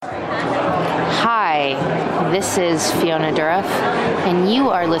Hi, this is Fiona Dourif, and you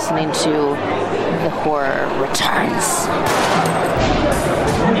are listening to The Horror Returns.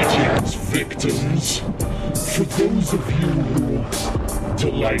 Greetings, victims. For those of you who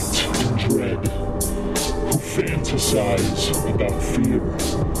delight in dread, who fantasize about fear,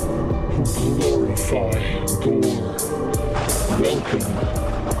 who glorify gore, welcome.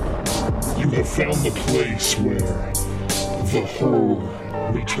 You have found the place where the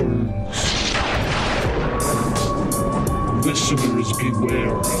horror returns. Listeners,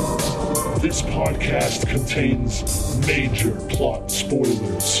 beware. This podcast contains major plot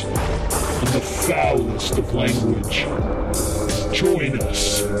spoilers and the foulest of language. Join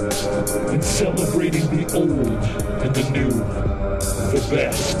us in celebrating the old and the new, the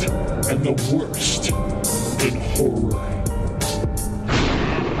best and the worst in horror.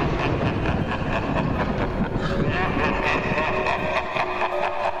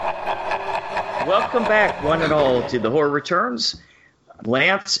 Welcome back, one and all, to The Horror Returns.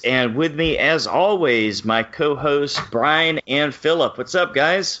 Lance, and with me, as always, my co-hosts, Brian and Philip. What's up,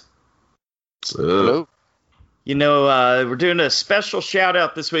 guys? What's up? Hello. You know, we're doing a special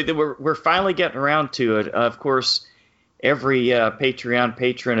shout-out this week. We're finally getting around to it. Of course, every Patreon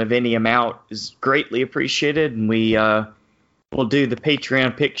patron of any amount is greatly appreciated, and we will do the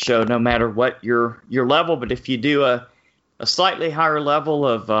Patreon pick show no matter what your level. But if you do a slightly higher level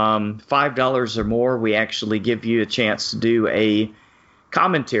of $5 or more, we actually give you a chance to do a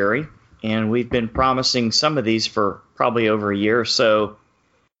commentary, and we've been promising some of these for probably over a year. So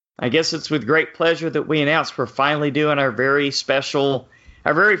I guess it's with great pleasure that we announce we're finally doing our very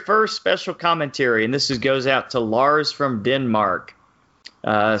first special commentary, and this goes out to Lars from Denmark.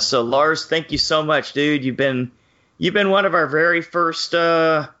 So Lars, thank you so much, dude. You've been one of our very first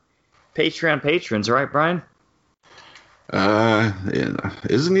Patreon patrons, right, Brian? Yeah.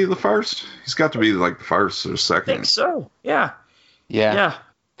 Isn't he the first? He's got to be like the first or second. I think so. Yeah.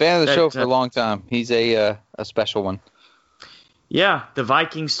 Fan of the show for a long time. He's a special one. Yeah, the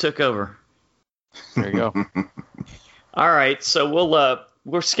Vikings took over. There you go. All right, so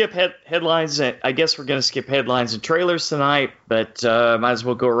we'll skip headlines. I guess we're going to skip headlines and trailers tonight, but might as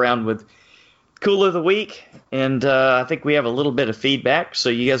well go around with Cool of the Week. And I think we have a little bit of feedback, so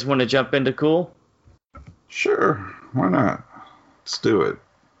you guys want to jump into Cool? Sure, why not? Let's do it.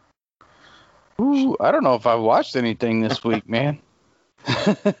 Ooh, I don't know if I watched anything this week, man.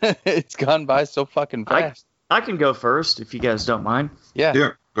 It's gone by so fucking fast. I can go first if you guys don't mind.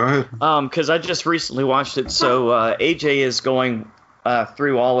 Yeah, go ahead. Because I just recently watched it. So AJ is going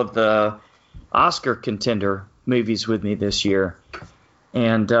through all of the Oscar contender movies with me this year,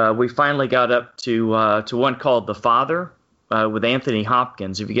 and we finally got up to one called The Father with Anthony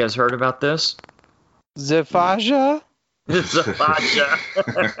Hopkins. Have you guys heard about this? Zefaja?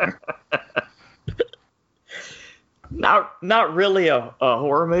 Zefaja. Not really a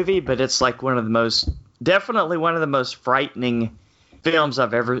horror movie, but it's like definitely one of the most frightening films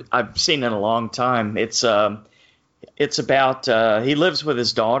I've seen in a long time. It's about he lives with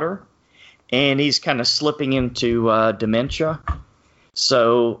his daughter, and he's kind of slipping into dementia.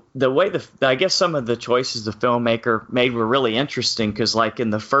 So the way I guess some of the choices the filmmaker made were really interesting, because like in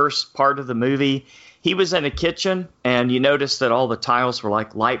the first part of the movie, he was in a kitchen, and you notice that all the tiles were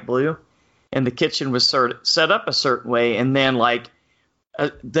like light blue, and the kitchen was set up a certain way, and then like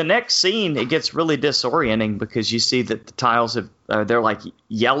the next scene, it gets really disorienting because you see that the tiles they're like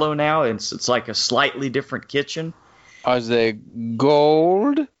yellow now, and it's like a slightly different kitchen. Are they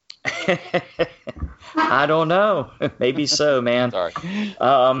gold? I don't know. Maybe so, man. Sorry.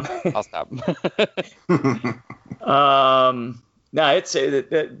 I'll stop. No, it's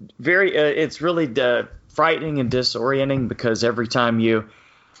it's really frightening and disorienting, because every time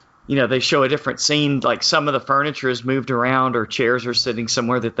they show a different scene, like some of the furniture is moved around or chairs are sitting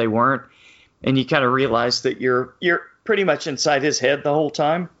somewhere that they weren't, and you kind of realize that you're pretty much inside his head the whole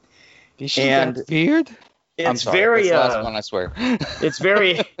time. Is she that weird? I'm sorry, that's the last one, I swear. It's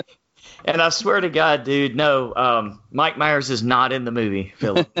very, and I swear to God, dude, no, Mike Myers is not in the movie,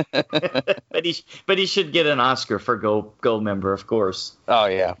 Philip. but he should get an Oscar for Gold Member, of course. Oh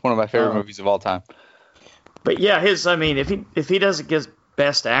yeah, one of my favorite movies of all time. But yeah, if he doesn't get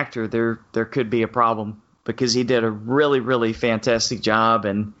Best Actor, there could be a problem, because he did a really, really fantastic job.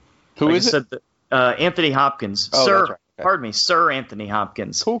 And who is it? Anthony Hopkins. Oh, Sir, that's right. Okay. Pardon me, Sir Anthony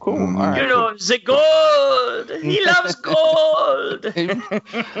Hopkins. Cool. All right. You know, the gold. He loves gold.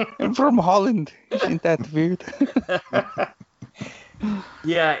 I'm from Holland. Isn't that weird?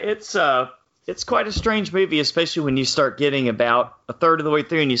 Yeah, it's quite a strange movie, especially when you start getting about a third of the way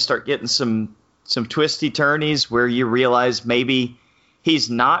through and you start getting some twisty turnies where you realize maybe he's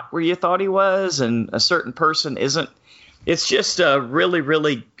not where you thought he was, and a certain person isn't. It's just a really,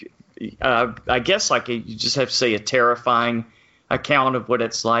 really, I guess you just have to say a terrifying account of what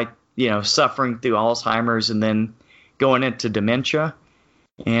it's like, suffering through Alzheimer's and then going into dementia.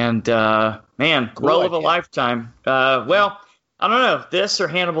 And, man, Cool role of a idea. lifetime. Well, I don't know. This or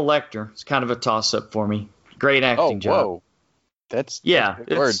Hannibal Lecter. It's kind of a toss-up for me. Great acting job. Whoa. That's Yeah, a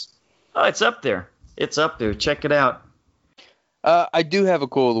good word. it's up there. It's up there. Check it out. I do have a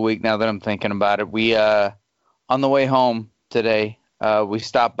cool of the week now that I'm thinking about it. We, on the way home today, we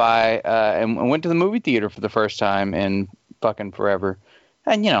stopped by and went to the movie theater for the first time in fucking forever.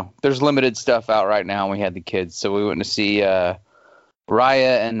 And, there's limited stuff out right now, and we had the kids. So we went to see Raya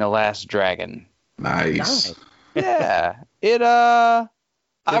and the Last Dragon. Nice. Yeah.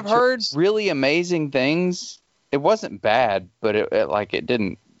 I've heard choice. really amazing things. It wasn't bad, but it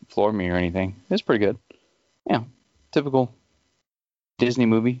didn't floor me or anything. It was pretty good. Yeah. Typical Disney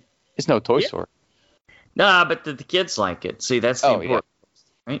movie. It's no Toy Story. Nah, but the kids like it. See, that's the important,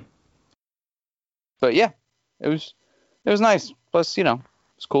 right? But yeah, it was nice. Plus,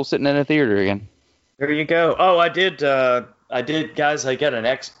 it's cool sitting in a theater again. There you go. Oh, I did, guys. I got an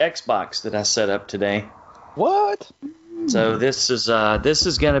Xbox that I set up today. What? So this is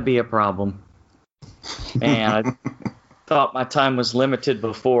going to be a problem. And I thought my time was limited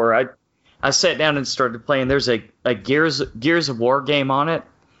before. I sat down and started playing. There's a Gears of War game on it,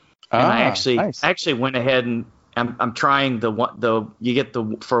 and I actually went ahead and I'm trying you get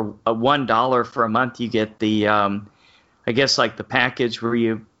for $1 for a month you get the I guess like the package where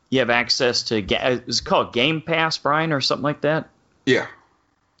you have access to it's called Game Pass, Brian, or something like that. Yeah.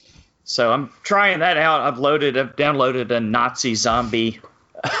 So I'm trying that out. I've downloaded a Nazi zombie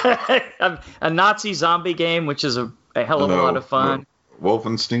a Nazi zombie game, which is a hell of a lot of fun.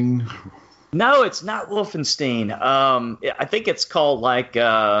 Wolfenstein. No, it's not Wolfenstein. I think it's called like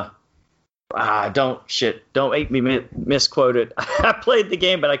don't make me misquote it. I played the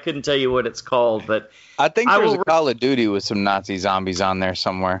game, but I couldn't tell you what it's called. But I think there's a Call of Duty with some Nazi zombies on there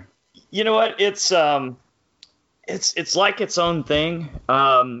somewhere. You know what? It's like its own thing.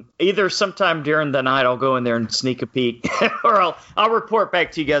 Either sometime during the night I'll go in there and sneak a peek, or I'll report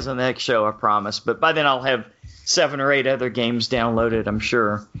back to you guys on the next show. I promise. But by then I'll have 7 or 8 other games downloaded, I'm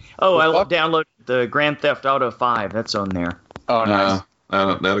sure. Oh, I downloaded the Grand Theft Auto 5. That's on there. Oh, nice.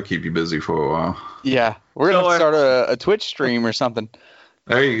 That'll keep you busy for a while. Yeah, we're gonna start a Twitch stream or something.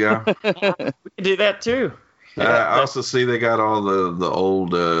 There you go. We can do that too. I also see they got all the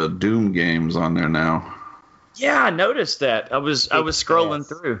old Doom games on there now. Yeah, I noticed that. I was scrolling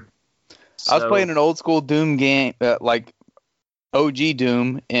through. I was playing an old school Doom game, like OG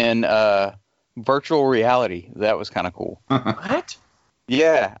Doom in virtual reality. That was kind of cool. What?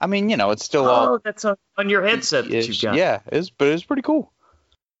 Yeah, I mean, it's still that's on your headset that you got. Yeah, but it was pretty cool.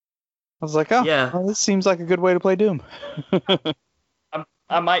 I was like, well, this seems like a good way to play Doom.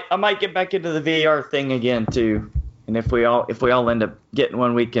 I might get back into the VR thing again too, and if we all end up getting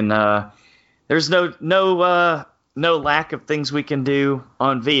one, we can. There's no lack of things we can do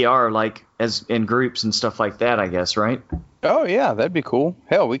on VR, like as in groups and stuff like that. I guess, right? Oh yeah, that'd be cool.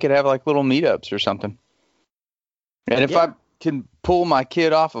 Hell, we could have like little meetups or something. And if I can pull my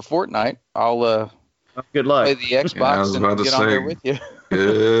kid off of Fortnite, I'll good luck. play the Xbox and get on there with you.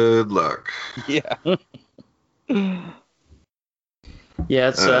 Good luck. Yeah. Yeah,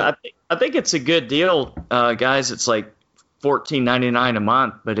 it's I think it's a good deal, guys. It's like $14.99 a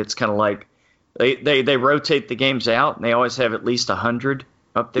month, but it's kind of like they rotate the games out, and they always have at least 100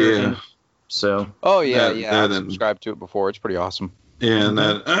 up there. Yeah. So. Oh yeah, I've subscribed to it before. It's pretty awesome. Yeah, and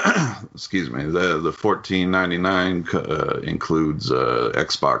that excuse me, the $14.99 includes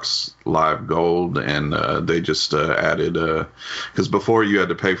Xbox Live Gold, and they just added because before you had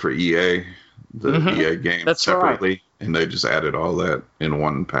to pay for EA, the EA game separately, right. And they just added all that in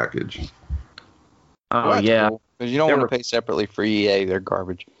one package. Oh yeah, cool, because you don't want to pay separately for EA; they're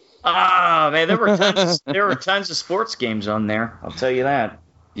garbage. Ah, man, there were tons of sports games on there. I'll tell you that.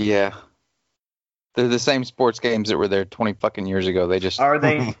 Yeah. They're the same sports games that were there 20 fucking years ago. They just are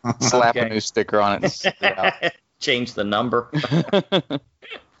they slap a new sticker on it and out. Change the number.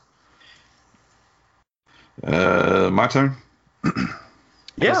 My turn? Yeah.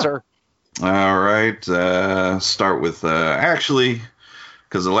 Yes, sir. All right. Start with actually,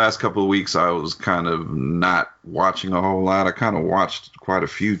 because the last couple of weeks I was kind of not watching a whole lot. I kind of watched quite a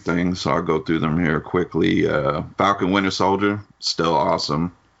few things, so I'll go through them here quickly. Falcon Winter Soldier, still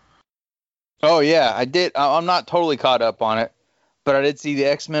awesome. Oh, yeah, I did. I'm not totally caught up on it, but I did see the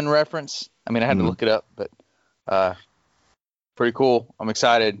X-Men reference. I mean, I had to look it up, but pretty cool. I'm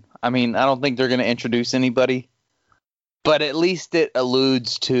excited. I mean, I don't think they're going to introduce anybody But at least it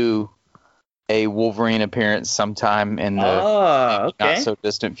alludes to a Wolverine appearance sometime in the okay. not so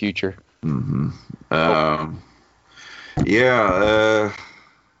distant future. Mm-hmm. Yeah.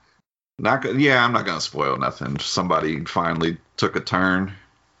 I'm not gonna spoil nothing. Somebody finally took a turn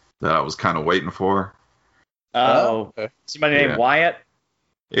that I was kind of waiting for. Oh, okay. somebody named Wyatt?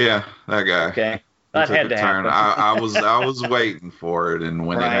 Yeah, that guy. Okay. He That took had a to turn. happen. I was waiting for it, and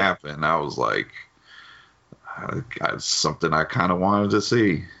when it Right. happened, I was like, it's something I kind of wanted to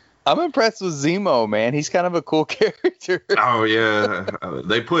see. I'm impressed with Zemo, man. He's kind of a cool character. Oh yeah,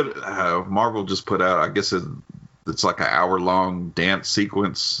 they put Marvel just put out. I guess it's like an hour-long dance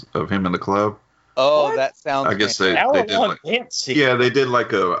sequence of him in the club. Oh, What? that sounds. I guess they Hour did long like, dance sequence. yeah, they did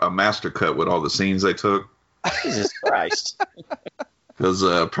like a master cut with all the scenes they took. Jesus Christ. Because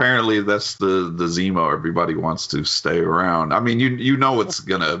apparently that's the Zemo everybody wants to stay around. I mean, you know what's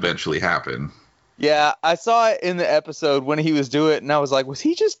gonna eventually happen. Yeah, I saw it in the episode when he was doing it, and I was like, was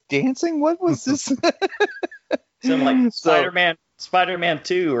he just dancing? What was this? So like So- Spider-Man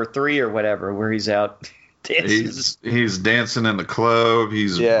 2 or 3 or whatever, where he's out dancing. He's dancing in the club.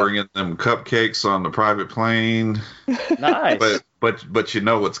 He's Yeah. bringing them cupcakes on the private plane. Nice. But you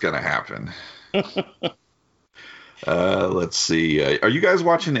know what's gonna happen. Let's see. Are you guys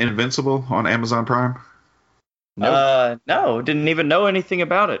watching Invincible on Amazon Prime? No, didn't even know anything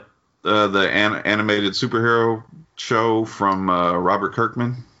about it. The animated superhero show from Robert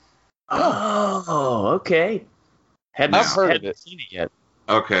Kirkman. Oh, okay. Hadn't heard of it. seen it yet.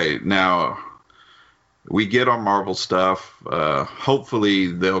 Okay, now we get on Marvel stuff.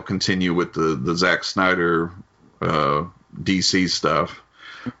 Hopefully they'll continue with the Zack Snyder DC stuff.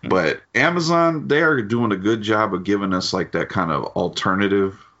 But Amazon, they are doing a good job of giving us like that kind of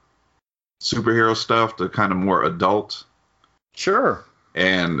alternative superhero stuff, the kind of more adult. Sure.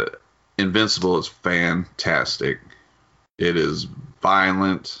 And Invincible is fantastic. It is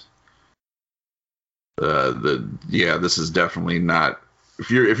violent. This is definitely not.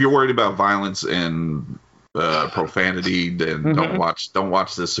 If you're worried about violence and profanity, then don't watch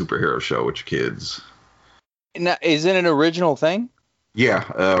this superhero show with your kids. Now, is it an original thing? Yeah,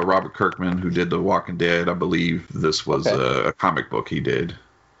 Robert Kirkman, who did The Walking Dead, I believe this was a comic book he did.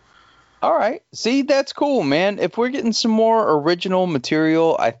 All right. See, that's cool, man. If we're getting some more original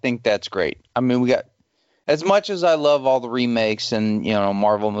material, I think that's great. I mean, we got, as much as I love all the remakes and,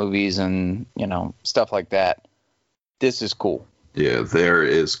 Marvel movies and, stuff like that, this is cool. Yeah, there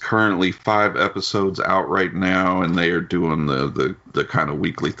is currently 5 episodes out right now, and they are doing the kind of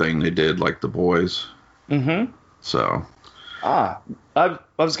weekly thing they did, like The Boys. Mm-hmm. So. I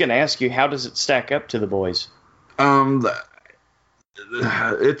was going to ask you, how does it stack up to The Boys?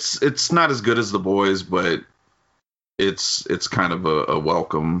 It's not as good as The Boys, but it's kind of a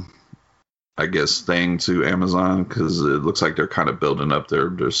welcome, I guess, thing to Amazon, because it looks like they're kind of building up their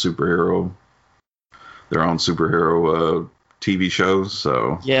own superhero TV shows.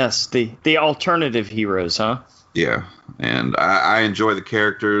 So Yes, the alternative heroes, huh? yeah, and I enjoy the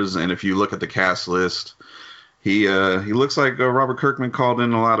characters, and if you look at the cast list, he looks like Robert Kirkman called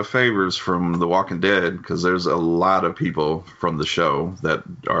in a lot of favors from The Walking Dead, because there's a lot of people from the show that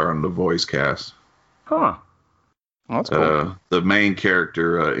are on the voice cast. Huh. Well, that's cool. The main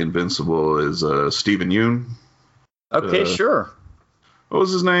character, Invincible, is Stephen Yeun. Okay, sure. What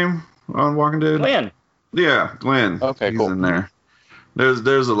was his name on Walking Dead? Glenn. Yeah, Glenn. Okay, He's cool. in there.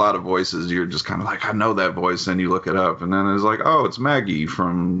 There's a lot of voices. You're just kind of like, I know that voice, and you look it up, and then it's like, oh, it's Maggie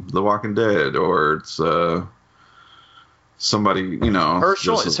from The Walking Dead, or it's somebody,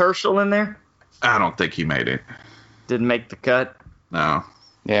 Herschel? Is Herschel in there? I don't think he made it. Didn't make the cut? No.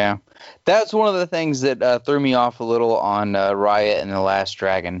 Yeah. That's one of the things that threw me off a little on Riot and The Last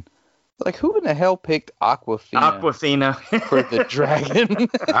Dragon. Like, who in the hell picked Aquafina. for the dragon?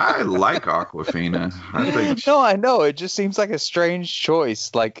 I like Aquafina. I think No, I know. It just seems like a strange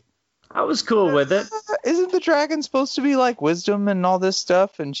choice. Like, I was cool with it. isn't the dragon supposed to be like wisdom and all this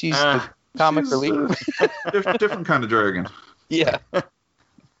stuff? And she's the comic she's, relief. different kind of dragon. Yeah.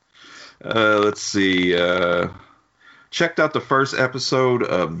 Let's see. Checked out the first episode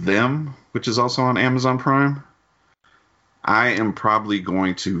of Them, which is also on Amazon Prime. I am probably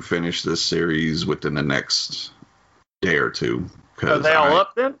going to finish this series within the next day or two. Are they all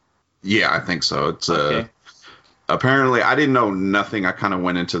up then? Yeah, I think so. It's Okay. apparently I didn't know nothing. I kind of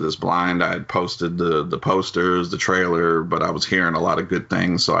went into this blind. I had posted the posters, the trailer, but I was hearing a lot of good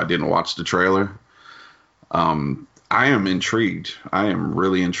things, so I didn't watch the trailer. I am intrigued. I am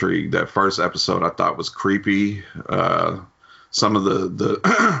really intrigued. That first episode I thought was creepy. Some of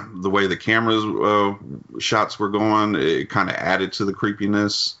the way the cameras shots were going, it kind of added to the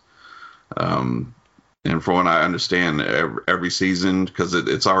creepiness. And from what I understand, every season, because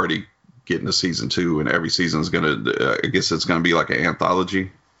it's already getting to season 2, and every season is gonna, I guess it's gonna be like an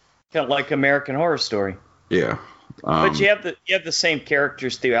anthology. Kind of like American Horror Story. Yeah. But you have the same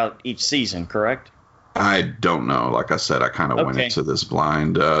characters throughout each season, correct? I don't know. Like I said, I kind of went into this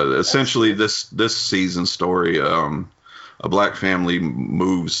blind. Essentially, this season story, a black family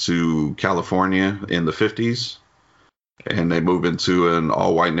moves to California in the 50s, and they move into an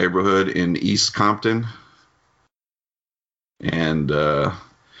all-white neighborhood in East Compton. And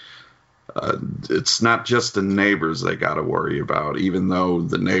it's not just the neighbors they got to worry about, even though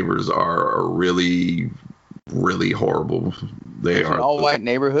the neighbors are really, really horrible. They are an all-white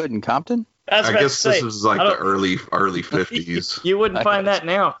neighborhood in Compton? I guess this is like the early 50s. You wouldn't find that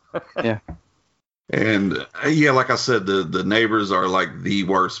now. Yeah. And yeah, like I said, the neighbors are like the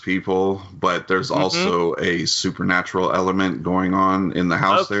worst people, but there's also a supernatural element going on in the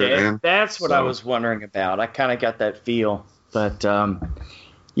house there. That's what I was wondering about. I kind of got that feel. But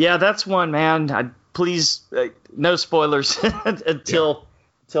yeah, that's one, man. Please, no spoilers until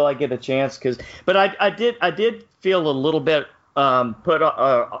I get a chance. But I did feel a little bit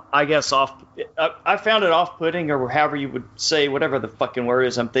I guess off. I found it off-putting, or however you would say, whatever the fucking word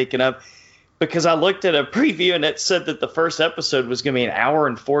is I'm thinking of, because I looked at a preview and it said that the first episode was going to be an hour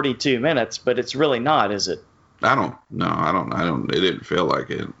and 42 minutes, but it's really not, is it? I don't. It didn't feel like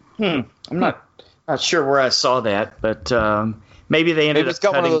it. I'm not sure where I saw that, but maybe they ended up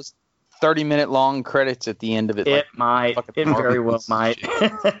got cutting. One of those 30-minute long credits at the end of it. It might. It very well might.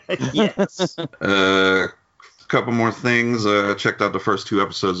 Yes. Couple more things. Checked out the first 2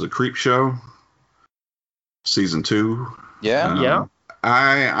 episodes of Creepshow, season 2. Yeah.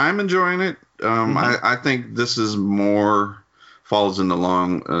 I'm enjoying it. I think this is more falls in the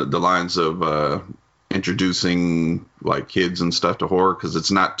lines of introducing like kids and stuff to horror, because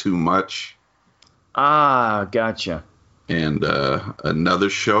it's not too much. Ah, gotcha. And another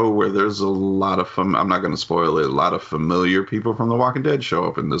show where there's a lot of I'm not going to spoil it. A lot of familiar people from The Walking Dead show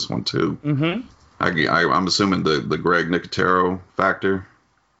up in this one too. Mm-hmm. I'm assuming the Greg Nicotero factor.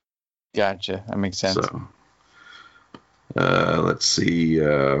 Gotcha. That makes sense. So, let's see.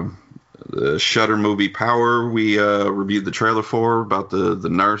 The Shudder movie Power, we reviewed the trailer for, about the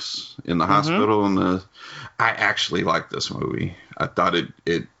nurse in the hospital. And I actually like this movie. I thought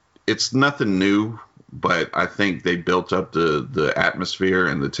it's nothing new, but I think they built up the atmosphere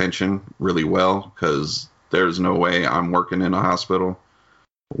and the tension really well, because there's no way I'm working in a hospital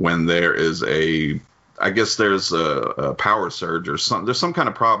when there is I guess there's a power surge or something. There's some kind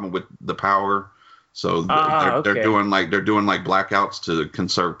of problem with the power. So they're doing like blackouts to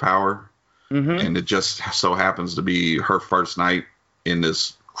conserve power. And it just so happens to be her first night in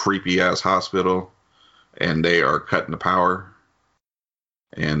this creepy ass hospital, and they are cutting the power.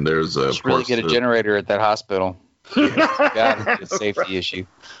 And there's really get a generator at that hospital. God, it's a safety issue.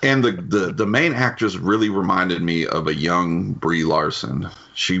 And the main actress really reminded me of a young Brie Larson.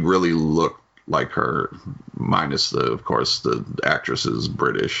 She really looked like her, minus of course the actress is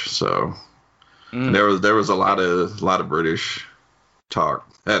British. So there was a lot of British talk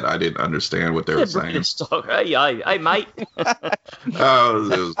that I didn't understand what they were saying. British talk. Hey, mate.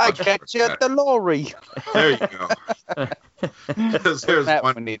 I catch you at the lorry. There you go.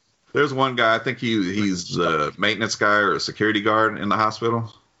 There's one guy, I think he's a maintenance guy or a security guard in the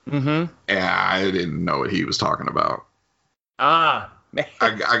hospital. And I didn't know what he was talking about. Man.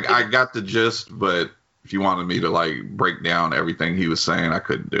 I got the gist, but if you wanted me to like break down everything he was saying, I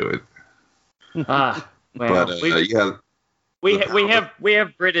couldn't do it. Well, but we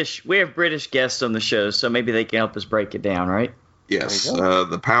have British guests on the show, so maybe they can help us break it down, right? Yes,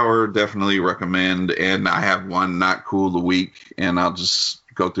 The Power, definitely recommend. And I have one not cool of the week, and I'll just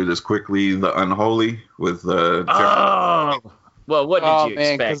go through this quickly. The Unholy with well, what did you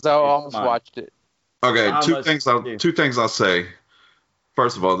expect? Because I almost watched it. Okay, two things I'll say.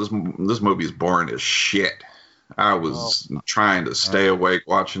 First of all, this movie is boring as shit. I was trying to stay awake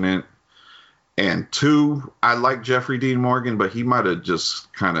watching it. And 2, I like Jeffrey Dean Morgan, but he might have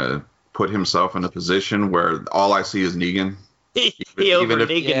just kind of put himself in a position where all I see is Negan. Even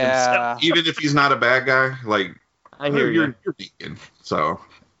if he's not a bad guy, like you're Negan. So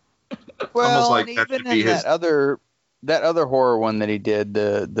well, almost like and that even should be in his. that other horror one that he did,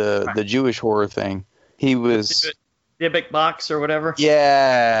 the Jewish horror thing, he was Dybbuk box or whatever.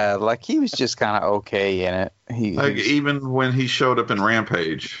 Yeah, like he was just kind of okay in it. Even when he showed up in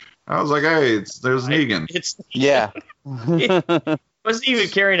Rampage, I was like, hey, there's Negan. Was he even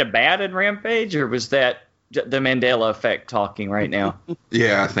carrying a bat in Rampage, or was that the Mandela effect talking right now?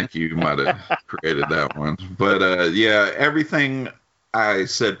 Yeah, I think you might have created that one. But yeah, everything I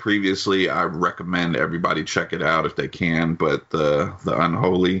said previously, I recommend everybody check it out if they can, but the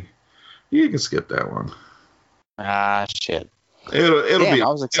Unholy, you can skip that one. Ah, shit. It'll Damn, be. I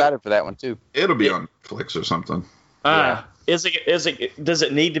was excited for that one too. It'll be on Netflix or something. Does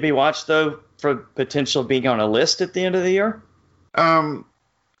it need to be watched though for potential being on a list at the end of the year?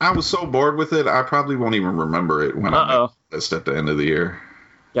 I was so bored with it, I probably won't even remember it when I make the list at the end of the year.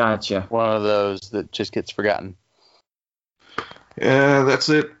 Gotcha. One of those that just gets forgotten. Yeah, that's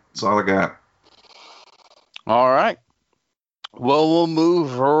it. That's all I got. All right. Well, we'll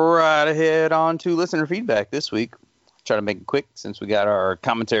move right ahead on to listener feedback this week. Try to make it quick since we got our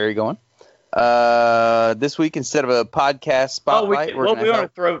commentary going. This week, instead of a podcast spotlight, we want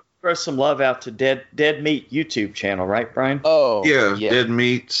to throw some love out to Dead Meat YouTube channel, right, Brian? Oh, yeah. Dead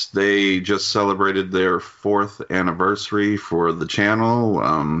Meat. They just celebrated their 4th anniversary for the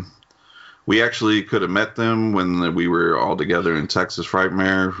channel. We actually could have met them when we were all together in Texas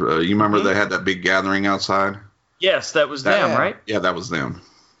Frightmare. You remember they had that big gathering outside? Yes, that was them, right? Yeah, that was them.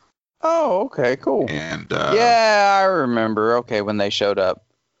 Oh, okay, cool. And yeah, I remember. Okay, when they showed up.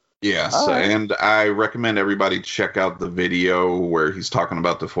 Yes, right. And I recommend everybody check out the video where he's talking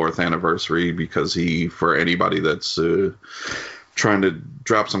about the 4th anniversary, because for anybody that's trying to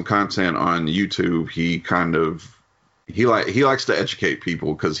drop some content on YouTube, he likes to educate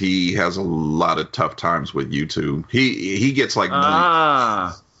people because he has a lot of tough times with YouTube. He gets like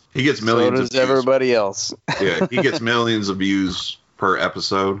millions. He gets millions. So does everybody else. Yeah, he gets millions of views per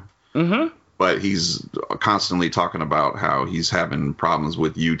episode. Mm-hmm. But he's constantly talking about how he's having problems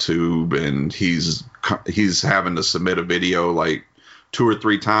with YouTube, and he's having to submit a video like 2 or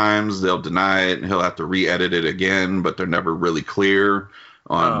 3 times. They'll deny it, and he'll have to re-edit it again, but they're never really clear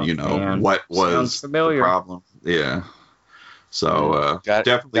on what was the problem. Yeah. So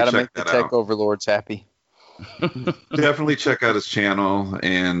definitely gotta check make the that tech out. overlords happy. Definitely check out his channel,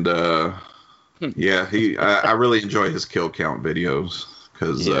 and I really enjoy his kill count videos.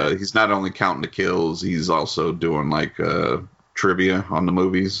 Because he's not only counting the kills, he's also doing like trivia on the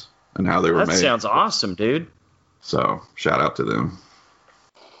movies and how they were made. That sounds awesome, dude. So shout out to them.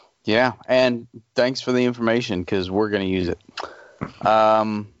 Yeah, and thanks for the information because we're going to use it.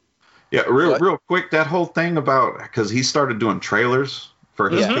 Yeah, real quick, that whole thing about, because he started doing trailers for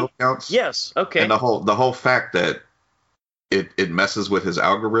his kill counts. Yes, okay. And the whole fact that it messes with his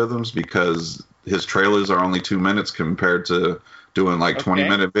algorithms because his trailers are only 2 minutes compared to doing like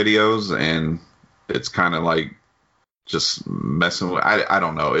 20-minute videos, and it's kind of like just messing with. I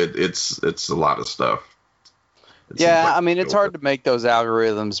don't know. It's a lot of stuff. I mean, it's hard to make those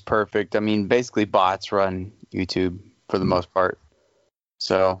algorithms perfect. I mean, basically bots run YouTube for the most part.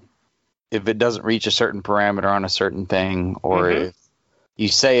 So if it doesn't reach a certain parameter on a certain thing, or if you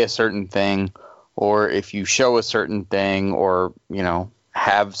say a certain thing, or if you show a certain thing, or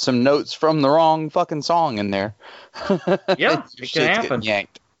have some notes from the wrong fucking song in there. Yeah, it can happen.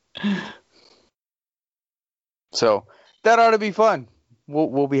 Yanked. So that ought to be fun.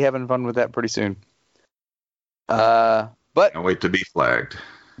 We'll be having fun with that pretty soon. But can't wait to be flagged.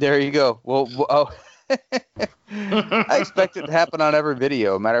 There you go. Well, I expect it to happen on every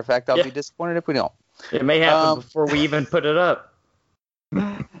video. Matter of fact, I'll be disappointed if we don't. It may happen before we even put it up.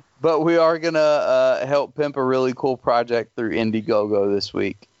 But we are going to help pimp a really cool project through Indiegogo this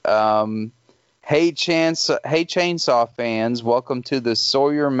week. Hey Chainsaw fans, welcome to the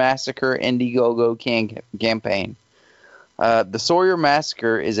Sawyer Massacre Indiegogo campaign. The Sawyer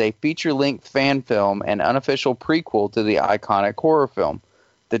Massacre is a feature-length fan film and unofficial prequel to the iconic horror film,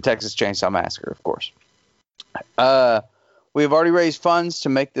 The Texas Chainsaw Massacre, of course. We have already raised funds to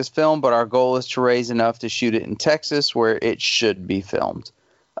make this film, but our goal is to raise enough to shoot it in Texas, where it should be filmed.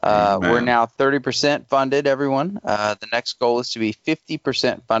 We're now 30% funded, everyone. The next goal is to be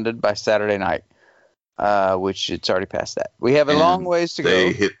 50% funded by Saturday night, which it's already past that. We have a long ways to go.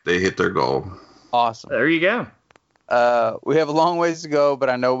 They hit their goal. Awesome. There you go. We have a long ways to go, but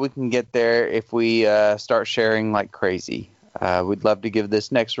I know we can get there if we start sharing like crazy. We'd love to give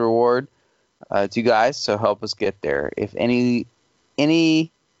this next reward to you guys, so help us get there. If any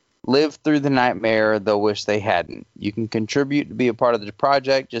live through the nightmare, they'll wish they hadn't. You can contribute to be a part of the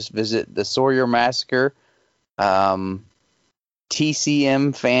project. Just visit the Sawyer Massacre TCM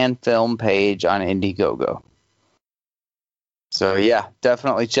fan film page on Indiegogo. So yeah,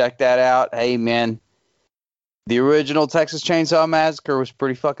 definitely check that out. Hey man, the original Texas Chainsaw Massacre was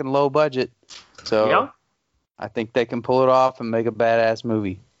pretty fucking low budget. So I think they can pull it off and make a badass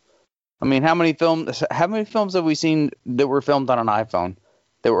movie. I mean, how many films have we seen that were filmed on an iPhone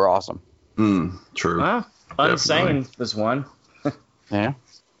that were awesome? True. Well, Unsane was one. Yeah.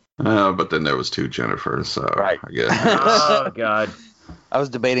 But then there was 2 Jennifers, so right. I guess. Oh, God. I was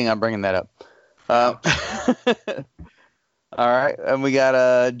debating on bringing that up. All right, and we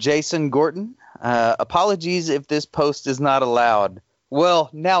got Jason Gorton. Apologies if this post is not allowed. Well,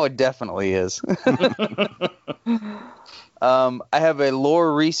 now it definitely is. I have a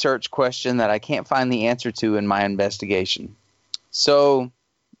lore research question that I can't find the answer to in my investigation. So,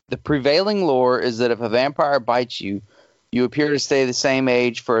 the prevailing lore is that if a vampire bites you, you appear to stay the same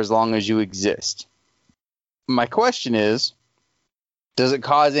age for as long as you exist. My question is, does it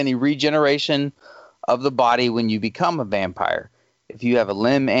cause any regeneration of the body when you become a vampire? If you have a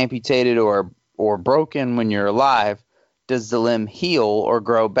limb amputated or broken when you're alive, does the limb heal or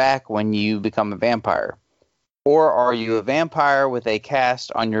grow back when you become a vampire? Or are you a vampire with a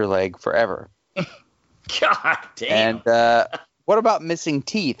cast on your leg forever? God damn. And what about missing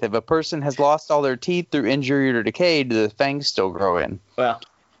teeth? If a person has lost all their teeth through injury or decay, do the fangs still grow in? Well,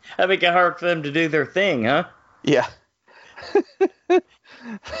 that make it hard for them to do their thing, huh? Yeah.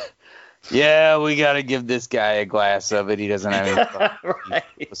 Yeah, we got to give this guy a glass of it. He doesn't have any Right.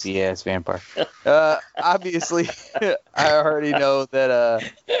 pussy-ass vampire. Obviously, I already know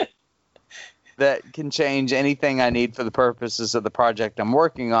that that can change anything I need for the purposes of the project I'm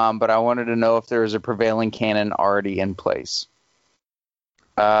working on, but I wanted to know if there is a prevailing canon already in place.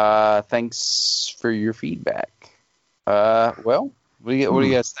 Thanks for your feedback. Well, what do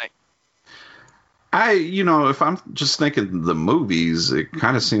you guys think? If I'm just thinking the movies, it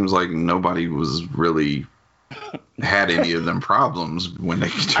kind of seems like nobody was really had any of them problems when they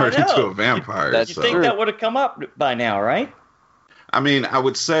turned into a vampire. You think that would have come up by now, right? I mean, I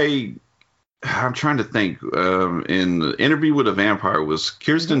would say, I'm trying to think. In the Interview with a Vampire, was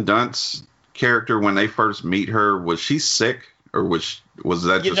Kirsten Dunst's character, when they first meet her, was she sick, or was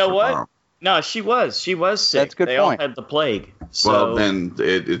that just her mom? No, she was. She was sick. That's a good they point. all had the plague. So, well, then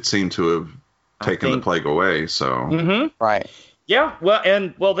it seemed to have taken the plague away. So Right. Yeah.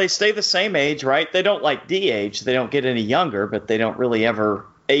 Well, they stay the same age, right? They don't de-age. They don't get any younger, but they don't really ever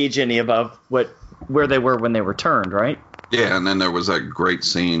age any above where they were when they returned, right? Yeah, and then there was that great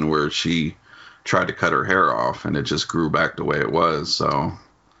scene where she tried to cut her hair off, and it just grew back the way it was. So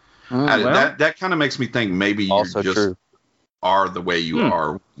that kind of makes me think maybe you just are the way you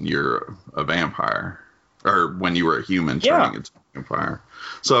are when you're a vampire, or when you were a human turning into a vampire.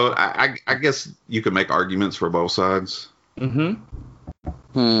 So I guess you could make arguments for both sides.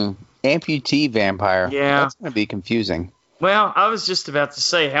 Amputee vampire. Yeah. That's going to be confusing. Well, I was just about to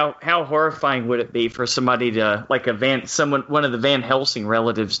say, how horrifying would it be for somebody to, like one of the Van Helsing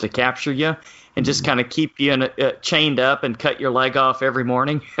relatives, to capture you and just kind of keep you chained up and cut your leg off every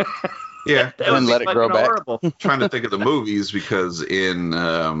morning? Yeah, that would let it grow back. Horrible. Trying to think of the movies, because in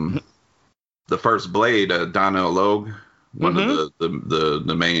the first Blade, Donnell Logue, one of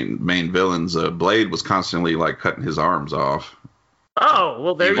the main villains, Blade was constantly like cutting his arms off. Oh,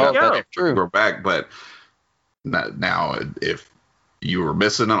 well, there you go. True. Grow back, but now if you were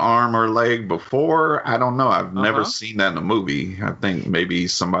missing an arm or leg before, I don't know. I've never seen that in a movie. I think maybe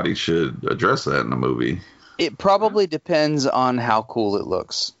somebody should address that in a movie. It probably depends on how cool it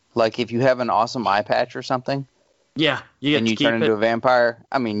looks. Like if you have an awesome eye patch or something, yeah, and you turn into a vampire.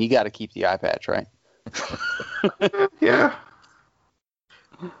 I mean, you got to keep the eye patch, right? Yeah.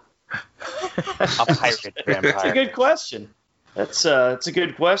 A pirate vampire. It's a good question. It's a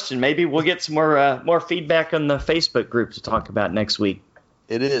good question. Maybe we'll get some more feedback on the Facebook group to talk about next week.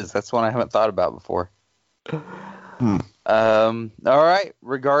 It is. That's one I haven't thought about before. All right.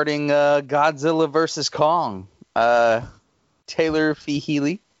 Regarding Godzilla versus Kong, Taylor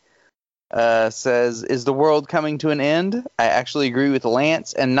Fee-Healy says, "Is the world coming to an end? I actually agree with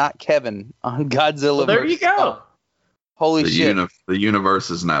Lance and not Kevin on Godzilla." Well, there you go. Kong. Holy shit! The universe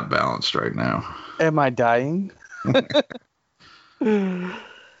is not balanced right now. Am I dying?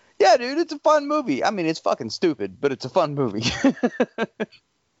 Yeah, dude, it's a fun movie. I mean, it's fucking stupid, but it's a fun movie.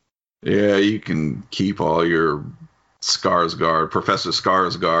 Yeah, you can keep all your Skarsgård, Professor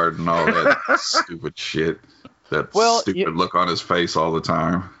Skarsgård, and all that stupid shit. That stupid look on his face all the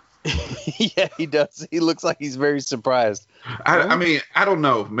time. Yeah, he does. He looks like he's very surprised. I mean, I don't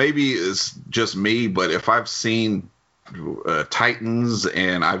know. Maybe it's just me, but if I've seen Titans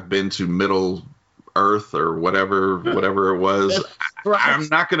and I've been to Middle Earth or whatever it was, I'm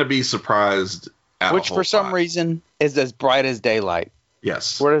not going to be surprised at which for some reason is as bright as daylight.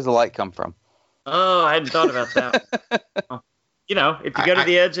 Yes. Where does the light come from? Oh, I hadn't thought about that. If you go to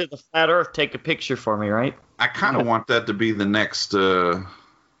the edge of the flat Earth, take a picture for me, right? I kind of want that to be the next, I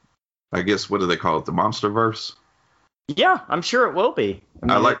guess, what do they call it? The Monsterverse? Yeah, I'm sure it will be.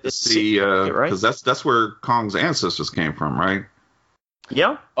 I like to see, because that's where Kong's ancestors came from, right?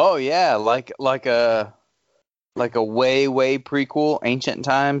 Yeah. Oh yeah, like like a way prequel, Ancient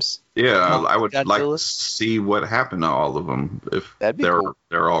Times. Yeah, Kong I would like Godzilla? to see what happened to all of them if That'd be cool.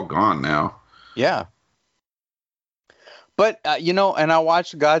 they're all gone now. Yeah. But, and I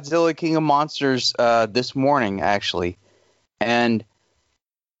watched Godzilla King of Monsters this morning, actually. And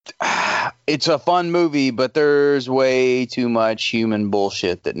it's a fun movie, but there's way too much human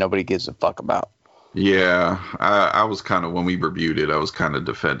bullshit that nobody gives a fuck about. Yeah, I was kind of, when we reviewed it, I was kind of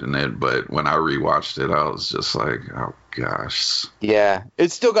defending it, but when I rewatched it, I was just like, oh gosh. Yeah,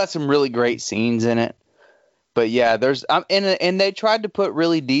 it's still got some really great scenes in it. But yeah, there's and they tried to put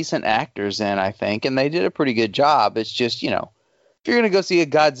really decent actors in, I think, and they did a pretty good job. It's just, if you're gonna go see a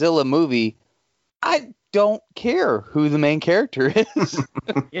Godzilla movie, I don't care who the main character is.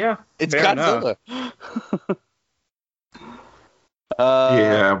 Yeah, it's fair Godzilla.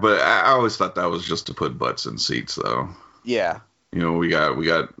 Yeah, but I always thought that was just to put butts in seats, though. Yeah. We got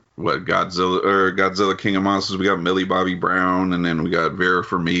what, Godzilla King of Monsters. We got Millie Bobby Brown, and then we got Vera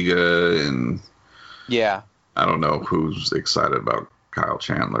Farmiga, and yeah. I don't know who's excited about Kyle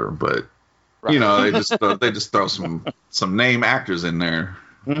Chandler, but Right. they just throw some name actors in there.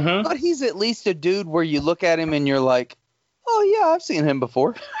 Mm-hmm. But he's at least a dude where you look at him and you're like, oh yeah, I've seen him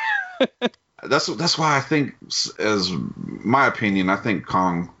before. That's why I think, as my opinion, I think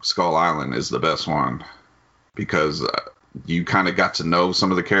Kong Skull Island is the best one, because you kind of got to know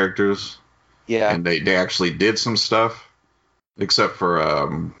some of the characters. Yeah. And they actually did some stuff, except for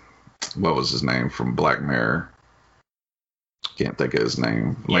what was his name from Black Mirror? Can't think of his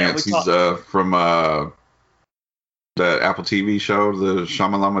name. Yeah, Lance. He's from the Apple TV show, the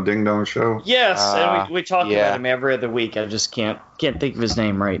Shamalama Ding Dong show. Yes, and we talk yeah. about him every other week. I just can't think of his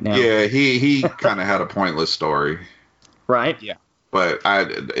name right now. Yeah, he kind of had a pointless story. Right? Yeah. But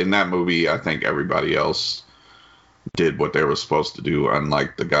in that movie, I think everybody else did what they were supposed to do,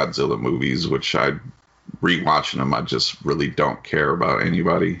 unlike the Godzilla movies, which rewatching them, I just really don't care about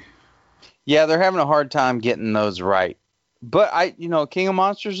anybody. Yeah, they're having a hard time getting those right. But King of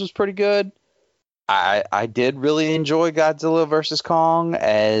Monsters was pretty good. I did really enjoy Godzilla versus Kong,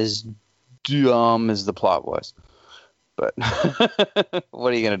 as dumb as the plot was. But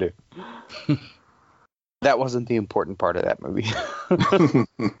what are you going to do? That wasn't the important part of that movie.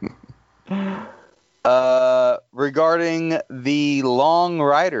 Regarding the Long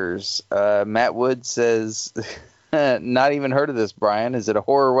Riders, Matt Wood says, not even heard of this, Brian. Is it a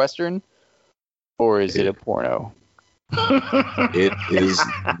horror western or is it a porno? It is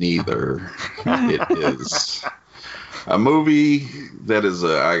neither. It is a movie that is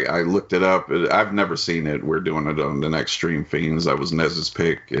I looked it up. I've never seen it. We're doing it on the next Stream Fiends. That was Nez's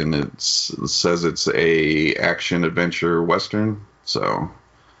pick, and it says it's a action adventure western. So,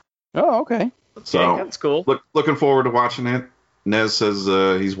 oh, okay. So that's cool. Looking forward to watching it. Nez says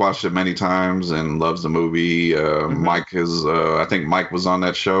he's watched it many times and loves the movie. Mike is, I think Mike was on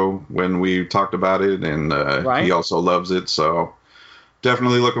that show when we talked about it, and right. He also loves it. So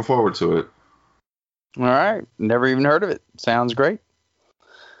definitely looking forward to it. All right. Never even heard of it. Sounds great.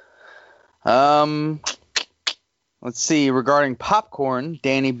 Let's see. Regarding popcorn,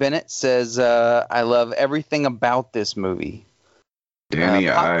 Danny Bennett says, I love everything about this movie.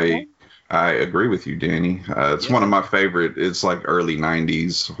 Danny, I agree with you, Danny. It's one of my favorite. It's like early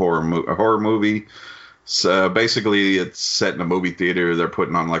 90s horror movie. So basically, it's set in a movie theater. They're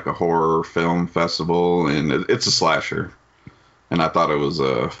putting on like a horror film festival, and it's a slasher. And I thought it was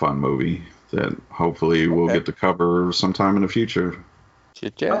a fun movie that hopefully we'll get to cover sometime in the future.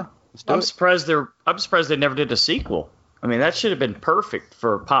 Yeah. I'm surprised they never did a sequel. I mean, that should have been perfect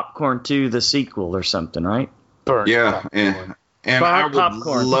for Popcorn 2, the sequel or something, right? Yeah, and I would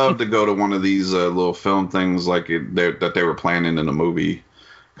love to go to one of these little film things like that they were planning in the movie,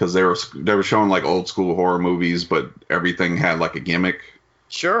 because they were showing like old school horror movies, but everything had like a gimmick.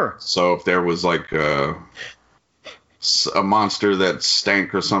 Sure. So if there was like a monster that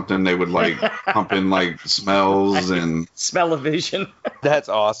stank or something, they would like pump in like smells and smell-o-vision. That's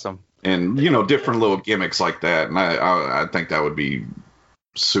awesome. And different little gimmicks like that, and I think that would be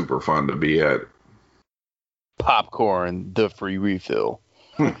super fun to be at. Popcorn, the free refill.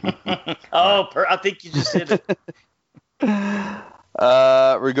 I think you just did it.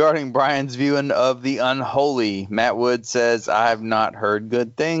 Regarding Brian's viewing of The Unholy, Matt Wood says, I have not heard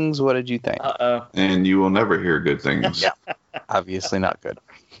good things. What did you think? And you will never hear good things. Yeah. Obviously not good.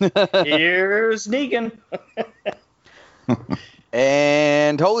 Here's Negan.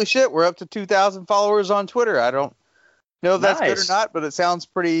 And holy shit, we're up to 2,000 followers on Twitter. I don't know if that's good or not, but it sounds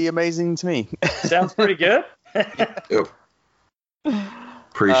pretty amazing to me. Sounds pretty good. Yep.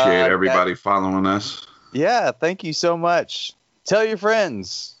 Appreciate everybody following us. Yeah, thank you so much. Tell your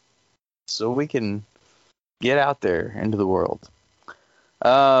friends so we can Get out there into the world.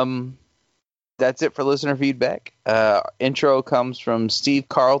 That's it for listener feedback. Intro comes from Steve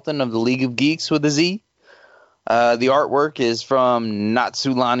Carlton of the League of Geeks with a Z. The artwork is from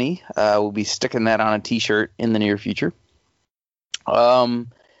Natsulani. We'll be sticking that on a t-shirt in the near future. And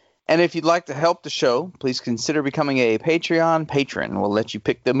if you'd like to help the show, please consider becoming a Patreon patron. We'll let you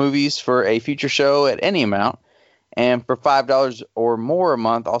pick the movies for a future show at any amount. And for $5 or more a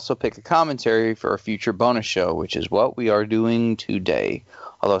month, also pick a commentary for a future bonus show, which is what we are doing today.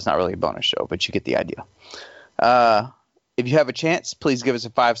 Although it's not really a bonus show, but you get the idea. If you have a chance, please give us a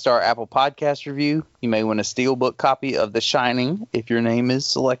 5-star Apple Podcast review. You may win a steelbook copy of The Shining if your name is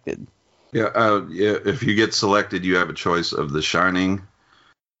selected. Yeah, if you get selected, you have a choice of The Shining,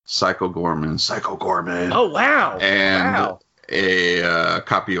 Psycho Gorman. Oh, wow. And a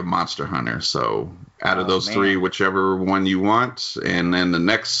copy of Monster Hunter. So out of those three, whichever one you want. And then the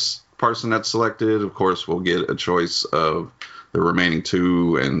next person that's selected, of course, will get a choice of the remaining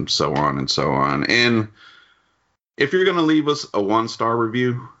two, and so on and so on. And if you're going to leave us a 1-star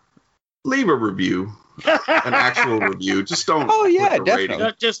review, leave a review. An actual review. Just don't. Oh, yeah, definitely. Rating.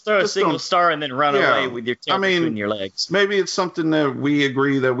 Don't just throw a single star and then run away with your tail between your legs. Maybe it's something that we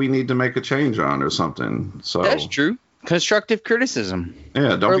agree that we need to make a change on or something. So that's true. Constructive criticism.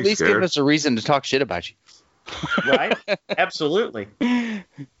 Yeah, don't be scared. Or at least give us a reason to talk shit about you. Right? Absolutely.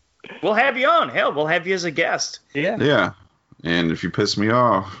 We'll have you on. Hell, we'll have you as a guest. Yeah. Yeah. And if you piss me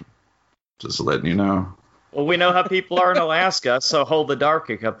off, just letting you know. Well, we know how people are in Alaska, so Hold the Dark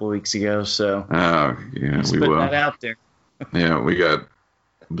a couple of weeks ago. So yeah, just we putting will. that out there. Yeah, we got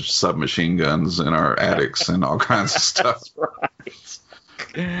submachine guns in our attics and all kinds of stuff. That's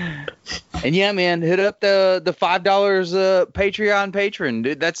right. And yeah, man, hit up the $5 Patreon patron,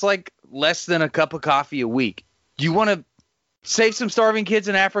 dude. That's like less than a cup of coffee a week. Do you want to save some starving kids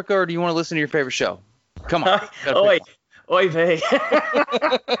in Africa, or do you want to listen to your favorite show? Come on. Oy vey.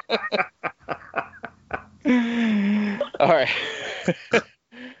 All right.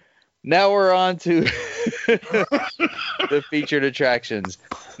 Now we're on to the featured attractions.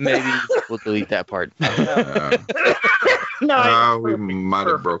 Maybe we'll delete that part. No, we might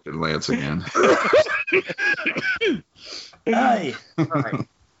have broken Lance again. All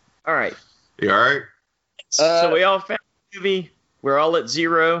right. You all right? So we all found the movie. We're all at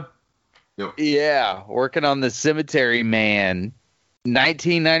 0. Yep. Yeah, working on the Cemetary Man.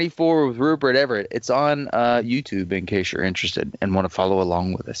 1994 with Rupert Everett. It's on YouTube in case you're interested and want to follow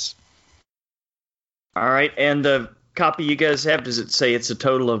along with us. All right, and the copy you guys have, does it say it's a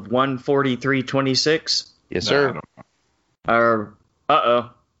total of 143.26? Yes, sir. I don't know. Uh-oh.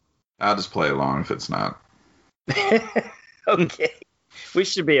 I'll just play along if it's not. Okay. We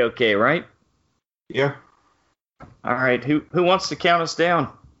should be okay, right? Yeah. All right, who wants to count us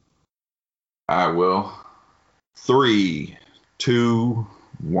down? I will. 3, 2,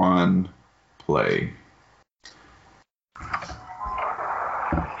 1, play.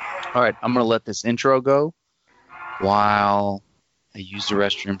 All right, I'm going to let this intro go while I use the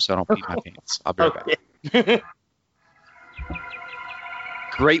restroom so I don't pee my pants. I'll be right back.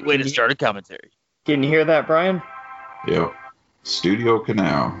 Great way to start a commentary. Can you hear that, Brian? Yep. Studio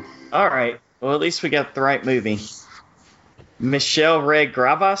Canal. All right. Well, at least we got the right movie. Michelle Ray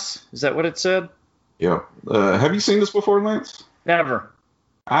Gravas? Is that what it said? Yep. Have you seen this before, Lance? Never.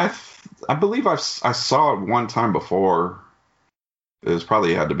 I believe I saw it one time before. It was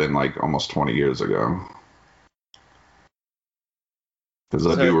probably had to have been like almost 20 years ago. Because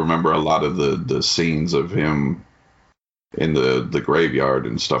I do remember a lot of the scenes of him in the graveyard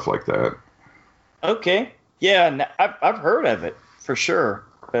and stuff like that. Okay. Yeah, I've heard of it for sure,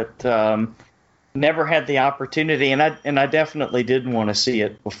 but never had the opportunity, and I definitely did want to see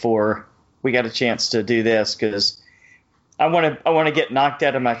it before we got a chance to do this, because I want to get knocked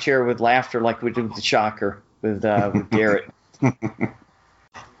out of my chair with laughter like we did with the Shocker with Garrett.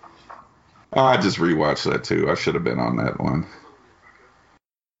 I just rewatched that too. I should have been on that one.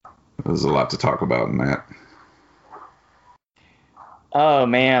 There's a lot to talk about in that. Oh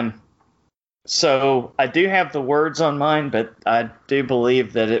man. So I do have the words on mine, but I do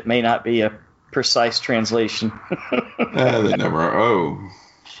believe that it may not be a precise translation. They never are. Oh.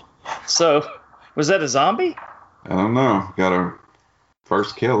 So, was that a zombie? I don't know. Got a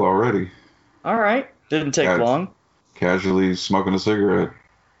first kill already. All right. Didn't take long. Casually smoking a cigarette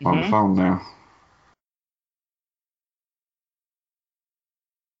on the phone now.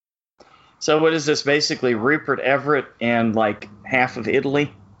 So what is this, basically Rupert Everett and like half of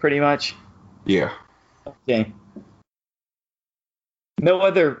Italy, pretty much? Yeah. Okay. No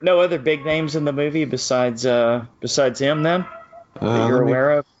other big names in the movie besides him then that you're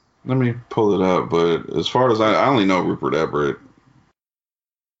aware of? Let me pull it up. But as far as I only know Rupert Everett.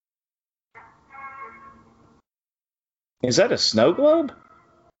 Is that a snow globe?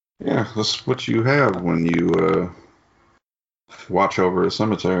 Yeah, that's what you have when you watch over a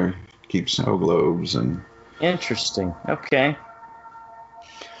cemetery. Keep snow globes and. Interesting. Okay.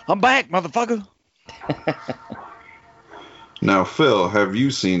 I'm back, motherfucker. Now, Phil, have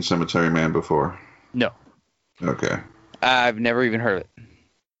you seen Cemetery Man before? No. Okay. I've never even heard of it.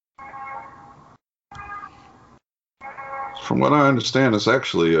 From what I understand, it's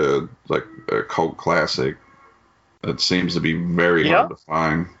actually a cult classic. It seems to be very hard to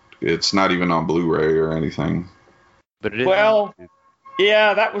find. It's not even on Blu-ray or anything. But it is. Well,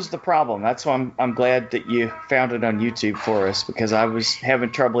 yeah, that was the problem. That's why I'm glad that you found it on YouTube for us, because I was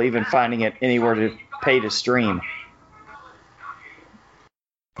having trouble even finding it anywhere to pay to stream.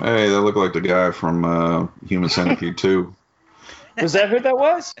 Hey, that looked like the guy from Human Centipede 2. Was that who that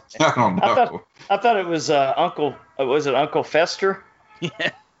was? I don't know. I thought it was Uncle. Was it Uncle Fester?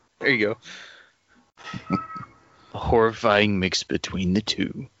 Yeah. There you go. A horrifying mix between the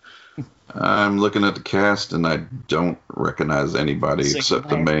two. I'm looking at the cast and I don't recognize anybody except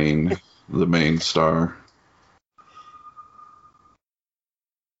the main star.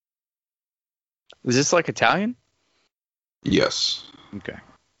 Is this like Italian? Yes. Okay.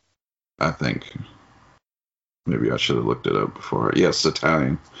 I think. Maybe I should have looked it up before. Yes,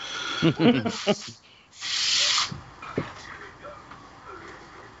 Italian.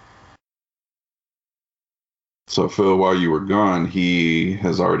 So, Phil, while you were gone, he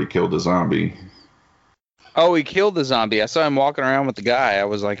has already killed a zombie. Oh, he killed the zombie. I saw him walking around with the guy. I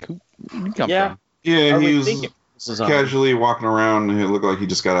was like, who you come from? Yeah, he was casually walking around. It looked like he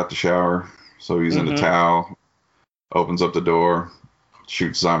just got out the shower. So he's in a towel, opens up the door,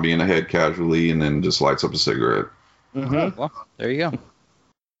 shoots zombie in the head casually, and then just lights up a cigarette. Mm-hmm. Well, there you go.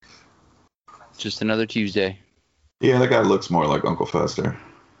 Just another Tuesday. Yeah, that guy looks more like Uncle Fester.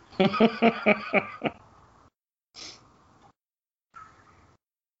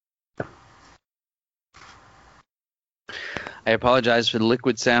 I apologize for the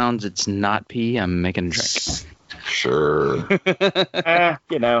liquid sounds. It's not pee. I'm making a drink. Sure.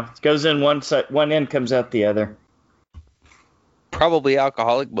 It goes in one end, comes out the other. Probably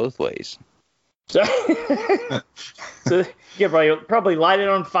alcoholic both ways. So you probably light it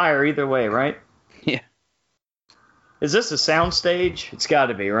on fire either way, right? Yeah. Is this a sound stage? It's got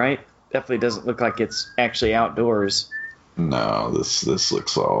to be, right? Definitely doesn't look like it's actually outdoors. No, this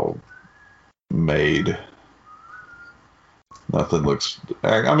looks all made. Nothing looks.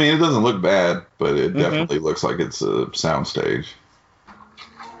 I mean, it doesn't look bad, but it definitely looks like it's a soundstage.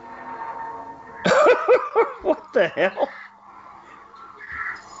 What the hell?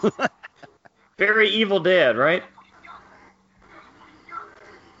 Very Evil Dead, right?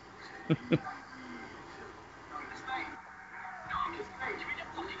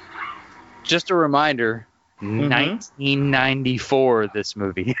 Just a reminder, 1994, this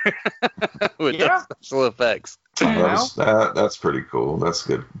movie. With the special effects. That's pretty cool. That's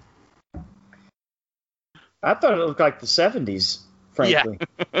good. I thought it looked like the 70s, frankly.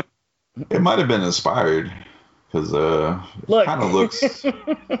 Yeah. It might have been inspired because kind of looks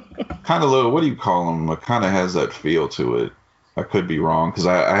what do you call them? It kind of has that feel to it. I could be wrong because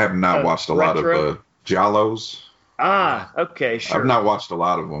I have not watched a lot of Giallos. Ah, okay, sure. I've not watched a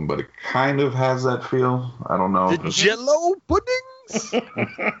lot of them, but it kind of has that feel. I don't know. The Jello puddings?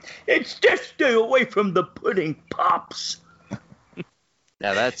 It's just stay away from the pudding, Pops.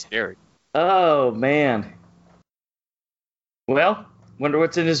 Now that's scary. Oh, man. Well, wonder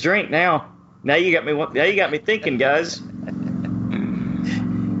what's in his drink now. Now you got me thinking, guys.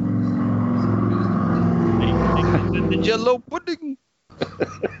 The Jello pudding.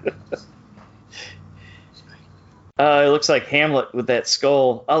 It looks like Hamlet with that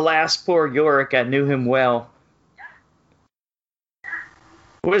skull. Alas, poor Yorick, I knew him well.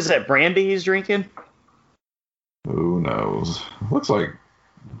 What is that, brandy he's drinking? Who knows? Looks like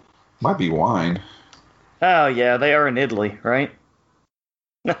might be wine. Oh, yeah, they are in Italy, right?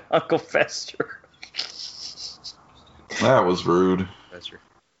 Uncle Fester. That was rude. Fester.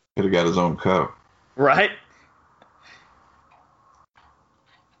 Could have got his own cup. Right?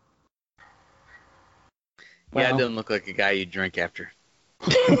 Yeah, it doesn't look like a guy you'd drink after.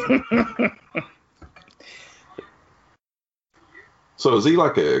 So is he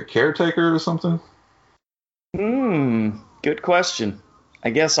like a caretaker or something? Good question. I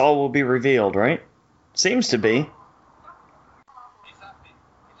guess all will be revealed, right? Seems to be.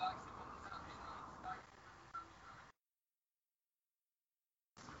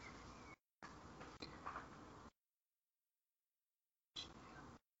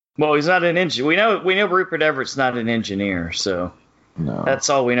 Well, he's not an engineer. We know Rupert Everett's not an engineer, so No. that's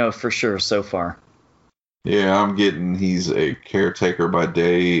all we know for sure so far. Yeah, I'm getting he's a caretaker by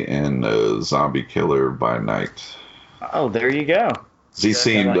day and a zombie killer by night. Oh, there you go. He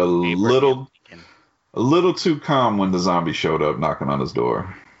seemed a little too calm when the zombie showed up knocking on his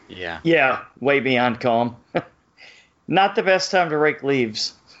door. Yeah. Yeah, way beyond calm. Not the best time to rake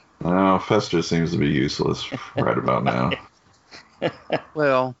leaves. No, Fester seems to be useless right about now.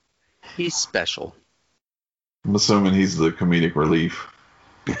 Well, he's special. I'm assuming he's the comedic relief.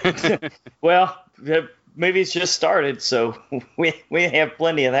 Well, the movie's just started, so we have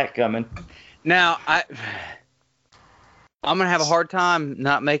plenty of that coming. Now, I'm gonna have a hard time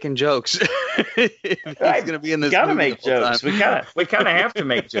not making jokes. If he's gonna be in this. Gotta movie make the whole jokes. time. We kind of have to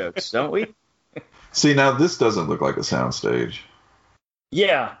make jokes, don't we? See, now this doesn't look like a soundstage.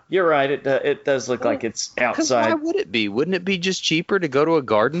 Yeah, you're right. It does look like it's 'Cause why outside. would it be? Wouldn't it be just cheaper to go to a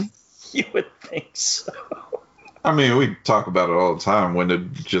garden? You would think so. I mean, we talk about it all the time.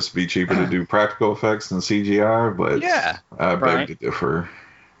 Wouldn't it just be cheaper to do practical effects than CGI? But Yeah. I beg Right. to differ.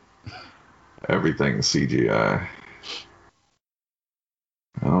 Everything is CGI.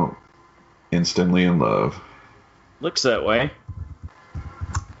 Oh, instantly in love. Looks that way.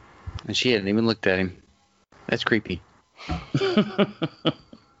 And she hadn't even looked at him. That's creepy.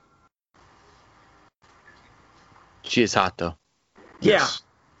 She is hot though. Yes.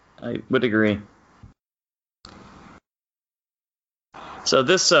 Yeah, I would agree. So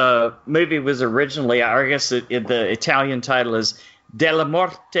this movie was originally, I guess the Italian title is Della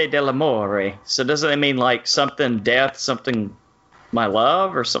Morte dell'Amore. So doesn't that mean like something death, something my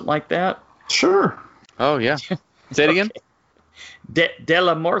love, or something like that? Sure. Oh yeah. Say it again.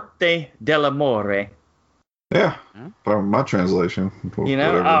 Della Morte dell'Amore. Yeah. Huh? From my translation. You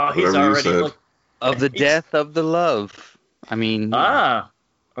know? Whatever, He's whatever you already said. Of the death of the love. I mean. or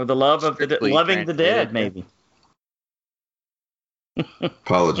the love of Strictly loving the dead, translated. maybe.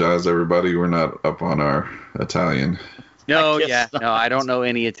 Apologize, everybody. We're not up on our Italian. No, I guess yeah, not. no, I don't know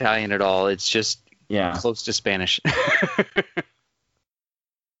any Italian at all. It's just Yeah. close to Spanish.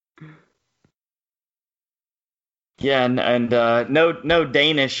 Yeah, and no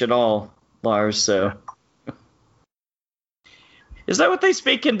Danish at all, Lars. So, is that what they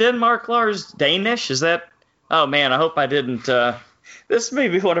speak in Denmark, Lars? Danish? Is that? Oh man, I hope I didn't. This may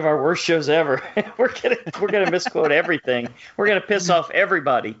be one of our worst shows ever. we're gonna misquote everything. We're gonna piss off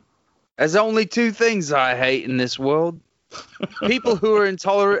everybody. There's only two things I hate in this world: people who are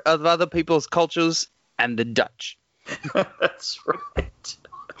intolerant of other people's cultures and the Dutch. That's right.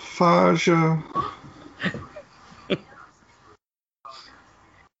 Faja.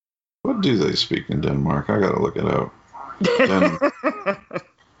 What do they speak in Denmark? I gotta look it up.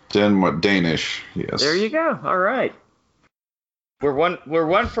 Denmark, Danish. Yes. There you go. All right. We're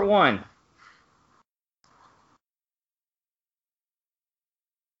one for one.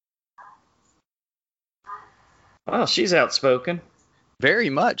 Oh, she's outspoken. Very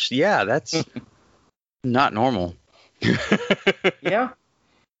much, yeah. That's not normal. Yeah.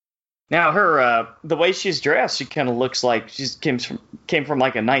 Now her the way she's dressed, she kind of looks like she came from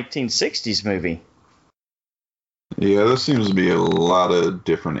like a 1960s movie. Yeah, there seems to be a lot of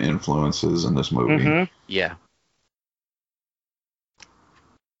different influences in this movie. Mm-hmm. Yeah.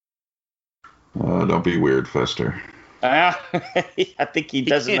 Don't be weird, Fester. I think he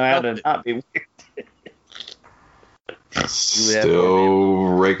doesn't know how to not be weird. Still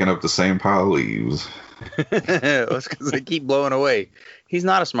raking up the same pile of leaves. It's because they keep blowing away. He's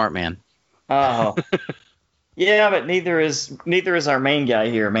not a smart man. Oh. Yeah, but neither is our main guy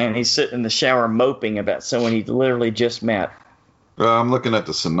here, man. He's sitting in the shower moping about someone he literally just met. I'm looking at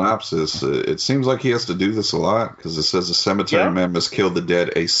the synopsis. It seems like he has to do this a lot because it says a cemetery man must kill the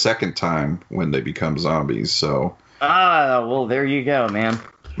dead a second time when they become zombies. So well, there you go, man.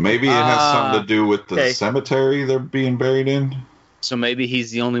 maybe it has something to do with the cemetery they're being buried in. So maybe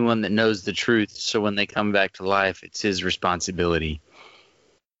he's the only one that knows the truth. So when they come back to life, it's his responsibility.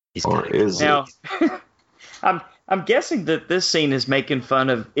 Or is it? Now, I'm guessing that this scene is making fun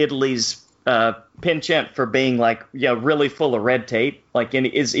of Italy's penchant for being like, really full of red tape. Like,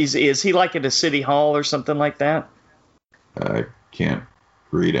 is he like at a city hall or something like that? I can't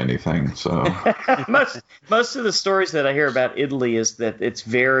read anything, so most of the stories that I hear about Italy is that it's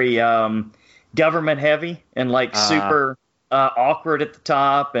very government heavy and like super awkward at the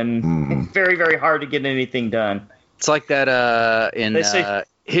top and very, very hard to get anything done. It's like that in They say-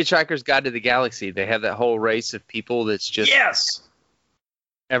 Hitchhiker's Guide to the Galaxy. They have that whole race of people that's just Yes.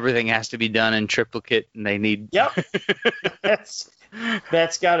 everything has to be done in triplicate, and they need Yep. That's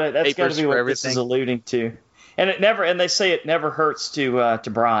gotta be Papers what for this is everything. alluding to. And they say it never hurts to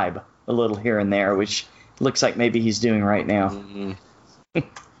bribe a little here and there, which looks like maybe he's doing right now. Mm-hmm.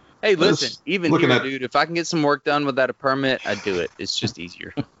 Hey, listen, even here, dude, if I can get some work done without a permit, I'd do it. It's just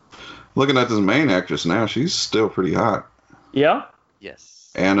easier. Looking at this main actress now, she's still pretty hot. Yeah?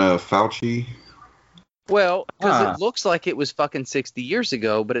 Yes. Anna Fauci. Well, because it looks like it was fucking 60 years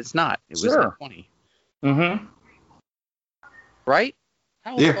ago, but it's not. It was like 20. Mm-hmm. Right?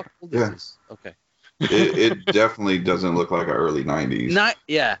 How the fuck old is this? Okay. It definitely doesn't look like an early 90s.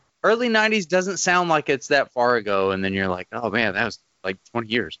 Early 90s doesn't sound like it's that far ago, and then you're like, oh, man, that was like 20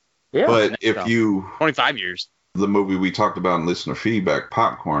 years. Yeah. But if you... 25 years. The movie we talked about in listener feedback,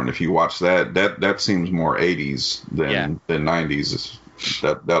 Popcorn, if you watch that seems more 80s than 90s.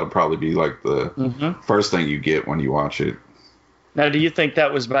 That'll probably be like the first thing you get when you watch it. Now, do you think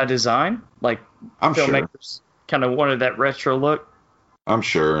that was by design? Like, I'm filmmakers kind of wanted that retro look? I'm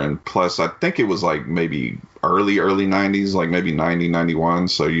sure, and plus I think it was like maybe early 90s, like maybe 90, 91,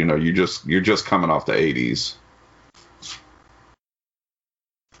 so you're just coming off the 80s.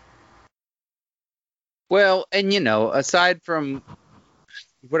 Well, and aside from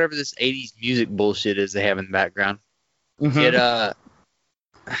whatever this 80s music bullshit is they have in the background,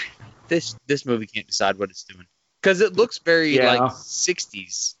 this movie can't decide what it's doing. Because it looks very like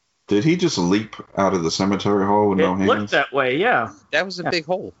 60s. Did he just leap out of the cemetery hole with no hands? It looked that way, yeah. That was a big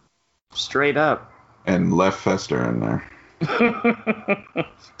hole. Straight up. And left Fester in there.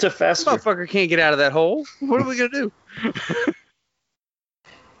 To Fester. This motherfucker can't get out of that hole. What are we going to do?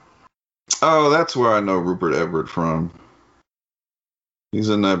 Oh, that's where I know Rupert Everett from. He's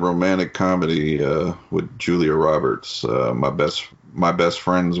in that romantic comedy with Julia Roberts, My Best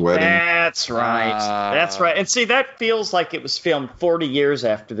Friend's Wedding. That's right. That's right. And see, that feels like it was filmed 40 years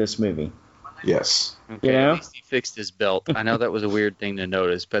after this movie. Yes. Okay, at least he fixed his belt. I know that was a weird thing to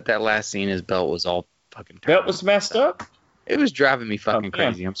notice, but that last scene, his belt was all fucking terrible. Belt was messed up? It was driving me fucking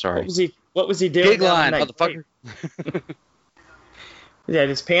crazy. I'm sorry. What was he doing? Big line, motherfucker. He had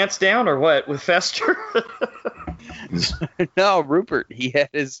his pants down or what with Fester? No, Rupert. He had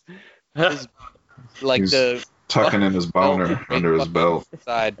his like the tucking in his boner under his belt.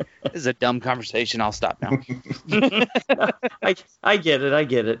 Side. This is a dumb conversation. I'll stop now. I get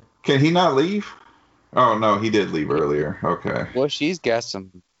it. Can he not leave? Oh no, he did leave earlier. Okay. Well, she's got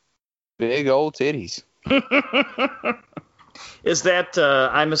some big old titties. Is that?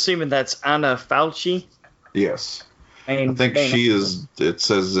 I'm assuming that's Anna Fauci. Yes. I think she is. It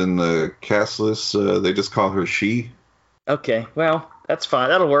says in the cast list, they just call her she. Okay, well, that's fine.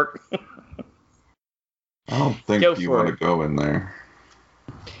 That'll work. I don't think you want to go in there.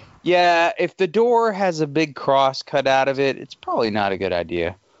 Yeah, if the door has a big cross cut out of it, it's probably not a good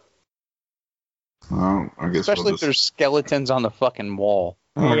idea. Well, I guess especially if there's skeletons on the fucking wall.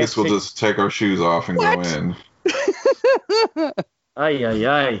 I guess we'll just take our shoes off and go in.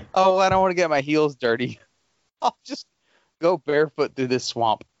 Ay. Oh, I don't want to get my heels dirty. I'll just go barefoot through this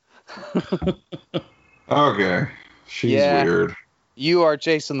swamp. Okay. She's weird. You are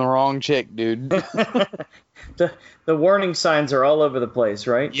chasing the wrong chick, dude. The warning signs are all over the place,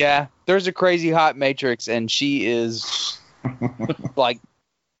 right? Yeah. There's a crazy hot Matrix, and she is like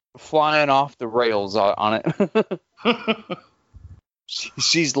flying off the rails on it.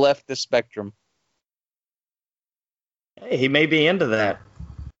 She's left the spectrum. Hey, he may be into that.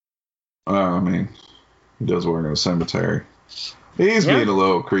 I mean, he does work in a cemetery. He's being a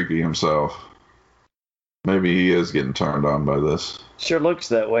little creepy himself. Maybe he is getting turned on by this. Sure looks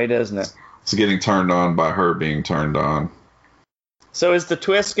that way, doesn't it? It's getting turned on by her being turned on. So is the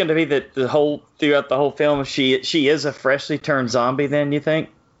twist going to be that throughout the whole film she is a freshly turned zombie? Then you think?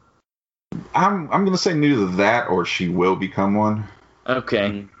 I'm going to say neither that or she will become one.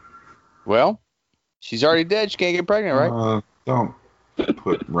 Okay. Well, she's already dead. She can't get pregnant, right? Don't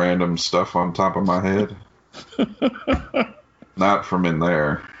put random stuff on top of my head. Not from in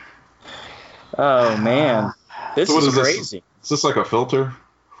there. Oh man, this is crazy. Is this like a filter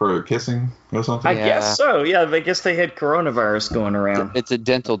for kissing or something? I guess so. Yeah, I guess they had coronavirus going around. It's a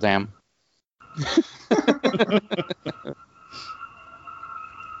dental dam.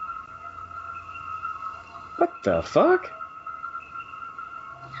 What the fuck?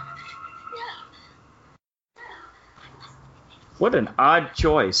 What an odd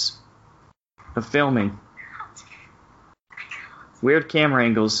choice of filming. Weird camera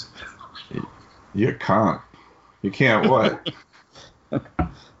angles. You can't. You can't what?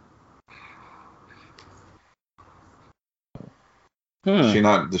 Does she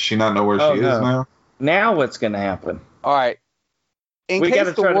not know where she is now? Now what's going to happen? All right. In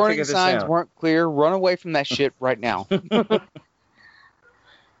case the warning signs weren't clear, run away from that shit right now.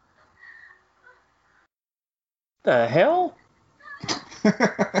 The hell?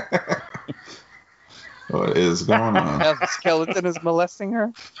 What is going on? Now the skeleton is molesting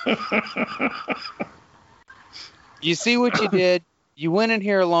her. You see what you did? You went in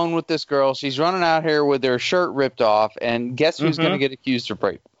here alone with this girl. She's running out here with her shirt ripped off, and guess who's going to get accused of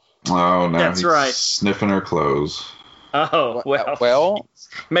rape? Oh, now That's he's right. sniffing her clothes. Oh, Well,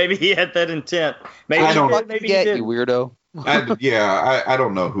 maybe he had that intent. Maybe I he don't did, maybe he you didn't. weirdo. I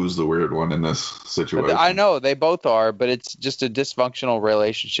don't know who's the weird one in this situation. I know they both are, but it's just a dysfunctional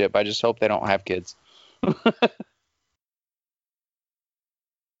relationship. I just hope they don't have kids.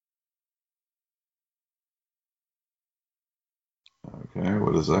 Okay,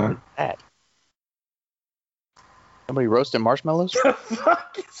 what is that? Somebody roasting marshmallows? The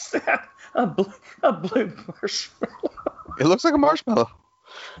fuck is that? A blue marshmallow. It looks like a marshmallow.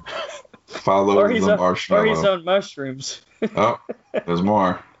 Follow Or he's the on, marshmallow. or he's on mushrooms. Oh, there's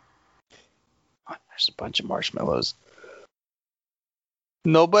more. There's a bunch of marshmallows.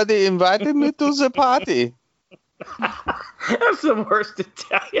 Nobody invited me to the party. That's the worst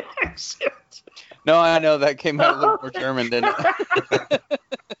Italian accent. No, I know that came out a little more German, didn't it?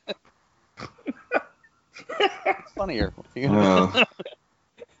 Funnier.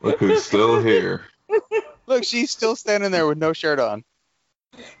 Look who's still here. Look, she's still standing there with no shirt on.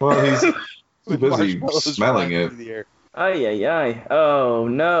 Well, he's With busy marshmallows smelling flying it. through the air. Ay. Oh,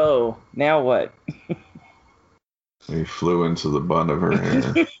 no. Now what? He flew into the bun of her hair.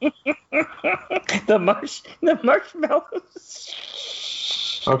 The marshmallows.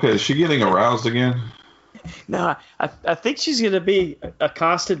 Okay, is she getting aroused again? No, I think she's going to be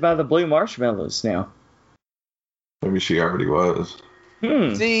accosted by the blue marshmallows now. Maybe she already was.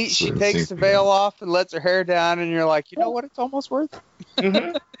 See, she Seems takes the to be. veil off and lets her hair down, and you're like, you know what? It's almost worth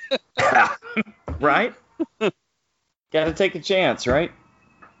it. Right? Got to take a chance, right?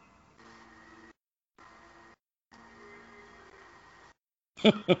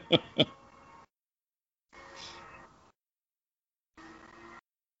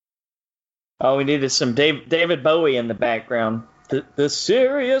 Oh, we needed some David Bowie in the background. The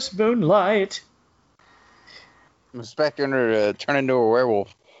serious moonlight. I'm expecting her to turn into a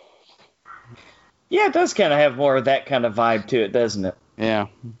werewolf. Yeah, it does kind of have more of that kind of vibe to it, doesn't it? Yeah.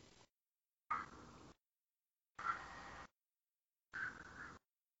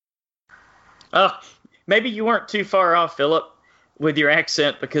 Oh, maybe you weren't too far off, Philip, with your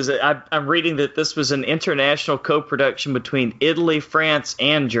accent, because I'm reading that this was an international co-production between Italy, France,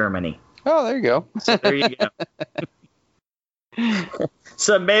 and Germany. Oh, there you go. So there you go.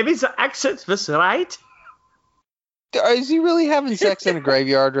 So maybe the accent was right. Is he really having sex in a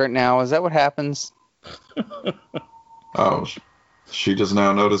graveyard right now? Is that what happens? Oh, she just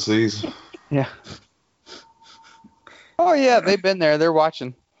now noticed these? Yeah. Oh, yeah, they've been there. They're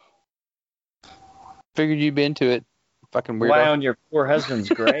watching. Figured you'd be into it. Fucking weirdo. Wow, on your poor husband's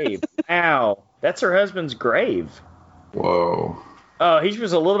grave. Ow. That's her husband's grave. Whoa. Oh, he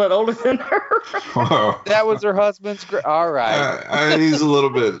was a little bit older than her. Whoa. That was her husband's grave. All right. He's a little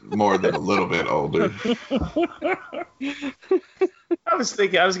bit more than a little bit older. I was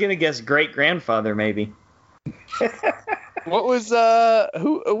going to guess great-grandfather, maybe. What was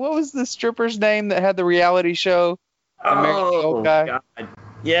the stripper's name that had the reality show? Oh, guy? God.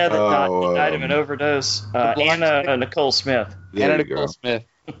 Yeah, that died of an overdose. blonde Anna chick? Nicole Smith. There Anna you Nicole go. Smith.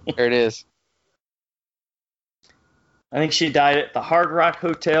 There it is. I think she died at the Hard Rock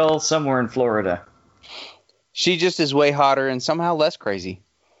Hotel somewhere in Florida. She just is way hotter and somehow less crazy.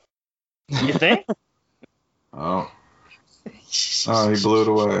 You think? Oh, he blew it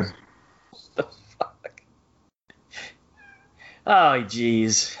away. The fuck? Oh,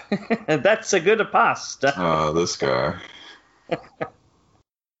 jeez. That's a good pasta. Oh, this guy.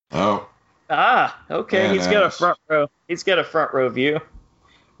 Oh, Ah, okay. And He's got a ass. front row. He's got a front row view.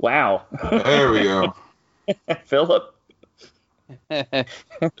 Wow. there we go. Philip, you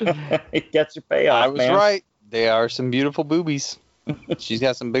got your payoff, I was man. right. They are some beautiful boobies. She's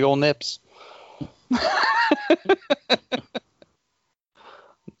got some big old nips.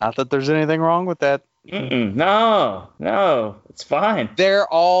 Not that there's anything wrong with that. No, it's fine. They're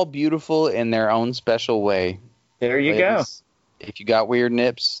all beautiful in their own special way. There you Ladies, if you got weird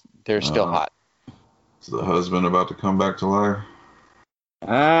nips, they're still hot. Is the husband about to come back to life?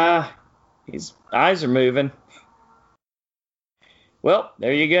 go. His eyes are moving. Well,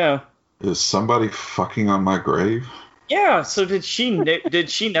 there you go. Is somebody fucking on my grave? Yeah. So did she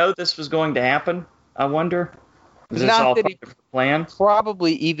know this was going to happen? I wonder. Was this Not all that part he- of the plan?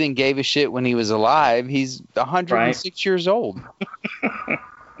 Probably even gave a shit when he was alive. He's 106 years old.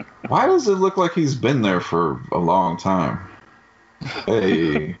 Why does it look like he's been there for a long time?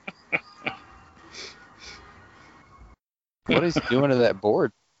 Hey. What is he doing to that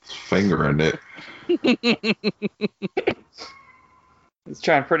board? Fingering it. He's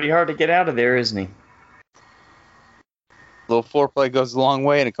trying pretty hard to get out of there, isn't he? Little foreplay goes a long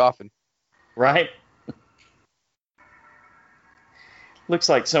way in a coffin. Right? Looks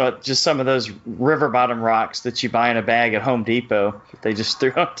like some of those river bottom rocks that you buy in a bag at Home Depot that they just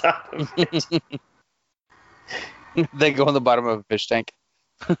threw on top of it. They go on the bottom of a fish tank.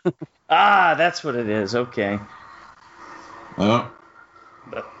 Ah, that's what it is. Okay. Oh.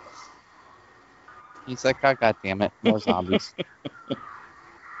 He's like, oh, God damn it, more zombies.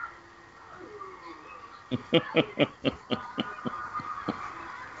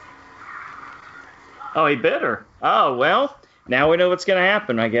 Oh, he bit her. Oh, well, now we know what's going to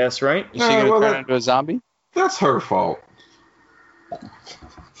happen, I guess, right? Is she going to turn into a zombie? That's her fault.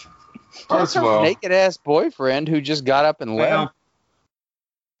 That's her naked-ass boyfriend who just got up and left. Well,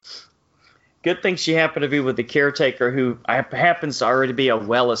 good thing she happened to be with the caretaker who happens to already be a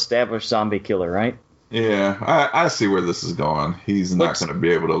well-established zombie killer, right? Yeah, I see where this is going. He's not going to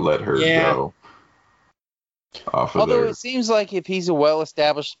be able to let her go. Although it seems like if he's a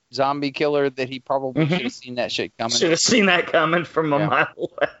well-established zombie killer, that he probably should have seen that shit coming. Should have seen that coming from a mile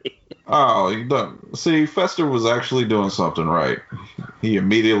away. Oh, you don't see. Fester was actually doing something right. He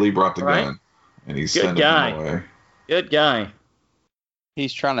immediately brought the gun, and he's sending him away. Good guy.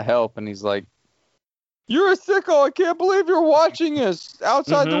 He's trying to help, and he's like, "You're a sicko! I can't believe you're watching us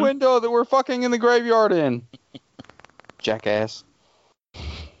outside the window that we're fucking in the graveyard in." Jackass.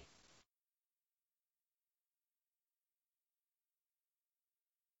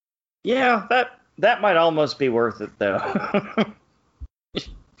 Yeah, that might almost be worth it, though.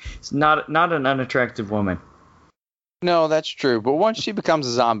 It's not an unattractive woman. No, that's true. But once she becomes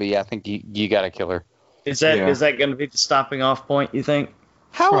a zombie, I think you got to kill her. Is that going to be the stopping off point, you think?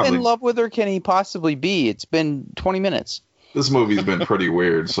 How in love with her can he possibly be? It's been 20 minutes. This movie's been pretty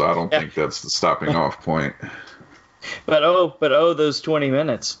weird, so I don't think that's the stopping off point. But those 20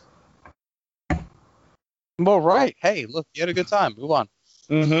 minutes. Well, right. Hey, look, you had a good time. Move on.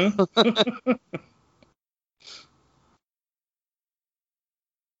 Mm-hmm.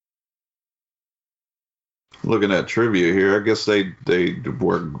 Looking at trivia here, I guess they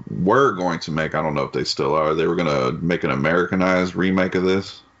were going to make, I don't know if they still are, they were going to make an Americanized remake of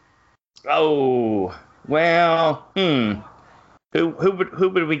this. Oh, well, Who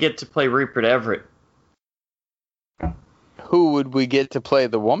would we get to play Rupert Everett? Who would we get to play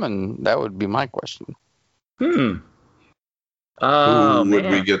the woman? That would be my question. Oh, Who would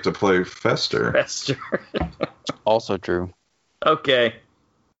we get to play Fester? Fester. Also true. Okay.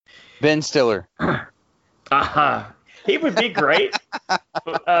 Ben Stiller. He would be great.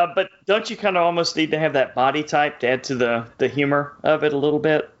 But don't you kind of almost need to have that body type to add to the humor of it a little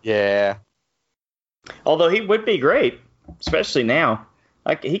bit? Yeah. Although he would be great, especially now.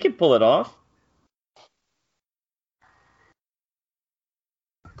 He could pull it off.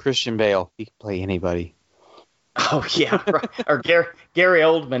 Christian Bale. He could play anybody. Oh, yeah. Right. Or Gary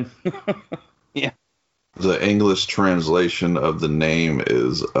Oldman. Yeah. The English translation of the name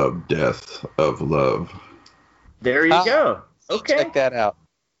is Of Death, of Love. There you go. Okay. Check that out.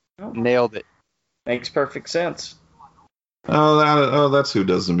 Nailed it. Makes perfect sense. That's who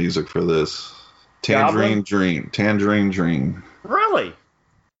does the music for this. Tangerine Dream. Really?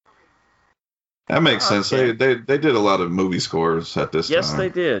 That makes sense. They did a lot of movie scores at this time. Yes, they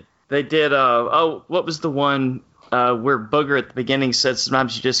did. They did. What was the one where Booger at the beginning said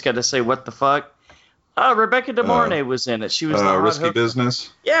sometimes you just got to say what the fuck? Rebecca De Mornay was in it. She was the Risky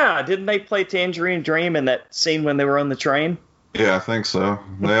Business. Yeah, didn't they play Tangerine Dream in that scene when they were on the train? Yeah, I think so.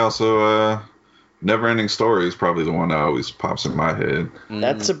 They also Never Ending Story is probably the one that always pops in my head.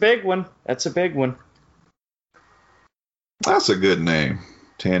 That's a big one. That's a good name.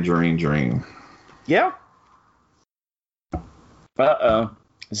 Tangerine Dream. Yeah. Uh-oh.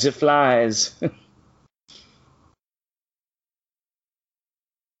 The flies.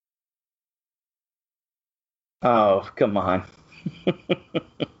 Oh, come on.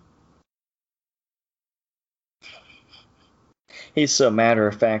 He's so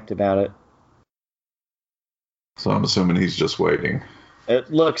matter-of-fact about it. So I'm assuming he's just waiting.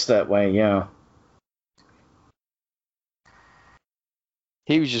 It looks that way, yeah.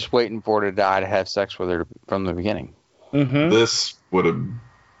 He was just waiting for her to die to have sex with her from the beginning. Mm-hmm. This would have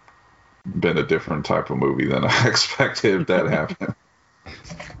been a different type of movie than I expected if that happened.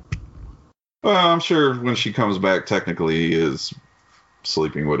 Well, I'm sure when she comes back, technically he is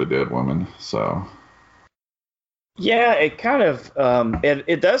sleeping with a dead woman, so... Yeah, it kind of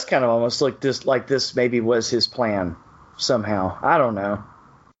it does kind of almost look like this maybe was his plan somehow. I don't know.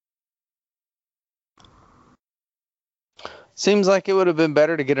 Seems like it would have been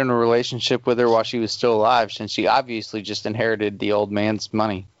better to get in a relationship with her while she was still alive, since she obviously just inherited the old man's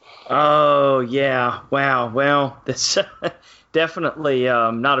money. Oh, yeah. Wow. Well, that's definitely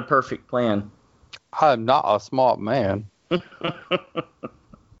not a perfect plan. I'm not a smart man.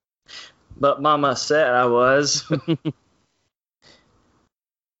 But Mama said I was.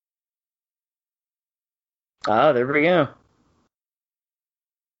 Oh, there we go.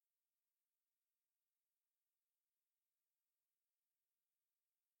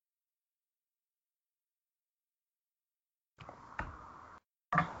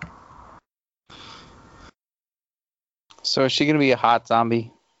 So is she going to be a hot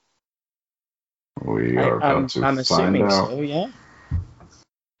zombie? We are about to I'm find assuming out. so, yeah.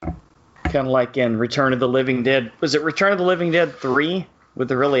 Kind of like in Return of the Living Dead. Was it Return of the Living Dead 3 with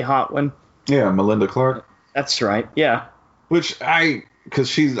the really hot one? Yeah, Melinda Clarke. That's right, yeah. Because I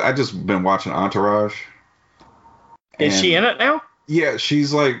just been watching Entourage. Is she in it now? Yeah,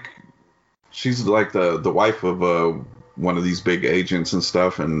 she's like the wife of one of these big agents and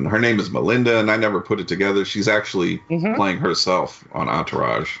stuff, and her name is Melinda, and I never put it together. She's actually playing herself on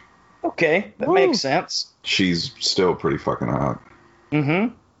Entourage. Okay, that makes sense. She's still pretty fucking hot.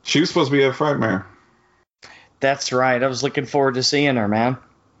 Mm-hmm. She was supposed to be at Frightmare. That's right. I was looking forward to seeing her, man.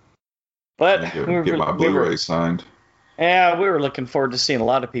 But Get my Blu-ray signed. Yeah, we were looking forward to seeing a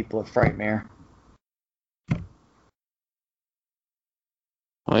lot of people at Frightmare.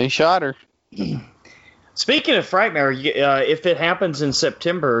 Well, he shot her. Speaking of Frightmare, if it happens in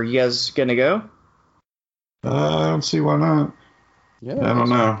September, are you guys going to go? I don't see why not. Yeah, I don't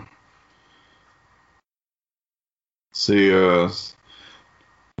know. See, there's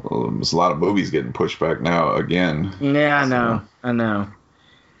a lot of movies getting pushed back now again. Yeah, I know.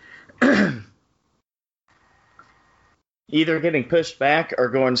 Either getting pushed back or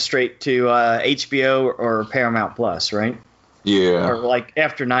going straight to HBO or Paramount Plus, right? Yeah. Or like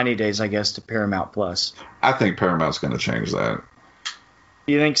after 90 days, I guess, to Paramount Plus. I think Paramount's going to change that.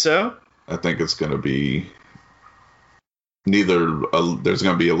 You think so? I think it's going to be there's going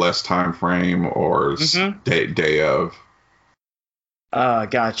to be a less time frame or day of.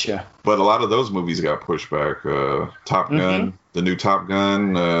 Gotcha. But a lot of those movies got pushed back. Top Gun, the new Top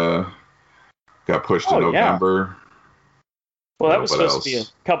Gun, got pushed to November. Yeah. Well, that was supposed to be a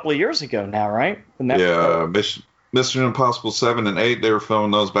couple of years ago now, right? Mission Impossible 7 and 8, they were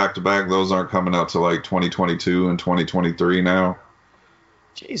filming those back to back. Those aren't coming out till like 2022 and 2023 now.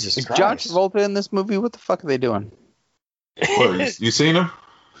 Jesus Is Christ. John Travolta in this movie? What the fuck are they doing? What, you seen him?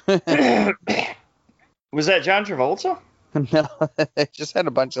 Was that John Travolta? No, they just had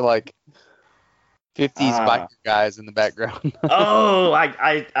a bunch of like 50s biker guys in the background. Oh,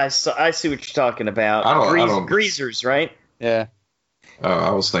 I see what you're talking about. Greasers, right? Yeah.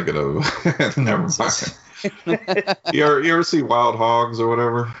 I was thinking of never mind. You ever see Wild Hogs or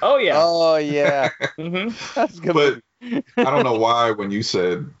whatever? Oh yeah. Oh yeah. That's good. But I don't know why when you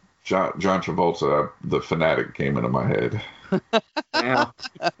said John Travolta, the Fanatic came into my head. Yeah.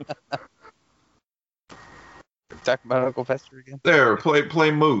 Talk about Uncle Fester again. There, play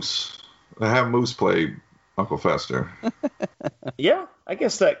Moose. Have Moose play Uncle Fester. Yeah, I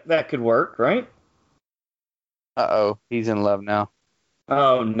guess that could work, right? Uh-oh, he's in love now.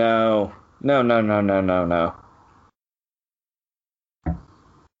 Oh no. No.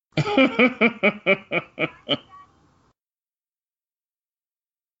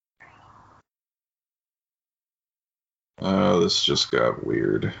 This just got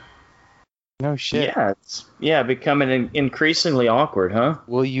weird. No shit. Yeah, it's becoming increasingly awkward, huh?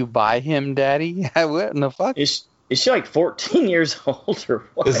 Will you buy him, Daddy? What in the fuck? Is she like 14 years old or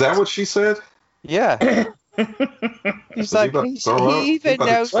what? Is that what she said? Yeah. He's like, he even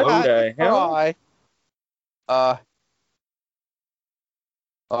knows how to cry.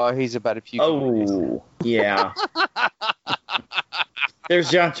 He's about a few. Oh, yeah. There's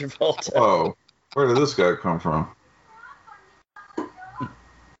John Travolta. Oh, where did this guy come from?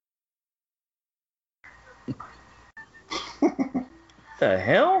 The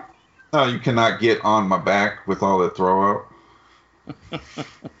hell? No, you cannot get on my back with all that throw out.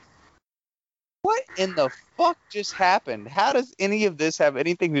 What in the fuck just happened? How does any of this have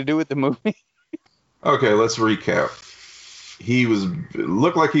anything to do with the movie? Okay, let's recap.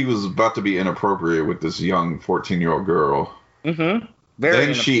 Looked like he was about to be inappropriate with this young 14-year-old girl. Mm-hmm.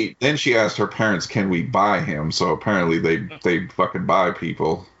 Then she asked her parents, "Can we buy him?" So apparently they fucking buy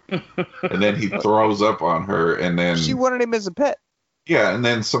people. And then he throws up on her, and then she wanted him as a pet. Yeah, and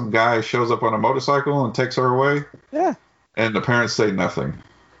then some guy shows up on a motorcycle and takes her away. Yeah. And the parents say nothing.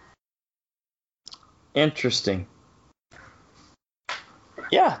 Interesting.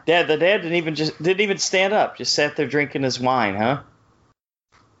 Yeah, the dad didn't even stand up. Just sat there drinking his wine, huh?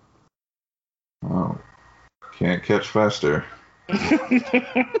 Oh, can't catch faster.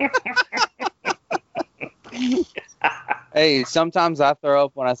 Hey, sometimes I throw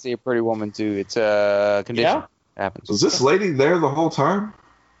up when I see a pretty woman too. It's a condition. Yeah. Happens. Was this lady there the whole time?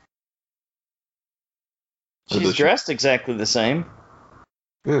 She's dressed exactly the same.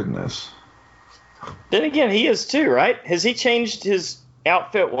 Goodness. Then again, he is too, right? Has he changed his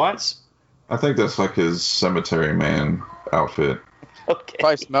outfit once? I think that's like his Cemetary Man outfit. Okay.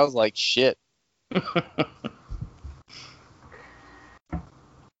 Probably smells like shit.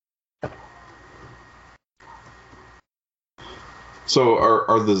 So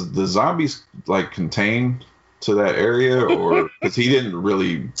are the zombies like contained to that area, or because he didn't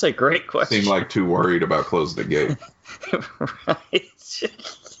really It's a great question. seem like too worried about closing the gate? Right.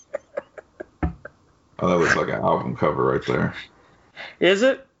 Oh, that looks like an album cover right there. Is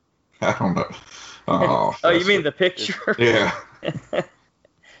it? I don't know. Oh, Oh, you mean the picture? Yeah. They're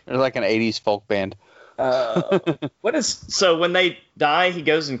like an 80s folk band. What is so when they die, he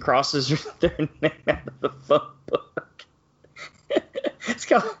goes and crosses their name out of the phone book. It's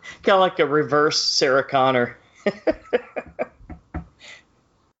kind of like a reverse Sarah Connor.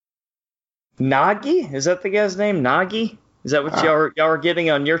 Nagi? Is that the guy's name? Nagi? Is that what y'all are getting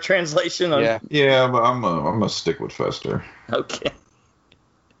on your translation? Yeah. Yeah, but I'm gonna stick with Fester. Okay.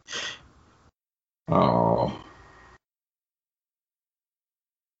 Oh.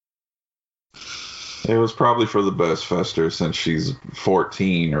 It was probably for the best, Fester, since she's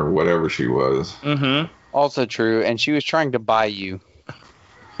 14 or whatever she was. Mm-hmm. Also true, and she was trying to buy you.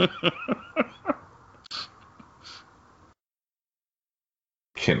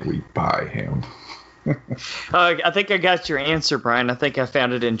 Can we buy him? I think I got your answer, Brian. I think I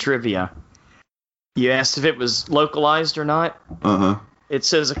found it in trivia. You asked if it was localized or not. Uh-huh. It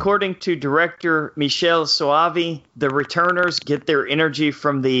says, according to director Michel Soavi, the returners get their energy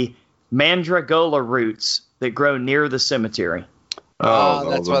from the mandragola roots that grow near the cemetery. Oh,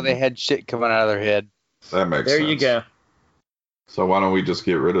 that's why they had shit coming out of their head. That makes sense. There you go. So why don't we just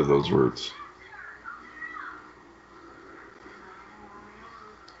get rid of those roots?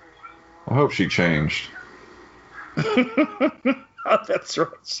 I hope she changed. Oh, that's right.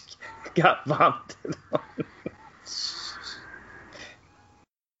 She got vomited on.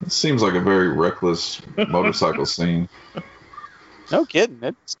 It seems like a very reckless motorcycle scene. No kidding.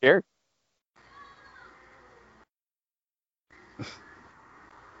 It's scary.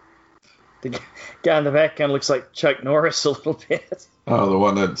 The guy in the back kind of looks like Chuck Norris a little bit. Oh, the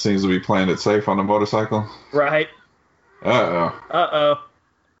one that seems to be playing it safe on the motorcycle? Right. Uh-oh. Uh-oh.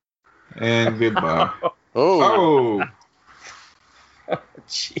 And goodbye. Oh. Oh!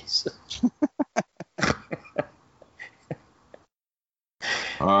 Jesus.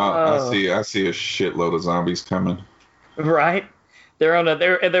 I see a shitload of zombies coming. Right. They were on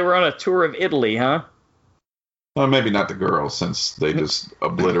a tour of Italy, huh? Well, maybe not the girl, since they just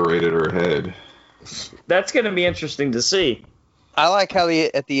obliterated her head. That's going to be interesting to see. I like how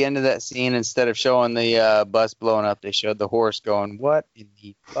at the end of that scene, instead of showing the bus blowing up, they showed the horse going, what in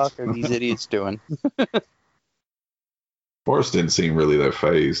the fuck are these idiots doing? Forrest didn't seem really that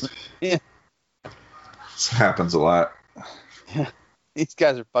phased. Yeah. This happens a lot. These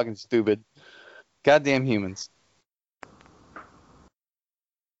guys are fucking stupid. Goddamn humans.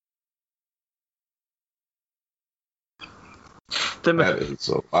 That is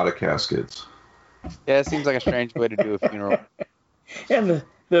a lot of caskets. Yeah, it seems like a strange way to do a funeral. And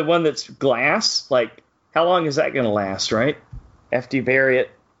the one that's glass, like, how long is that going to last, right? After you bury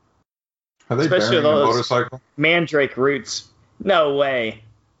it. Are they Especially burying a those motorcycle? Mandrake roots. No way.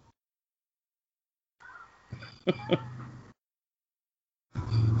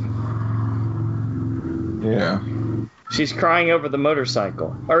 Yeah. She's crying over the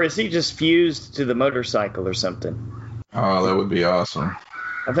motorcycle. Or is he just fused to the motorcycle or something? Oh, that would be awesome.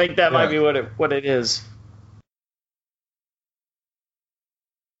 I think that might be what it is.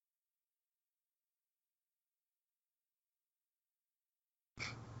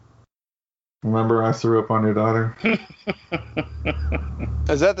 Remember I threw up on your daughter?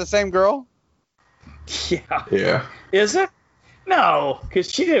 Is that the same girl? Yeah. Yeah. Is it? No,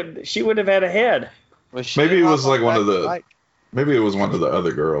 because she would have had a head. Maybe it was like one of the. Maybe it was one of the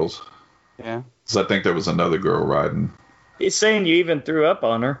other girls. Yeah. Because I think there was another girl riding. He's saying you even threw up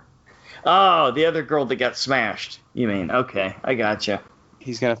on her. Oh, the other girl that got smashed. You mean? Okay, I gotcha.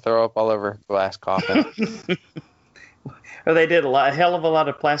 He's gonna throw up all over glass coffin. Or they did a hell of a lot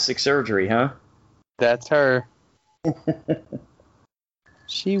of plastic surgery, huh? That's her.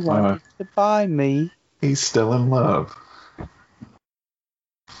 She wanted to buy me. He's still in love.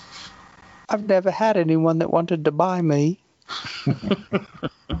 I've never had anyone that wanted to buy me.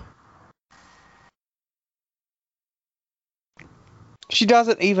 She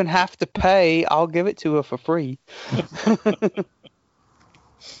doesn't even have to pay. I'll give it to her for free.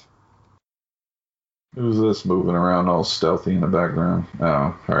 Who's this moving around all stealthy in the background? Oh,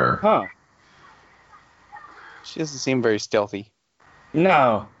 her. Huh. She doesn't seem very stealthy.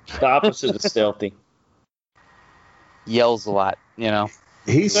 No, the opposite of stealthy. Yells a lot,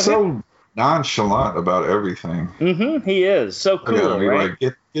 He's so nonchalant about everything. Mm-hmm, he is. So I gotta cool, be right?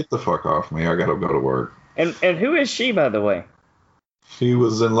 like, get the fuck off me. I gotta go to work. And who is she, by the way? She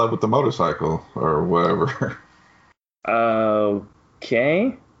was in love with the motorcycle or whatever.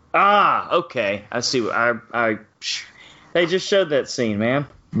 Okay. Okay. I see. They just showed that scene, man.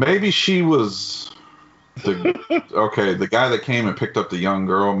 Maybe she was the guy that came and picked up the young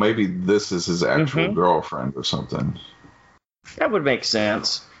girl. Maybe this is his actual girlfriend or something. That would make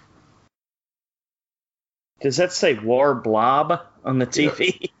sense. Does that say War Blob on the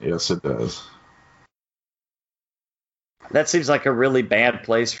TV? Yes, it does. That seems like a really bad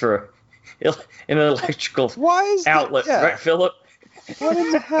place for an electrical outlet, right, Philip? What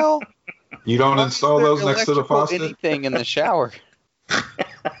in the hell? You don't install those next to the faucet? Anything in the shower.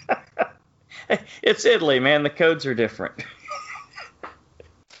 It's Italy, man. The codes are different.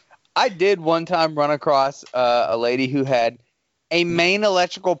 I did one time run across a lady who had a main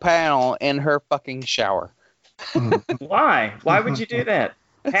electrical panel in her fucking shower. Why? Why would you do that?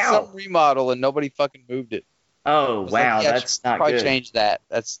 How? Some remodel and nobody fucking moved it. Oh, wow. Like, yeah, that's not probably good. Change that.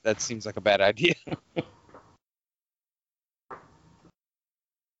 That seems like a bad idea.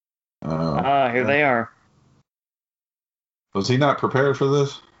 Here they are. Was he not prepared for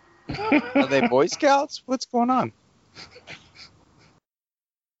this? Are they Boy Scouts? What's going on?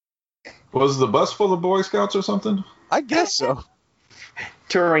 Was the bus full of Boy Scouts or something? I guess so.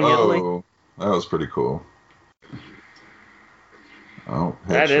 Touring Italy. Oh, that was pretty cool. Oh,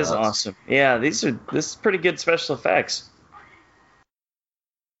 that is headshots. awesome. Yeah, this is pretty good special effects.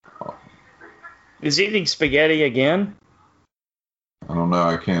 Is he eating spaghetti again? I don't know.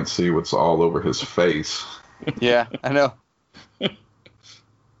 I can't see what's all over his face. Yeah, I know.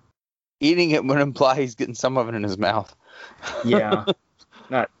 Eating it would imply he's getting some of it in his mouth. Yeah.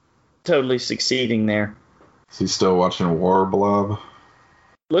 Not totally succeeding there. Is he still watching War Blob?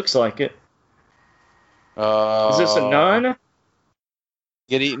 Looks like it. Is this a nun?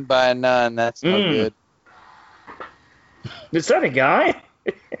 Get eaten by a nun. That's not good. Is that a guy?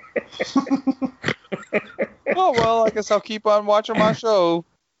 Oh, well, I guess I'll keep on watching my show.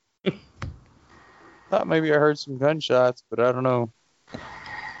 Thought maybe I heard some gunshots, but I don't know.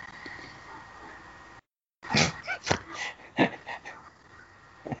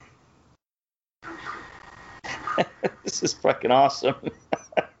 This is fucking awesome.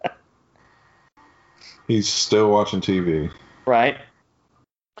 He's still watching TV. Right.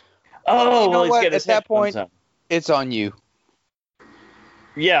 Oh, well, he's got his At that point, headphones on. it's on you.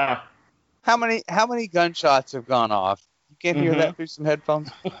 Yeah. How many gunshots have gone off? You can't hear that through some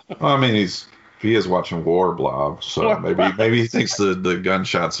headphones? Well, I mean, he is watching War Blob, so maybe he thinks the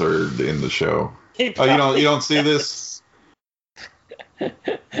gunshots are in the show. Oh, you don't see this? What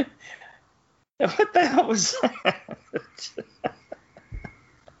the hell was that?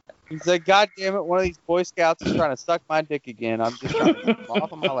 He's like, God damn it, one of these Boy Scouts is trying to suck my dick again. I'm just trying to get him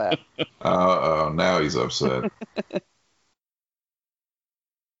off of my lap. Oh, now he's upset.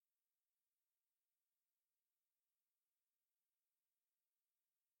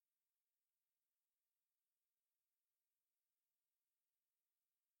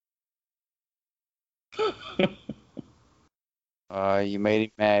 You made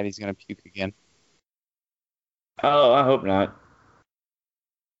him mad. He's going to puke again. Oh, I hope not.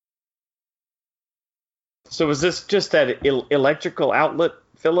 So was this just that electrical outlet,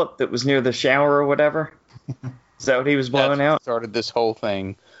 Philip, that was near the shower or whatever? Is that what he was blowing out? Started this whole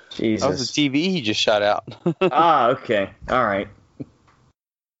thing. Jesus. That was the TV he just shut out. Okay. All right.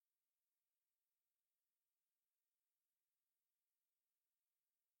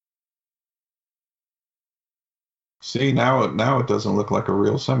 See, now it doesn't look like a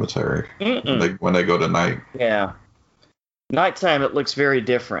real cemetery when they go to night. Yeah. Nighttime, it looks very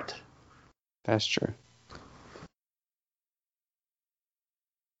different. That's true.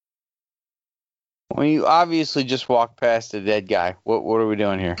 Well, you obviously just walked past a dead guy. What are we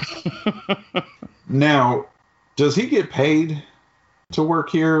doing here? Now, does he get paid to work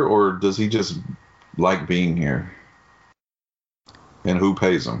here, or does he just like being here? And who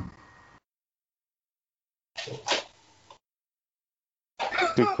pays him?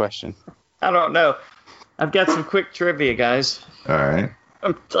 Good question. I don't know. I've got some quick trivia, guys. All right.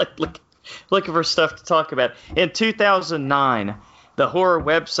 I'm like looking Looking for stuff to talk about. In 2009, the horror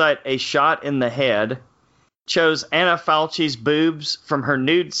website A Shot in the Head chose Anna Fauci's boobs from her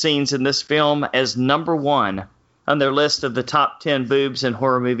nude scenes in this film as number 1 on their list of the top 10 boobs in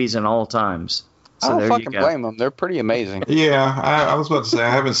horror movies in all times. So I there don't you fucking go. blame them. They're pretty amazing. Yeah, I was about to say I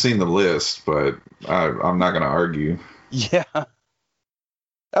haven't seen the list, but I'm not going to argue. Yeah.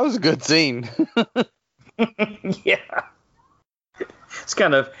 That was a good scene. Yeah. It's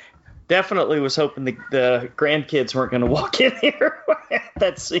kind of definitely was hoping the grandkids weren't going to walk in here with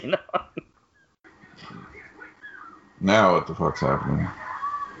that scene on. Now what the fuck's happening?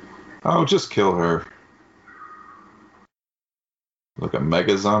 Oh, just kill her. Like a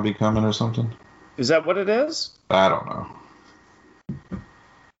mega zombie coming or something? Is that what it is? I don't know.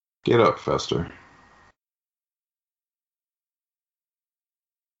 Get up, Fester.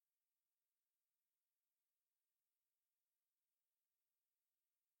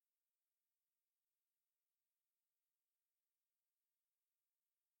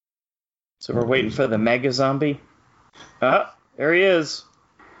 So we're waiting for the mega zombie. Ah, there he is.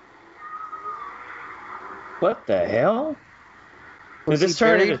 What the hell? Did this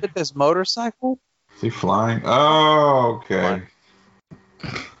turn buried into... with this motorcycle? Is he flying? Oh, okay.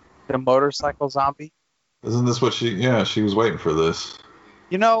 The motorcycle zombie? Isn't this what she was waiting for this.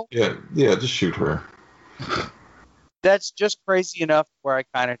 You know, Yeah, just shoot her. that's just crazy enough where I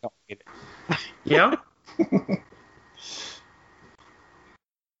kind of don't get it. Yeah?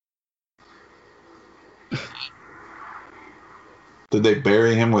 Did they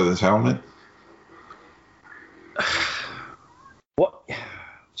bury him with his helmet? What?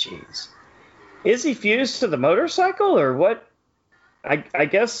 Jeez. Is he fused to the motorcycle or what? I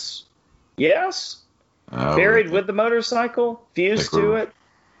guess yes. Buried with the motorcycle, fused to it.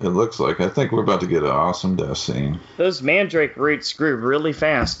 It looks like. I think we're about to get an awesome death scene. Those mandrake roots grew really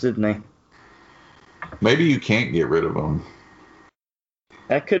fast, didn't they? Maybe you can't get rid of them.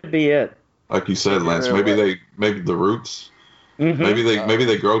 That could be it. Like you said, Lance. Maybe the roots. Mm-hmm. Maybe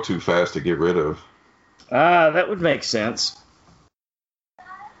they grow too fast to get rid of. That would make sense.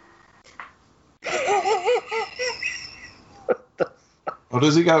 Oh,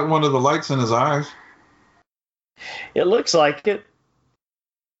 does he got one of the lights in his eyes? It looks like it.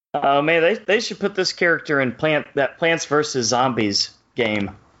 Oh man, they should put this character in Plants vs Zombies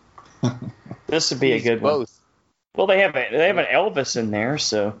game. This would be a good one. Both. Well, they have an Elvis in there,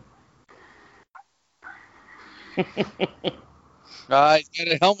 so. He's got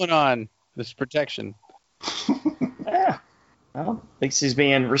a helmet on. This protection. Yeah. Well, at least he's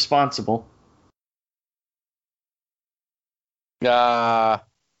being responsible. They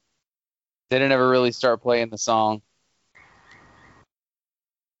didn't ever really start playing the song.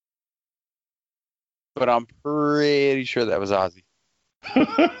 But I'm pretty sure that was Ozzy.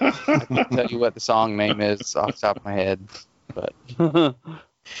 I can't tell you what the song name is off the top of my head, but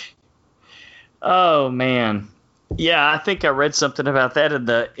Oh man, yeah, I think I read something about that in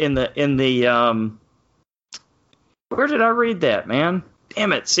the where did I read that, man?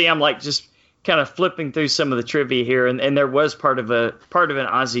 Damn it! See, I'm like just kind of flipping through some of the trivia here, and there was part of an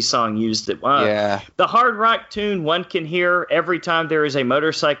Ozzy song used. Yeah. The hard rock tune one can hear every time there is a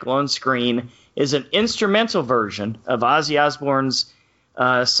motorcycle on screen is an instrumental version of Ozzy Osbourne's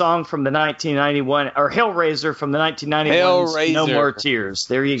song from the 1991, or Hellraiser from the 1991 No More Tears.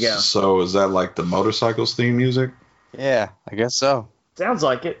 There you go. So is that like the motorcycles theme music? yeah, I guess so. Sounds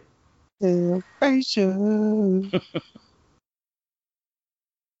like it. Hellraiser.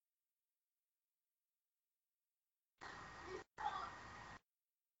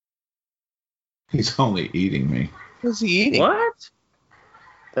 He's only eating me. What's he eating? What?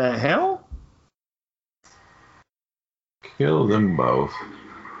 The hell? Kill them both.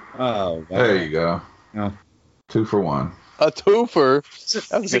 Oh, wow. There you go. Oh. 2 for 1. A twofer.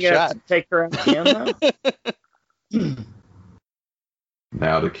 That was a gonna have shot. to take her out again, though?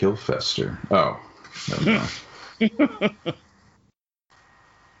 Now to kill Fester. Oh, never mind.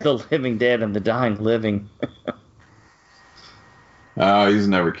 The living dead and the dying living. He's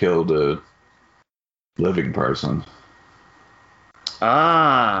never killed a living person.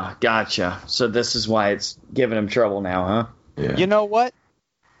 Ah, gotcha. So this is why it's giving him trouble now, huh? Yeah. You know what?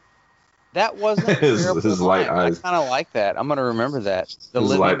 That wasn't a His terrible light line. eyes. I kind of like that. I'm going to remember that. The His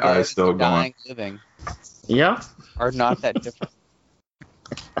living light dead eyes still and the dying going. living Yeah. are not that different.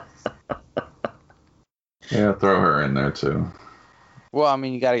 Yeah, throw her in there too. Well, I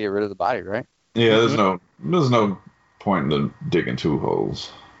mean, you got to get rid of the body, right? Yeah, there's no point in digging 2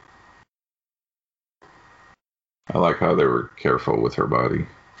 holes. I like how they were careful with her body.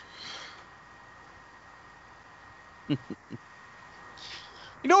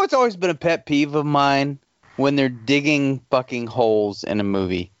 You know what's always been a pet peeve of mine? When they're digging fucking holes in a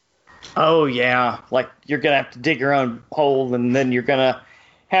movie. Oh, yeah. Like, you're going to have to dig your own hole, and then you're going to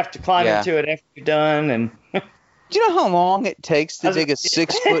have to climb into it after you're done. And do you know how long it takes to dig a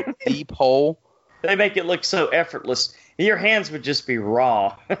 6-foot deep hole? They make it look so effortless. Your hands would just be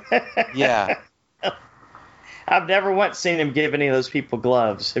raw. Yeah. I've never once seen him give any of those people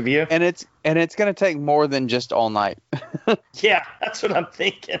gloves. Have you? And it's going to take more than just all night. Yeah, that's what I'm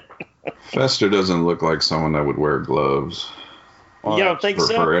thinking. Fester doesn't look like someone that would wear gloves. You don't think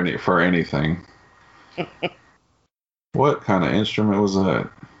so? For anything. What kind of instrument was that?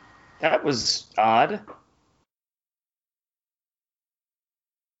 That was odd.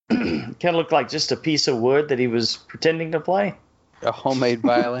 Kind of looked like just a piece of wood that he was pretending to play. A homemade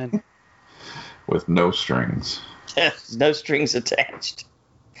violin. With no strings. No strings attached.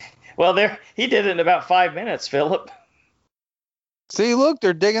 Well, he did it in about 5 minutes, Philip. See, look,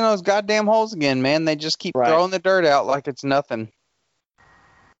 they're digging those goddamn holes again, man. They just keep throwing the dirt out like it's nothing.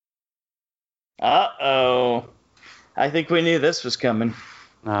 Uh-oh. I think we knew this was coming.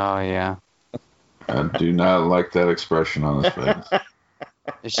 Oh, yeah. I do not like that expression on his face.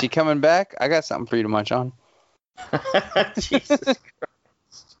 Is she coming back? I got something for you to munch on. Jesus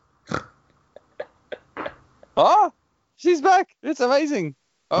Christ. Oh, she's back. It's amazing.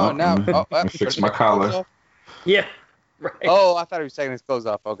 Oh, now. I fixed my collar. Yeah, right. Oh, I thought he was taking his clothes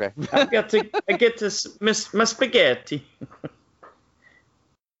off. Okay. I get to miss my spaghetti.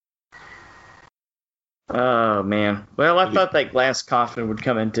 Oh, man. Well, I thought that glass coffin would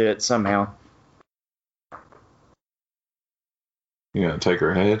come into it somehow. You gonna take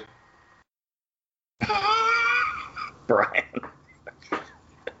her head? Brian.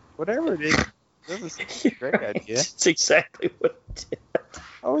 Whatever it is. That was a great idea. That's exactly what it did.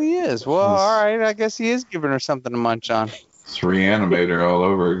 Oh, he is. Well, all right. I guess he is giving her something to munch on. It's Reanimator all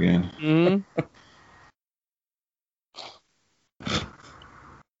over again. Mm-hmm.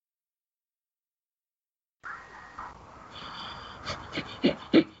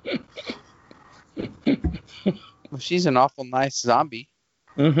 Well, she's an awful nice zombie.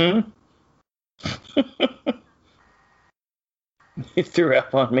 Mm-hmm. You threw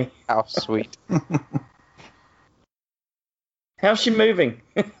up on me. How sweet. How's she moving?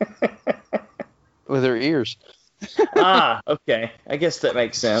 With her ears. Okay. I guess that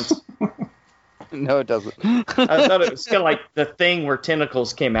makes sense. No, it doesn't. I thought it was kind of like the thing where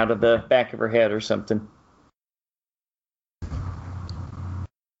tentacles came out of the back of her head or something.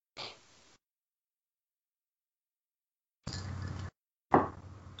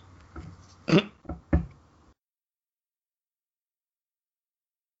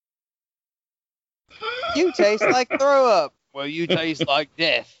 You taste like throw up. Well, you taste like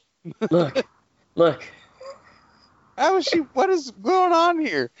death. Look. How is she? What is going on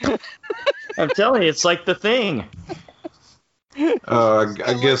here? I'm telling you, it's like the thing.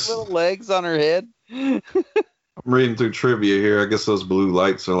 I guess little legs on her head. I'm reading through trivia here. I guess those blue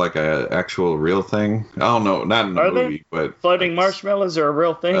lights are like an actual real thing. I don't know, not in the movie, but floating marshmallows are a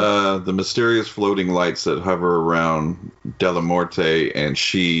real thing. The mysterious floating lights that hover around Delamorte and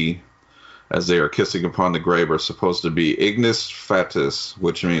she, as they are kissing upon the grave, are supposed to be ignis fatuus,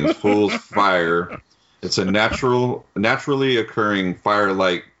 which means fool's fire. It's a naturally occurring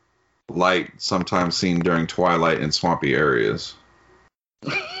firelight light, sometimes seen during twilight in swampy areas.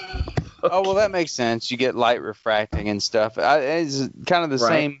 Oh, well, that makes sense. You get light refracting and stuff. It's kind of the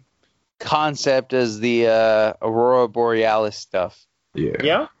same concept as the Aurora Borealis stuff.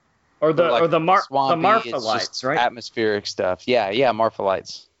 Yeah? Or the Marfa lights, right? Atmospheric stuff. Yeah, Marfa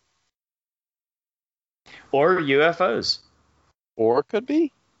lights. Or UFOs. Or could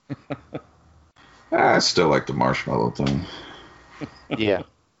be. I still like the marshmallow thing. Yeah.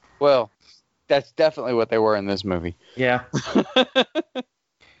 Well, that's definitely what they were in this movie. Yeah.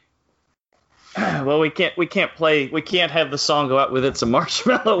 Well, we can't have the song go out with "It's a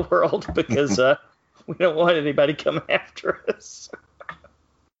Marshmallow World" because we don't want anybody coming after us.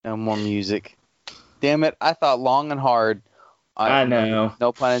 No more music. Damn it! I thought long and hard. I know.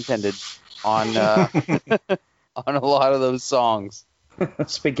 No pun intended. On on a lot of those songs.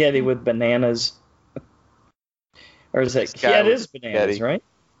 Spaghetti with bananas. Or is it? Yeah, it is bananas, spaghetti. Right?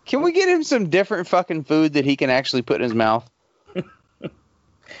 Can we get him some different fucking food that he can actually put in his mouth?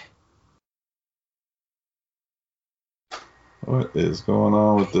 What is going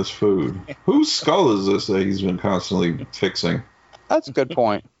on with this food? Whose skull is this that he's been constantly fixing? That's a good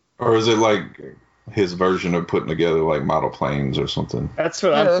point. Or is it like his version of putting together like model planes or something? That's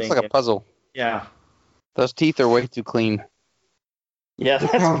what I'm thinking. That's like a puzzle. Yeah. Those teeth are way too clean. Yeah,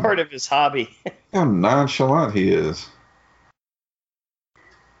 that's part of his hobby. How nonchalant he is.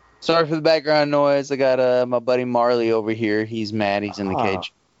 Sorry for the background noise. I got my buddy Marley over here. He's mad. He's in the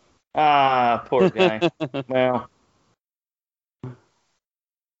cage. Poor guy. Well.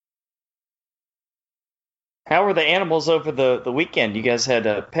 How were the animals over the weekend? You guys had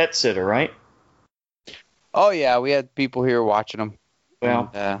a pet sitter, right? Oh, yeah. We had people here watching them. Well.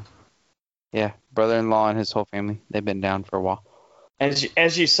 And, yeah, brother-in-law and his whole family. They've been down for a while.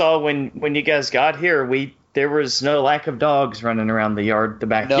 As you saw when you guys got here, there was no lack of dogs running around the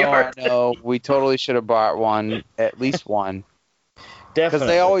backyard. No, we totally should have brought one, at least one. Definitely. Because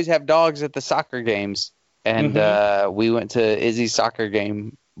they always have dogs at the soccer games. And we went to Izzy's soccer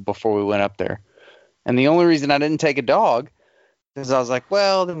game before we went up there. And the only reason I didn't take a dog is I was like,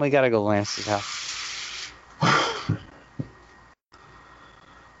 well, then we got to go to Lance's house.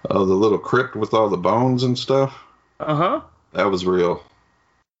 Oh, the little crypt with all the bones and stuff? Uh-huh. That was real.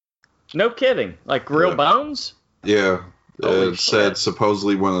 No kidding. Like real bones? Yeah. Holy It said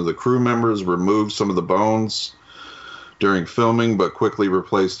supposedly one of the crew members removed some of the bones during filming, but quickly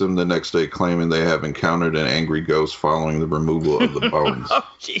replaced them the next day, claiming they have encountered an angry ghost following the removal of the bones.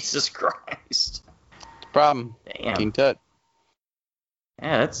 Oh, Jesus Christ. Problem. Damn. King Tut.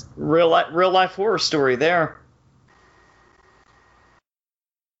 Yeah, that's real life horror story there.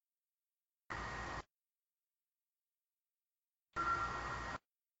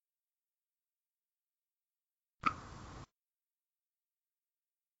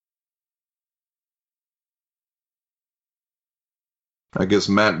 I guess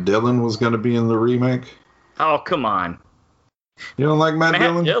Matt Dillon was going to be in the remake. Oh, come on. You don't like Matt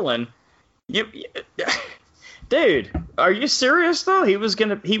Dillon? Dillon? Dude, are you serious though? He was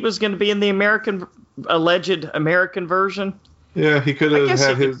gonna be in the alleged American version. Yeah, he could have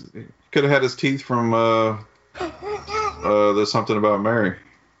had his teeth from There's Something About Mary.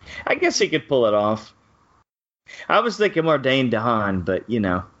 I guess he could pull it off. I was thinking more Dane DeHaan, but you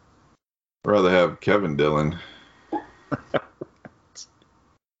know. I'd rather have Kevin Dillon.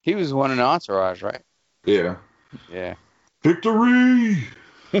 He was one in Entourage, right? Yeah. Yeah. Victory!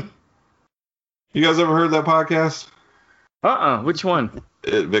 You guys ever heard that podcast? Which one?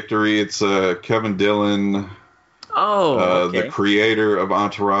 Victory. It's Kevin Dillon. Oh, okay. The creator of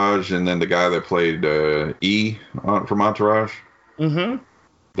Entourage, and then the guy that played E from Entourage. Mm-hmm.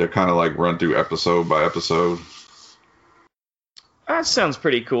 They're kind of like run through episode by episode. That sounds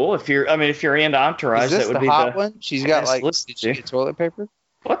pretty cool. If you're into Entourage, Is this that would the be hot one? She's got did she get toilet paper?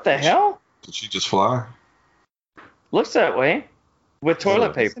 What the hell? Did she just fly? Looks that way. With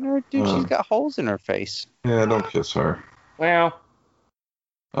toilet paper. Dude, she's got holes in her face. Yeah, don't kiss her. Well.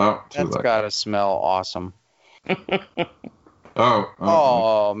 Oh, too That's late. gotta smell awesome.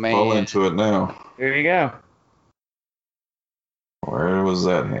 Oh, man. Fall into it now. There you go. Where was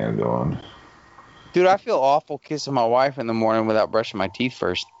that hand going? Dude, I feel awful kissing my wife in the morning without brushing my teeth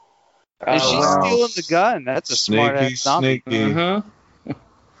first. And she's wow. stealing the gun. That's a smart ass zombie. Sneaky. Mm-hmm.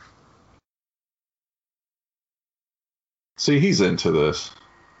 See, he's into this.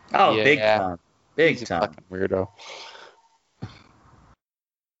 Oh, Yeah. big time. Big He's a time. fucking weirdo.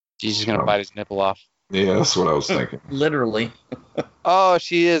 She's just gonna bite his nipple off. Yeah, that's what I was thinking. Literally. Oh,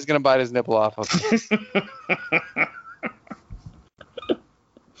 she is gonna bite his nipple off. Okay.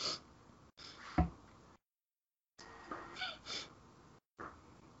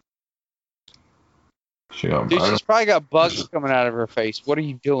 Dude, Dude, she's probably got bugs coming out of her face. What are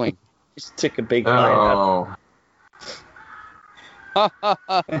you doing? Just took a big bite out.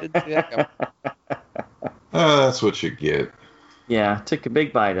 Didn't see that coming. That's what you get. Yeah, took a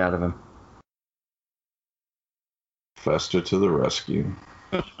big bite out of him. Fester to the rescue.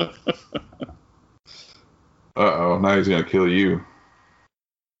 Uh-oh, now he's going to kill you.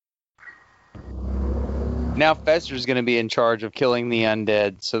 Now Fester's gonna be in charge of killing the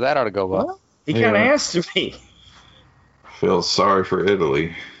undead, so that ought to go well. He kind of has to be. Feel sorry for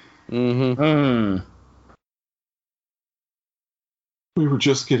Italy. Mm-hmm. We were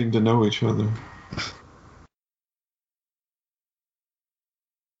just getting to know each other.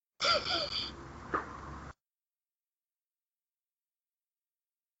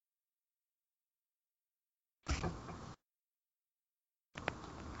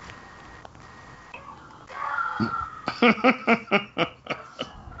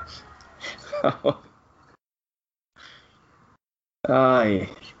 Yeah.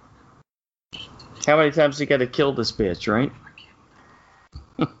 How many times you got to kill this bitch, right?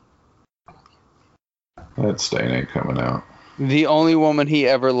 That stain ain't coming out. The only woman he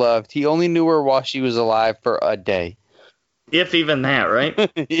ever loved. He only knew her while she was alive for a day. If even that,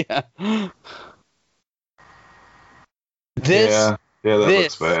 right? Yeah. Yeah, that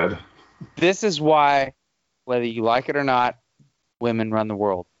looks bad. This is why, whether you like it or not, women run the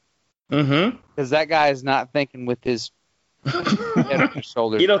world. Mm-hmm. Because that guy is not thinking with his head on his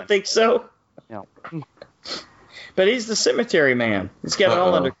shoulders. You don't think so? No. But he's the cemetery man. He's got it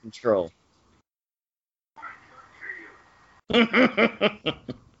all under control.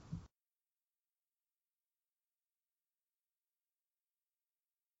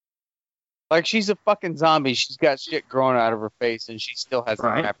 Like, she's a fucking zombie. She's got shit growing out of her face, and she still has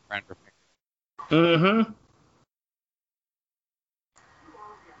Right. a wrap around her finger.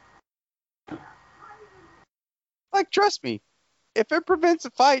 Mm-hmm. Like, trust me, if it prevents a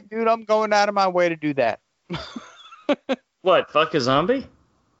fight, dude, I'm going out of my way to do that. What, fuck a zombie?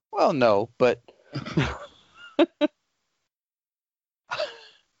 Well, no, but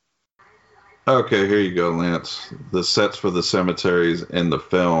Okay, here you go, Lance. The sets for the cemeteries in the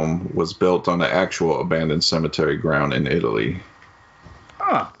film was built on the actual abandoned cemetery ground in Italy.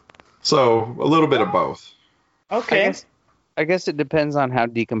 Huh. So, a little bit of both. Okay. I guess it depends on how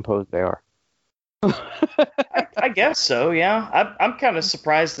decomposed they are. I guess so, yeah. I'm kind of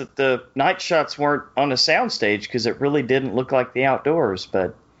surprised that the night shots weren't on a soundstage because it really didn't look like the outdoors, but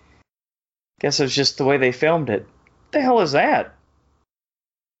I guess it was just the way they filmed it. What the hell is that?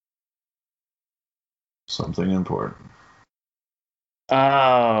 Something important.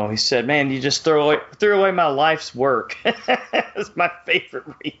 Oh, he said, man, you just threw away my life's work. That's my favorite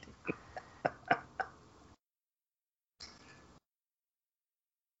reading.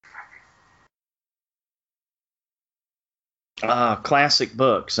 Classic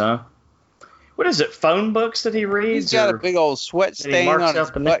books, huh? What is it, phone books that he reads? He's got or a big old sweat that he stain marks on his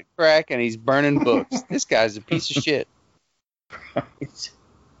up in butt crack, and he's burning books. This guy's a piece of shit.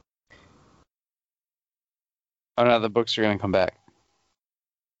 Oh, no, the books are going to come back.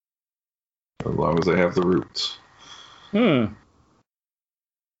 As long as they have the roots. The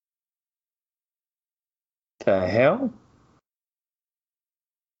hell?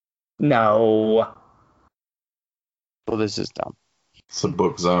 No. Well, this is dumb. It's a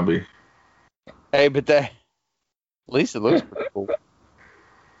book zombie. Hey, but at least it looks pretty cool.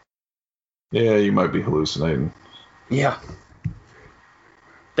 Yeah, you might be hallucinating. Yeah.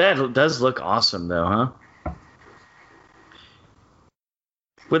 That does look awesome, though, huh?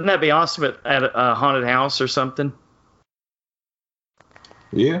 Wouldn't that be awesome at a haunted house or something?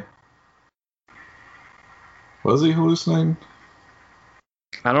 Yeah. Was he hallucinating?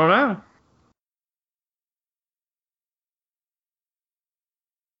 I don't know.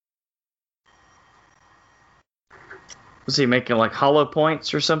 Was he making like hollow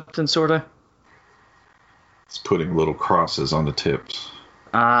points or something, sort of? It's putting little crosses on the tips.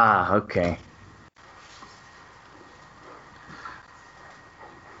 Ah, okay.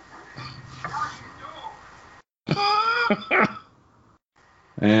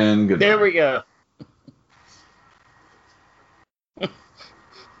 And good. There we go.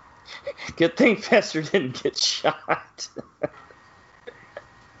 Good thing Fester didn't get shot.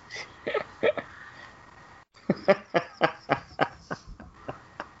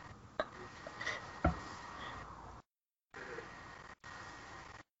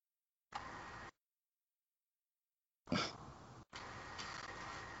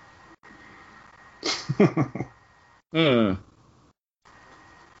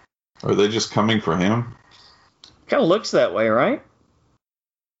 Are they just coming for him? Kind of looks that way, right?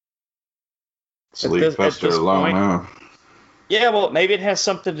 Leave Fester alone now. Yeah, well, maybe it has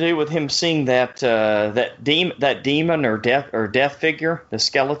something to do with him seeing that demon or death figure, the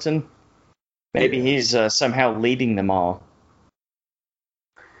skeleton. Maybe he's somehow leading them all.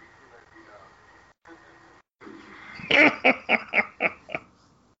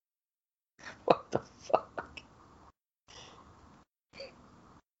 What the fuck?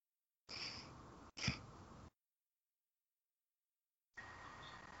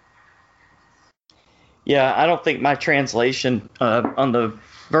 Yeah, I don't think my translation on the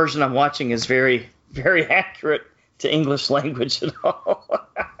version I'm watching is very, very accurate to English language at all.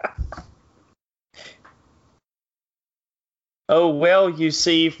 Oh, well, you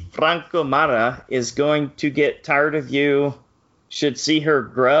see, Franco Mara is going to get tired of you, should see her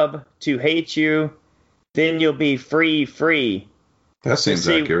grub to hate you, then you'll be free. That seems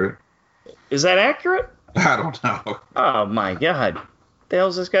accurate. Is that accurate? I don't know. Oh, my God. What the hell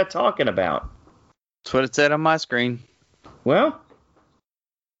is this guy talking about? That's what it said on my screen. Well,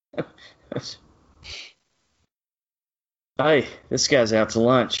 hey, this guy's out to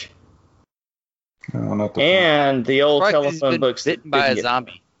lunch. No, not the And the old Right, telephone he's been books. bitten by a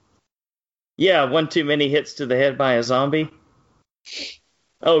zombie. Yeah, one too many hits to the head by a zombie.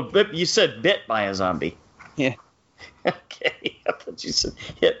 Oh, but you said bit by a zombie. Yeah. Okay, I thought you said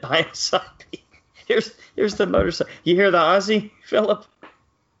hit by a zombie. Here's the motorcycle. You hear the Aussie, Philip?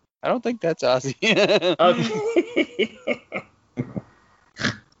 I don't think that's Ozzy. Okay.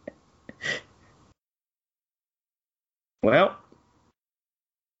 Well,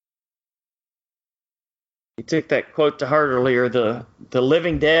 you took that quote to heart earlier. The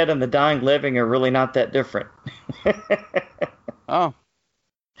living dead and the dying living are really not that different. Oh.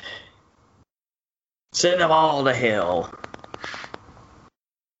 Send them all to hell.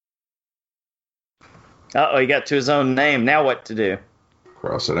 Uh-oh, he got to his own name. Now what to do?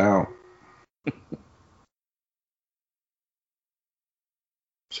 Cross it out. Is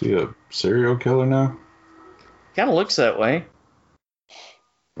he a serial killer now? Kind of looks that way.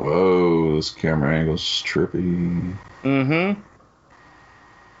 Whoa, this camera angle's trippy. Mm-hmm.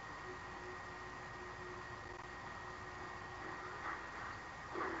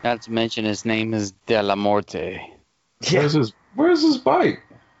 Not to mention his name is De La Morte. Yeah. Where's his bike?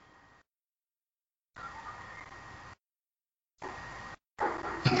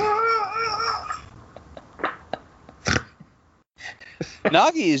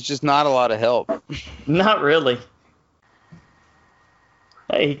 Nagi is just not a lot of help. Not really.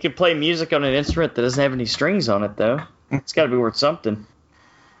 Hey, he could play music on an instrument that doesn't have any strings on it, though. It's got to be worth something.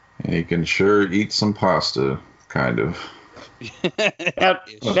 And he can sure eat some pasta, kind of.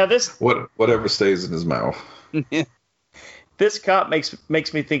 Now this Whatever stays in his mouth. this cop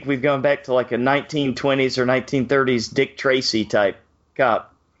makes me think we've gone back to like a 1920s or 1930s Dick Tracy type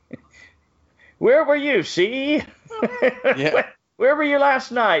cop. Where were you, see? Yeah. Where were you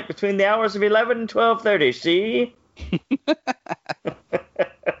last night between the hours of 11 and 12:30, see?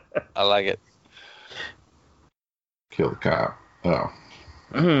 I like it. Kill the cop. Oh.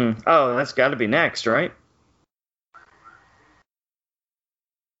 Oh, that's got to be next, right?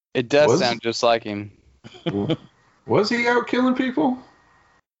 It does sound just like him. Was he out killing people?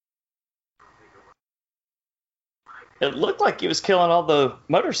 It looked like he was killing all the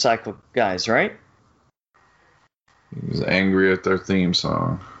motorcycle guys, right? He was angry at their theme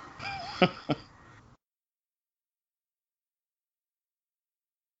song.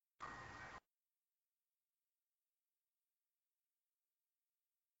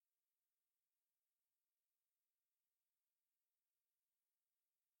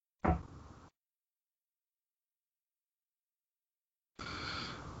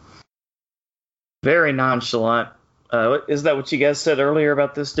 Very nonchalant. Is that what you guys said earlier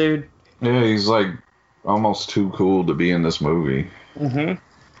about this dude? Yeah, he's like almost too cool to be in this movie. Mm-hmm.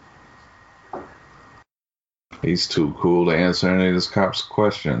 He's too cool to answer any of this cop's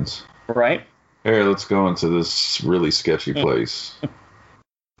questions. Right. Here, let's go into this really sketchy place.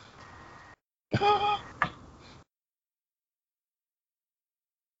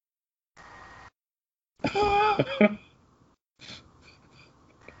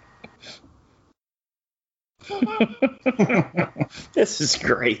 This is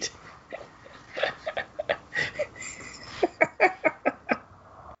great.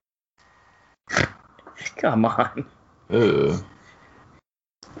 Come on. Ugh.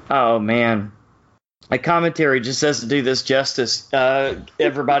 Oh, man. My commentary just doesn't do this justice,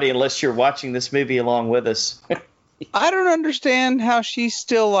 everybody, unless you're watching this movie along with us. I don't understand how she's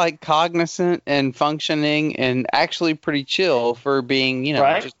still like cognizant and functioning and actually pretty chill for being,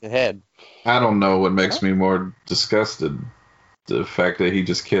 Right? just ahead. I don't know what makes me more disgusted. The fact that he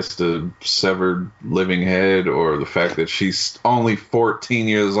just kissed a severed living head, or the fact that she's only 14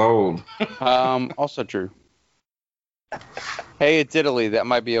 years old. Also true. Hey, it's Italy. That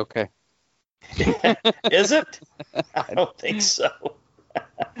might be okay. Is it? I don't think so.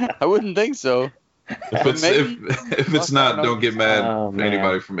 I wouldn't think so. If it's not, don't get mad. Oh, man.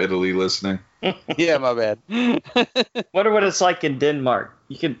 Anybody from Italy listening? Yeah, my bad. Wonder what it's like in Denmark.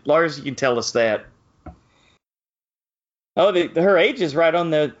 Lars, you can tell us that. Oh, her age is right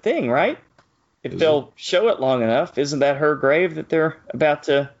on the thing, right? If they'll show it long enough, isn't that her grave that they're about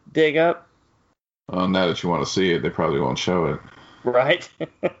to dig up? Well, now that you want to see it, they probably won't show it. Right.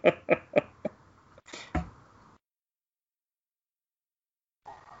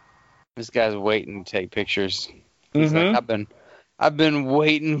 This guy's waiting to take pictures. He's like, I've been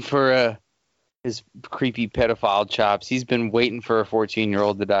waiting for his creepy pedophile chops. He's been waiting for a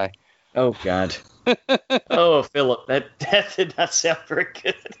 14-year-old to die. Oh, God. Oh, Philip, that did not sound very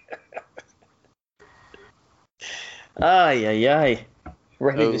good. Ay, ay, ay.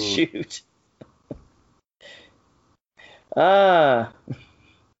 Ready to shoot. Ah.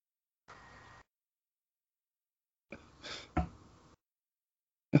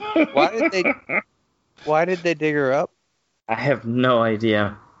 Why did they dig her up? I have no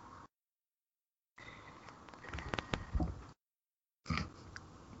idea.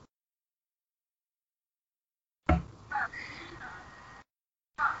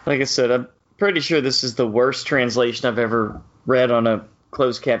 Like I said, I'm pretty sure this is the worst translation I've ever read on a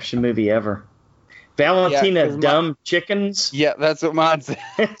closed caption movie ever. Valentina dumb chickens? Yeah, that's what mine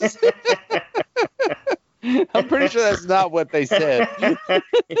says. I'm pretty sure that's not what they said.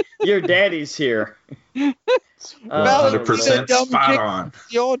 Your daddy's here. 100% spot on.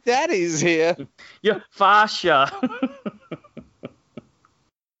 Your daddy's here. Your fascia.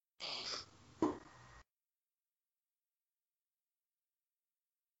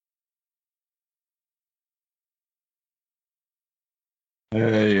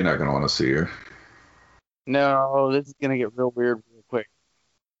 Hey, you're not going to want to see her. No, this is going to get real weird real quick.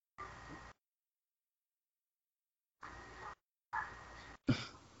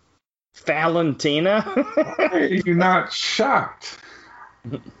 Valentina? Are you not shocked?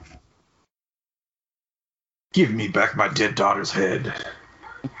 Give me back my dead daughter's head.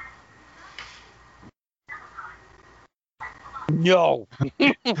 No.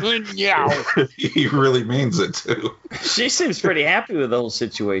 No. He really means it, too. She seems pretty happy with the whole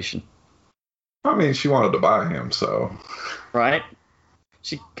situation. I mean, she wanted to buy him, so. Right?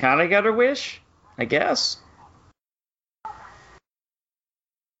 She kind of got her wish, I guess.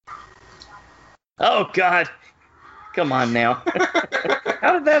 Oh, God. Come on now.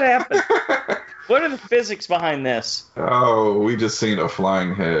 How did that happen? What are the physics behind this? Oh, we just seen a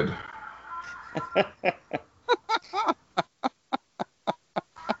flying head.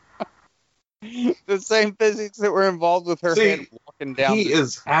 The same physics that were involved with her head walking down. He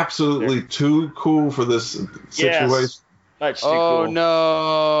is absolutely too cool for this situation. Yes, much too cool.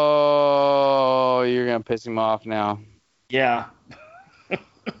 No. You're going to piss him off now. Yeah.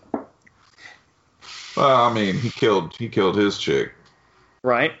 Well, I mean, he killed his chick.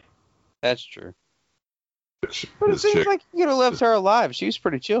 Right. That's true. But His it seems chick. like he could have left her alive. She was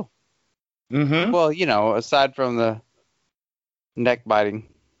pretty chill. Mm-hmm. Well, you know, aside from the neck biting.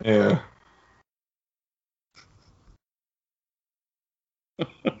 Yeah.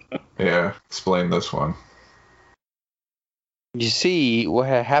 Yeah, explain this one. You see, what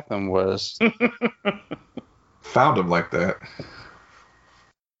had happened was... Found him like that.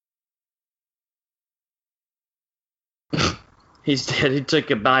 He's dead. He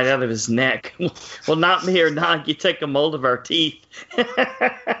took a bite out of his neck. Well, not me or not. You take a mold of our teeth.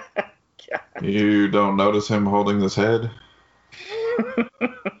 You don't notice him holding his head?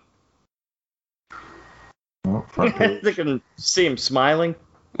 Oh, front page. They can see him smiling.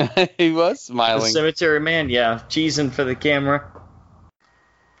 He was The smiling. Cemetary Man, yeah. Cheesing for the camera.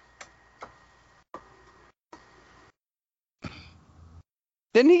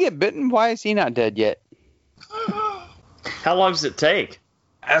 Didn't he get bitten? Why is he not dead yet? How long does it take?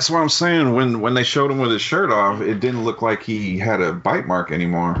 That's what I'm saying. When they showed him with his shirt off, it didn't look like he had a bite mark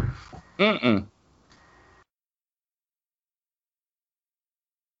anymore. Mm-mm.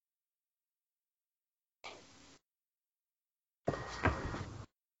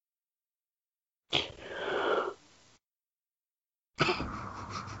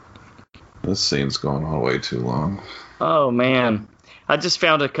 This scene's going on way too long. Oh, man. I just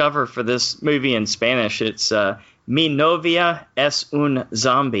found a cover for this movie in Spanish. It's Mi novia es un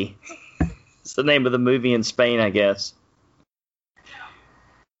zombie. It's the name of the movie in Spain, I guess.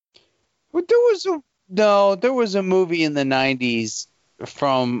 Well, there was a movie in the 90s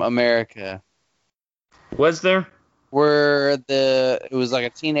from America Was there? where it was like a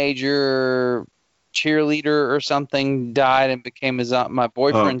teenager cheerleader or something died and became my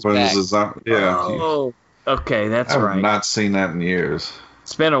boyfriend's but back. Yeah. Oh, okay, that's I have right. not seen that in years.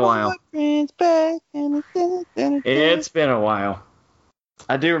 It's been a while. Boyfriend's back. It's been a while.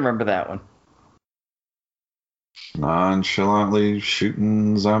 I do remember that one. Nonchalantly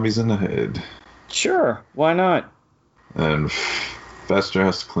shooting zombies in the head. Sure, why not? And Fester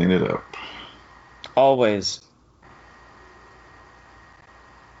has to clean it up. Always.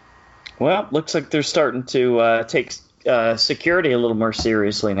 Well, looks like they're starting to take security a little more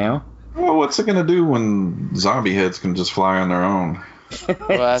seriously now. Well, what's it going to do when zombie heads can just fly on their own?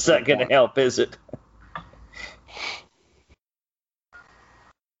 It's not going to help, is it?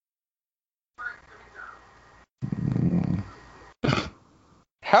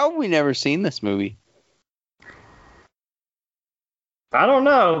 How have we never seen this movie? I don't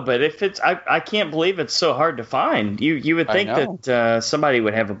know, but if it's, I can't believe it's so hard to find. You would think that somebody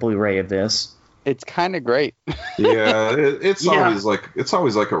would have a Blu-ray of this. It's kind of great. Yeah, it's Yeah. always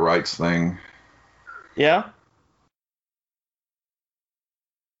like a rights thing. Yeah.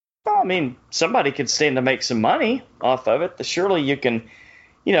 Well, I mean, somebody could stand to make some money off of it. Surely you can,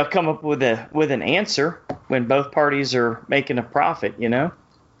 come up with an answer when both parties are making a profit.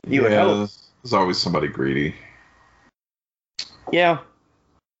 You would hope. There's always somebody greedy. Yeah.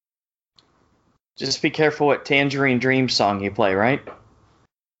 Just be careful what Tangerine Dream song you play, right?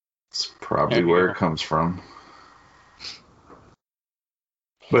 It's probably where it comes from.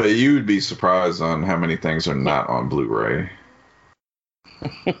 But you would be surprised on how many things are not on Blu-ray.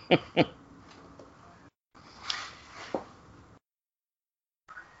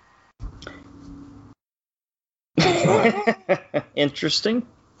 Interesting.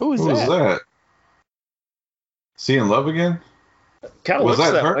 Who was What was that? that? Is he in love again? Kind of Was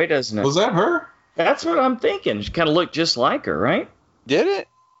looks that that her? way, doesn't it? Was that her? That's what I'm thinking. She kind of looked just like her, right? Did it?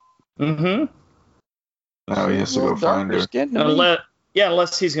 Mm-hmm. Now he has to go find her.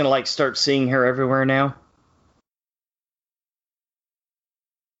 Unless he's gonna like start seeing her everywhere now.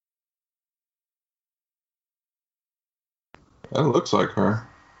 That looks like her.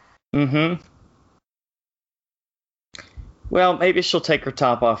 Mm-hmm. Well, maybe she'll take her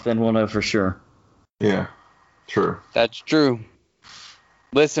top off, then we'll know for sure. Yeah, true. That's true.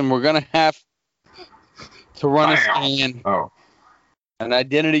 Listen, we're going to have to run a scan, an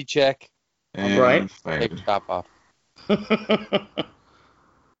identity check. And Right. Take the top off.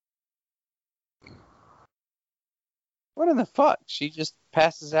 What in the fuck? She just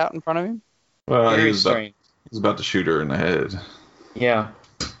passes out in front of him? Well, he Very was strange. about to shoot her in the head. Yeah.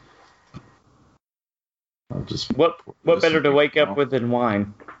 I'll just What better to wake up with than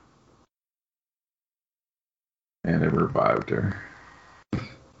wine? And it revived her.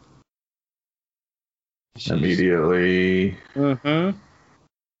 Immediately. Mm-hmm.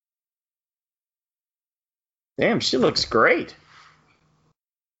 Damn, she looks great.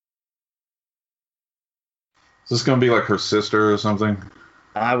 Is this going to be like her sister or something?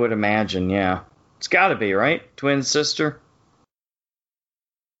 I would imagine, yeah. It's got to be, right? Twin sister.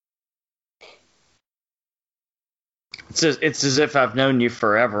 It's as if I've known you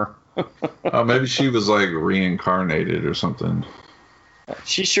forever. Maybe she was like reincarnated or something.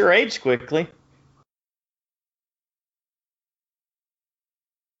 She sure aged quickly.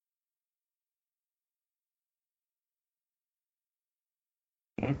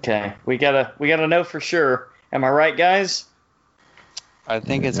 Okay, we gotta know for sure. Am I right, guys? I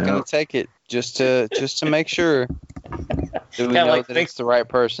think it's going to take it just to make sure that we know like that it's the right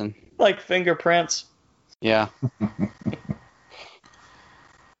person. Like fingerprints. Yeah.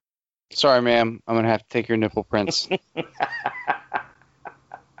 Sorry, ma'am. I'm going to have to take your nipple prints.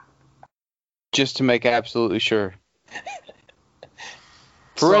 Just to make absolutely sure.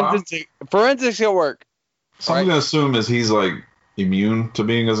 Forensics will work. So I'm going to assume is he's like immune to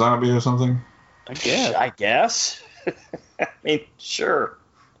being a zombie or something? I guess. I mean, sure.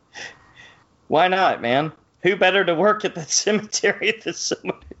 Why not, man? Who better to work at the cemetery than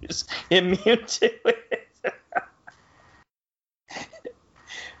someone who's immune to it?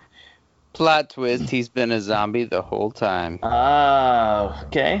 Plot twist, he's been a zombie the whole time. Oh,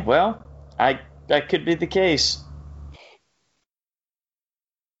 okay. Well, that could be the case.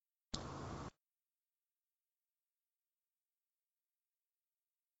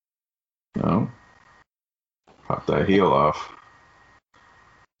 No. Pop that heel off.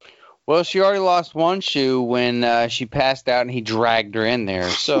 Well, she already lost one shoe when she passed out and he dragged her in there.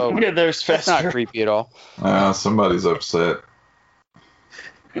 So Yeah, there's that's not Fester. creepy at all. Somebody's upset.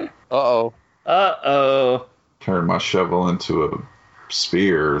 Uh-oh. Uh-oh. Turned my shovel into a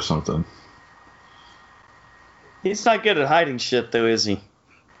spear or something. He's not good at hiding shit, though, is he?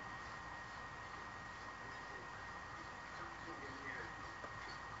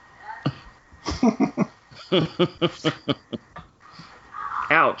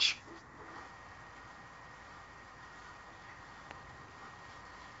 Ouch.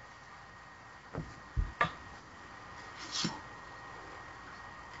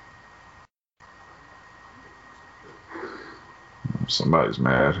 Somebody's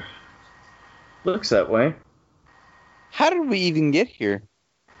mad. Looks that way. How did we even get here?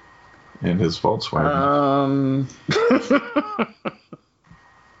 In his Volkswagen.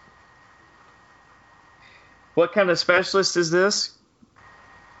 What kind of specialist is this?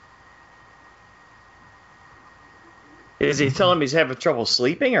 Is he telling me he's having trouble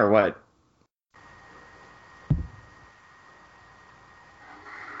sleeping or what?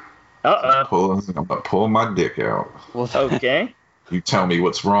 Uh-oh. I'm about to pull my dick out. Well, Okay. You tell me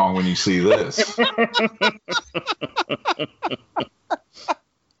what's wrong when you see this.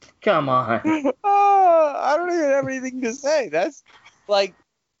 Come on. I don't even have anything to say. That's like,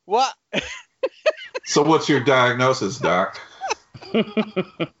 what? So what's your diagnosis, Doc?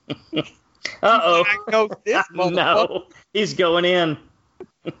 Uh-oh. Diagnose this motherfucker. No. He's going in.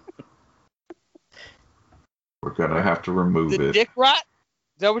 We're going to have to remove The it. dick rot?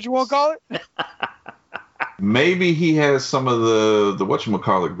 Is that what you want to call it? Maybe he has some of the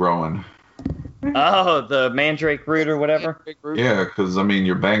whatchamacallit growing. Oh, the Mandrake Root or whatever? Yeah, because, I mean,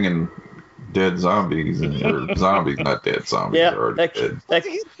 you're banging dead zombies, or zombies, not dead zombies. Yeah, They're already dead.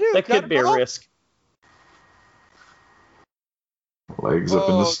 that could be a risk. Legs up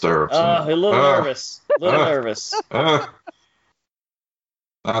in the stirrups. Oh, a little nervous. A little nervous. Not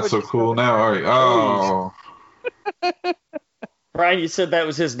so cool now, are you? Oh. Brian, you said that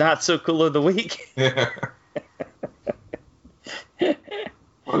was his not so cool of the week. Yeah.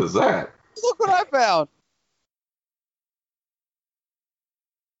 What is that? Look what I found.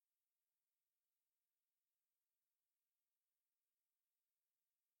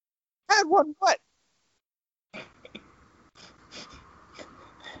 I had one what?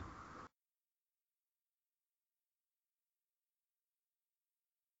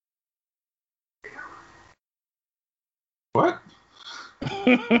 What?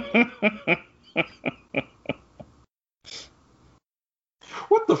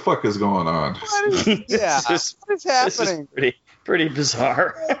 What the fuck is going on? What is happening? This is pretty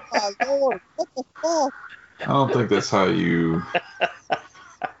bizarre. Oh my Lord, what the fuck? I don't think that's how you...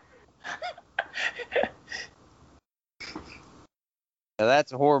 Now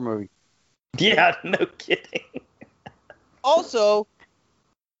that's a horror movie. Yeah, no kidding. Also,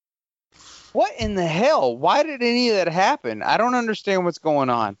 what in the hell? Why did any of that happen? I don't understand what's going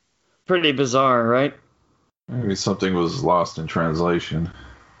on. Pretty bizarre, right? Maybe something was lost in translation.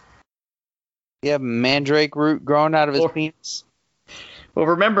 You have mandrake root growing out of his penis. Well,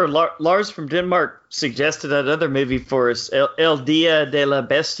 remember, Lars from Denmark suggested that other movie for us, El Dia de la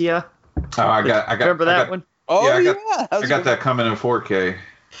Bestia. Oh, I got. Remember that one? Oh, yeah, yeah. I got that coming in 4K.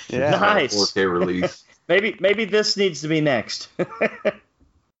 Yeah. Nice. 4K release. Maybe this needs to be next.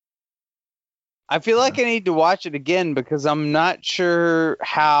 I feel like I need to watch it again because I'm not sure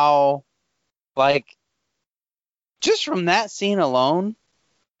how, like, just from that scene alone.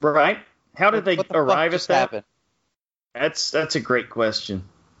 Right? How did they what the arrive fuck at that? happened? That's a great question.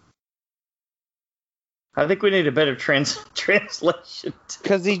 I think we need a better translation.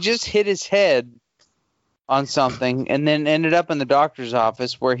 Because he just hit his head on something and then ended up in the doctor's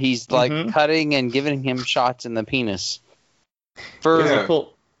office where he's like cutting and giving him shots in the penis for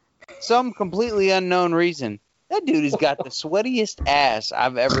some completely unknown reason. That dude has got the sweatiest ass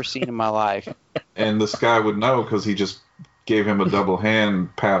I've ever seen in my life. And this guy would know because he just gave him a double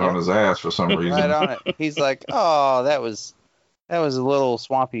hand pat on his ass for some reason. Right on it. He's like, "Oh, that was a little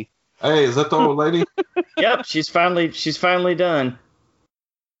swampy." Hey, is that the old lady? Yep, she's finally done.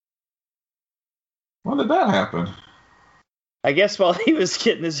 When did that happen? I guess while he was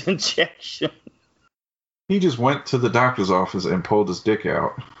getting his injection. He just went to the doctor's office and pulled his dick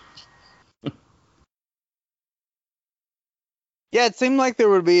out. Yeah, it seemed like there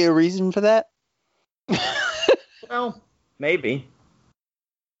would be a reason for that. Well, maybe.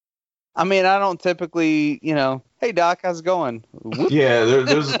 I mean, I don't typically, hey Doc, how's it going? Yeah,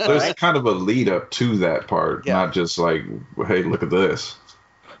 there's kind of a lead up to that part, Yeah. not just like, hey, look at this.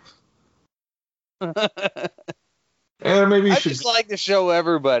 And maybe he I should. just like to show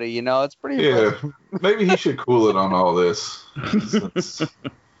everybody, it's pretty. Yeah, impressive. maybe he should cool it on all this.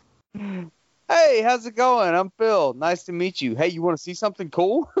 Hey, how's it going? I'm Phil. Nice to meet you. Hey, you want to see something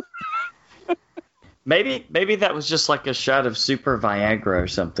cool? Maybe that was just like a shot of Super Viagra or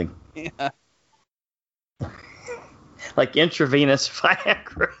something. Yeah. Like intravenous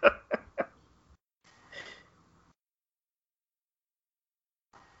Viagra.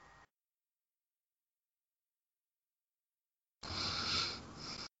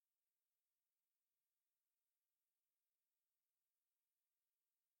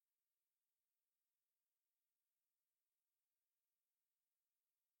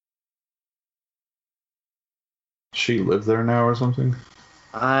 She lived there now or something?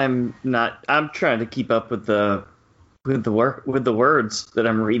 I'm trying to keep up with the words that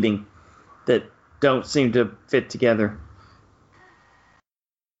I'm reading that don't seem to fit together.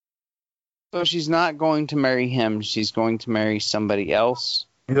 So she's not going to marry him. She's going to marry somebody else.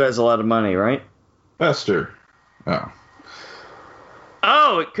 Who has a lot of money, right? Fester. Oh.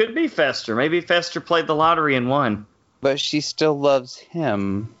 Oh, it could be Fester. Maybe Fester played the lottery and won. But she still loves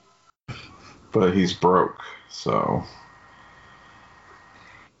him. But he's broke, so.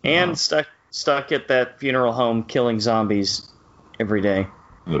 And stuck at that funeral home killing zombies every day.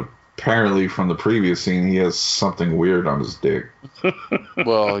 Apparently, from the previous scene, he has something weird on his dick.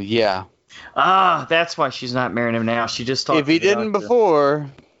 Well, yeah. Ah, that's why she's not marrying him now. She just talked If he to the didn't doctor. before,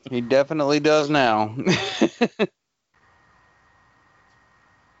 he definitely does now.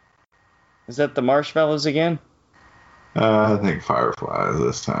 Is that the marshmallows again? I think fireflies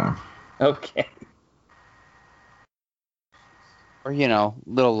this time. Okay. Or,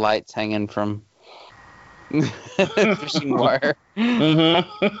 little lights hanging from Fishing wire.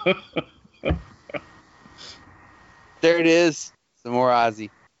 Mm-hmm. There it is. Some more Ozzy.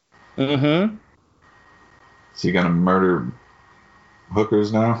 Mm-hmm. So you gonna murder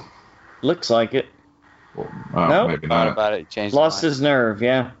hookers now? Looks like it. Well, Nope. maybe Thought not. about it. Changed Lost my mind. his nerve,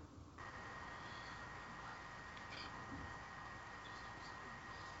 yeah.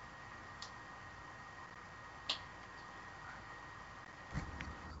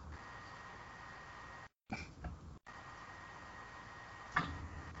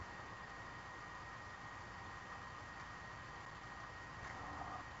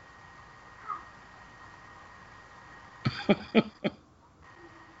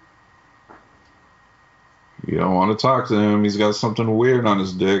 You don't want to talk to him. He's got something weird on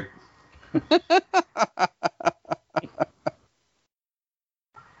his dick.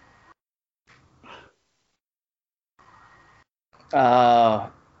 I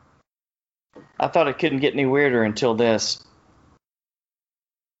thought it couldn't get any weirder until this.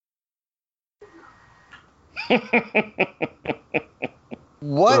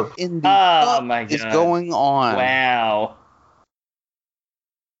 What in the Oh fuck my is God. going on? Wow.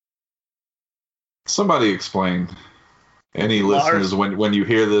 Somebody explain. Any Lars. listeners, when you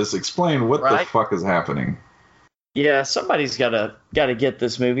hear this, explain what the Right. fuck is happening. Yeah, somebody's gotta get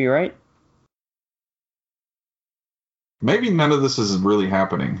this movie, right? Maybe none of this is really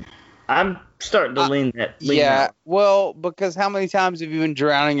happening. I'm starting to lean that. Yeah, well, because how many times have you been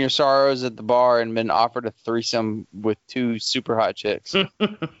drowning your sorrows at the bar and been offered a threesome with two super hot chicks?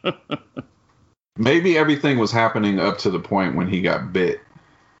 Maybe everything was happening up to the point when he got bit.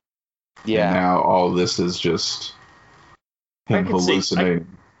 And Yeah. now all this is just I him could see- hallucinating.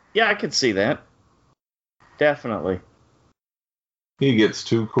 Yeah, I could see that. Definitely. He gets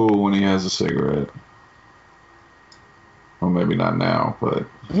too cool when he has a cigarette. Well, maybe not now, but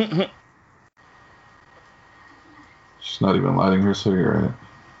she's not even lighting her cigarette.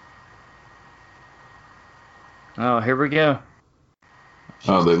 Oh, here we go.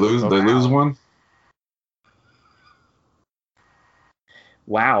 Oh, they lose one?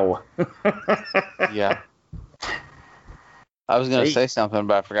 Wow. Yeah. I was going to say something,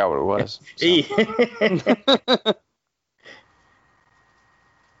 but I forgot what it was. So.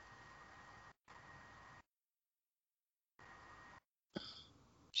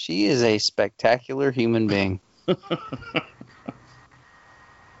 She is a spectacular human being.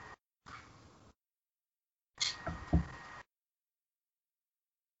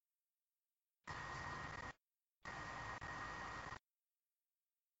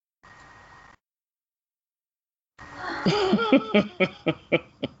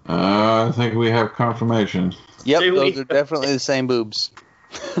 I think we have confirmation. Yep, Do we? those are definitely the same boobs.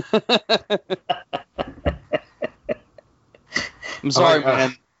 I'm sorry,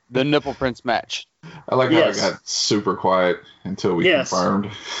 man. The nipple prints match. I like Yes. how it got super quiet until we Yes. confirmed.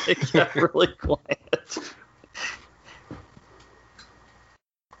 It got really quiet.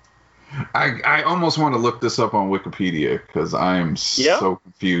 I almost want to look this up on Wikipedia because I am so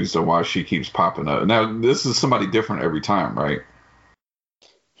confused on why she keeps popping up. Now, this is somebody different every time, right?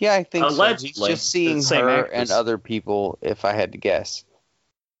 Yeah, I think so. Allegedly, He's just seeing the same her actress. and other people, if I had to guess.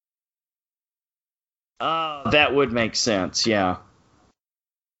 That would make sense, yeah.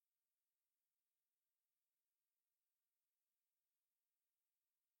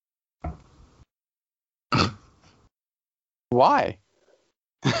 Why?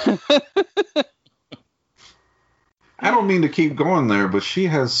 I don't mean to keep going there, but she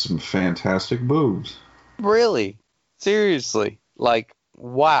has some fantastic boobs. Really? Seriously? Like,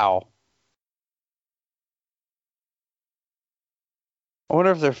 wow. I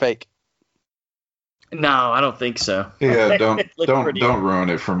wonder if they're fake. No, I don't think so. Yeah, don't They look don't pretty- don't ruin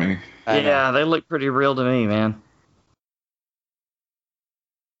it for me. I know. Yeah, they look pretty real to me, man.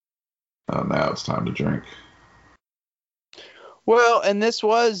 Oh, now it's time to drink. Well, and this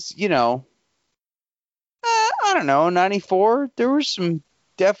was, I don't know, 94. There were some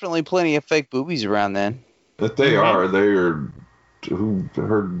definitely plenty of fake boobies around then. If they are, her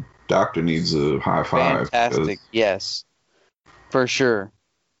doctor needs a high five. Fantastic. Yes. For sure.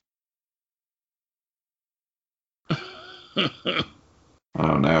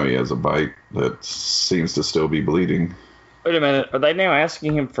 Oh, now he has a bite that seems to still be bleeding. Wait a minute. Are they now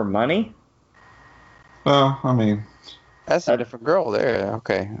asking him for money? Well, I mean, That's a different girl there.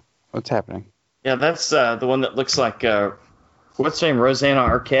 Okay. What's happening? Yeah, that's the one that looks like, what's her name, Rosanna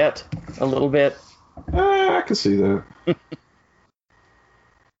Arquette, a little bit. I can see that.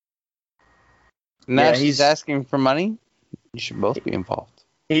 Now Yeah, she's he's- asking for money? You should both be involved.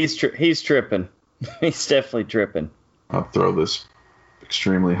 He's tripping. He's definitely tripping. I'll throw this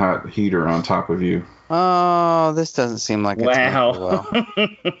extremely hot heater on top of you. Oh, this doesn't seem like it's going Wow. well.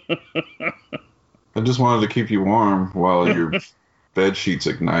 I just wanted to keep you warm while your bed sheets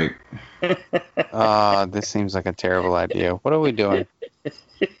ignite. Oh, this seems like a terrible idea. What are we doing?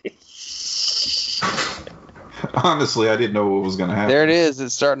 Honestly, I didn't know what was going to happen. There it is.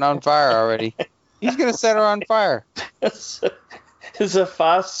 It's starting on fire already. He's going to set her on fire. It's a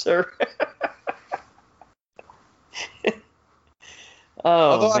fosser.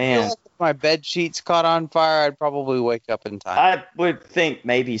 Although Oh, I feel man. like if my bed sheets caught on fire, I'd probably wake up in time. I would think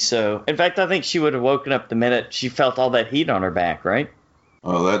maybe so. In fact, I think she would have woken up the minute she felt all that heat on her back, right?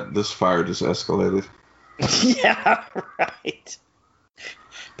 Oh, this fire just escalated. Yeah, right.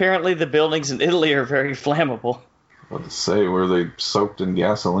 Apparently the buildings in Italy are very flammable. What to say? Were they soaked in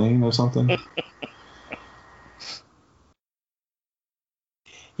gasoline or something?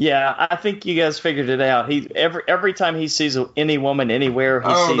 Yeah, I think you guys figured it out. He every time he sees any woman anywhere,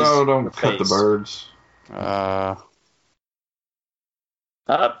 he sees no, don't her cut the face. birds. Oh,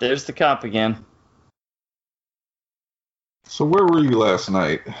 there's the cop again. So where were you last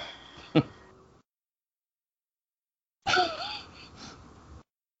night?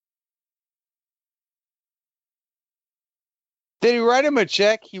 Did he write him a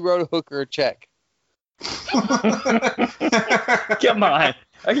check? He wrote a hooker a check. Come on.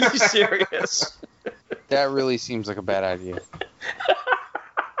 Are you serious? That really seems like a bad idea.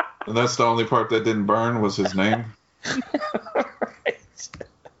 And that's the only part that didn't burn was his name? Right.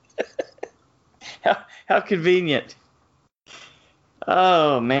 How convenient.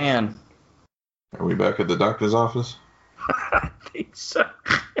 Oh, man. Are we back at the doctor's office? I think so.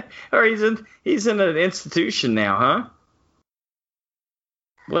 Or he's in an institution now, huh?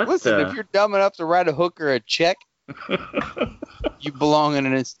 What Listen, the? if you're dumb enough to write a hooker a check, you belong in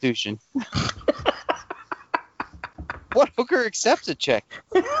an institution. What hooker accepts a check?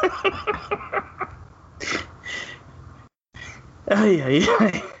 Ay.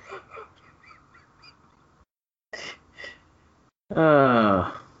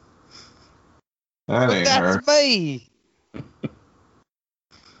 That ain't her. That's me.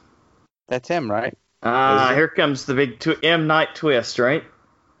 That's him, right? Here comes the big M. Night twist, right?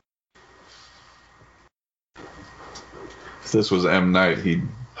 If this was M. Night, he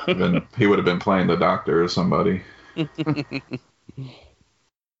would have been playing the doctor or somebody.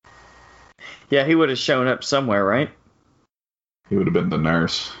 Yeah, he would have shown up somewhere, right? He would have been the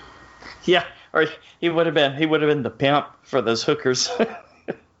nurse. Yeah, or he would have been the pimp for those hookers.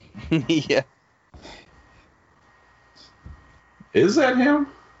 Yeah. Is that him?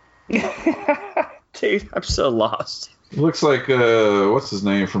 Dude, I'm so lost. It looks like what's his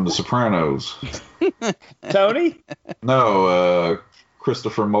name from The Sopranos? Tony? No,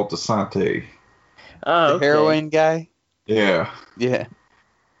 Christopher Moltisanti. Oh, The okay. heroin guy? Yeah. Yeah.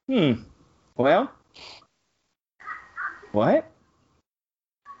 Well. What?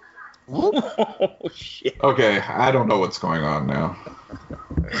 Oh, shit. Okay, I don't know what's going on now.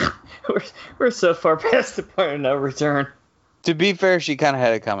 We're so far past the point of no return. To be fair, she kind of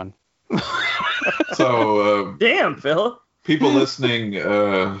had it coming. So, Damn, Philip. people listening,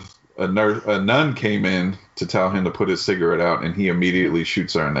 a nun came in to tell him to put his cigarette out, and he immediately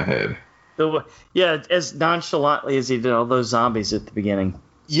shoots her in the head. Yeah, as nonchalantly as he did all those zombies at the beginning.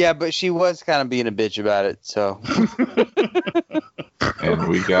 Yeah, but she was kind of being a bitch about it, so. And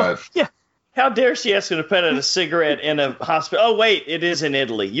we got... Yeah. How dare she ask him to put out a cigarette in a hospital? Oh, wait, it is in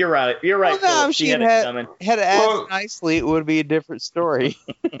Italy. You're right. You're right, Well, no, Philip. she She had it coming. had asked Well- nicely, it would be a different story.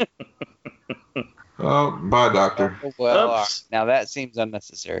 Oh, bye, doctor. Well, all right. Oops. Now that seems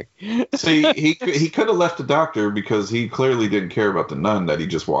unnecessary. See, he could have left the doctor because he clearly didn't care about the nun that he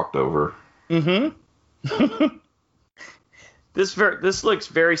just walked over. Mm-hmm. This looks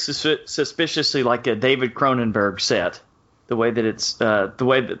very suspiciously like a David Cronenberg set. The way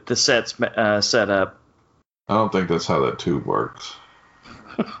that the set's set up. I don't think that's how that tube works.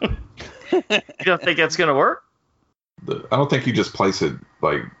 You don't think that's gonna work? I don't think you just place it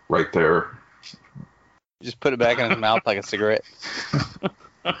like right there. Just put it back in his mouth like a cigarette.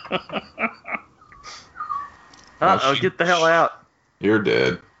 Uh-oh, get the hell out. You're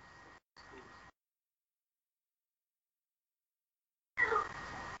dead.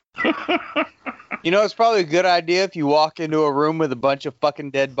 You know, it's probably a good idea if you walk into a room with a bunch of fucking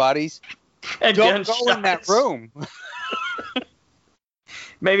dead bodies. And Don't go in that gunshots. room.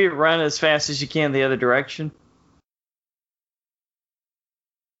 Maybe run as fast as you can the other direction.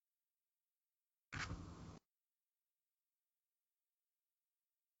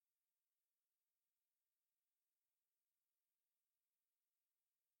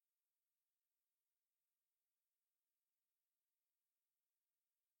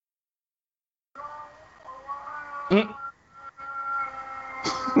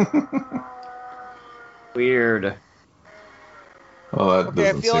 Weird. Well, that Okay, I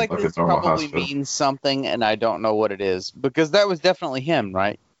doesn't feel seem like like this a normal probably hospital. means something, and I don't know what it is. Because that was definitely him,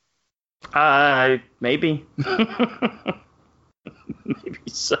 right? Maybe. Maybe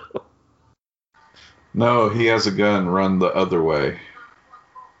so. No, he has a gun. Run the other way.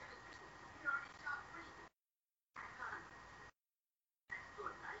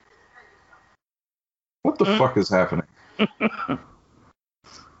 What the fuck is happening?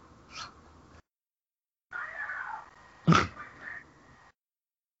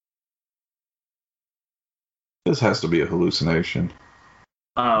 This has to be a hallucination.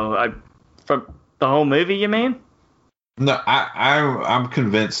 Oh, from the whole movie, you mean? No, I'm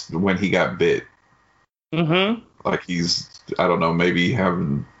convinced when he got bit, Mm-hmm. like he's, I don't know, maybe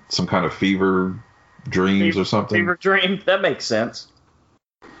having some kind of fever dreams or something, Fever dream. That makes sense.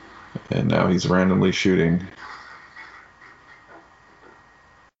 and now he's randomly shooting.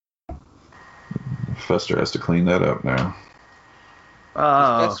 Fester has to clean that up now.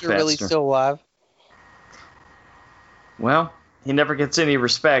 Oh, Is Fester really Fester. still alive? Well, he never gets any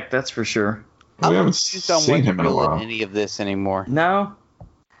respect, that's for sure. We haven't Just on seen what's him in a real while. any of this anymore. No.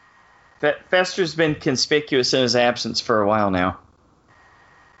 Fester's been conspicuous in his absence for a while now.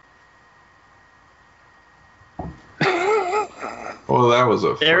 Well, that was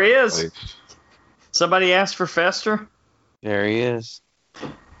a. There he is. Place. Somebody asked for Fester? There he is.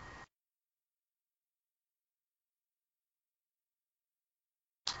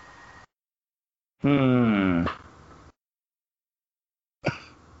 Hmm.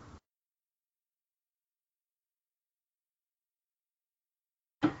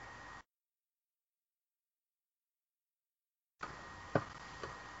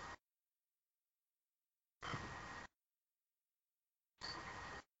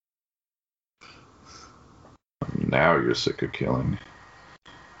 Now you're sick of killing.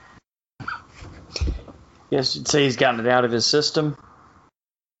 Yes, you'd say he's gotten it out of his system.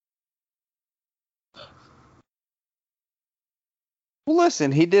 Well,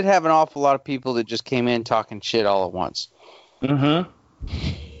 listen, he did have an awful lot of people that just came in talking shit all at once. Mm-hmm.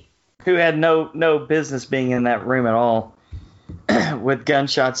 Who had no business being in that room at all with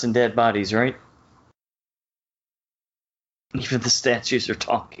gunshots and dead bodies, right? Even the statues are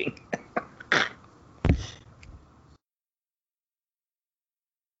talking.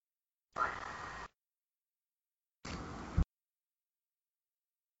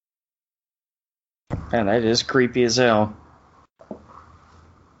 Man, that is creepy as hell.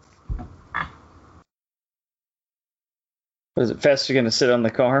 Was it Fester going to sit on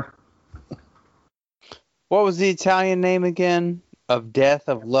the car? What was the Italian name again? Of Death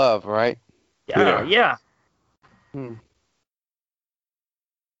of Love, right? Yeah. Hmm.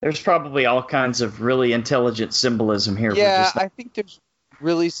 There's probably all kinds of really intelligent symbolism here. Yeah, I think there's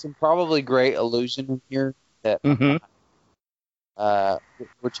really some probably great illusion in here that Mm-hmm.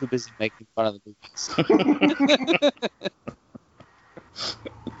 we're too busy making fun of the movies.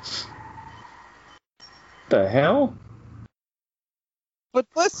 The hell? But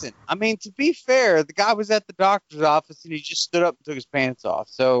listen, I mean, to be fair, the guy was at the doctor's office and he just stood up and took his pants off.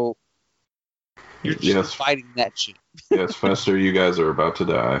 So you're just fighting that shit. Yes, Fester, you guys are about to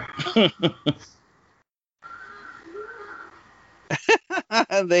die.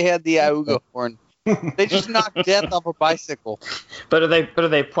 They had the Iuga horn. They just knocked Death off a bicycle. But are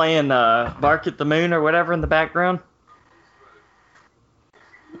they playing Bark at the Moon or whatever in the background?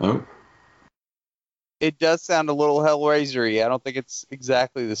 Oh. It does sound a little Hellraiser-y. I don't think it's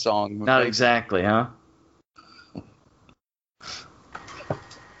exactly the song. Not exactly, huh?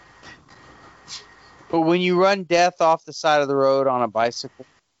 But when you run Death off the side of the road on a bicycle,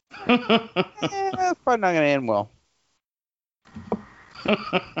 that's probably not going to end well.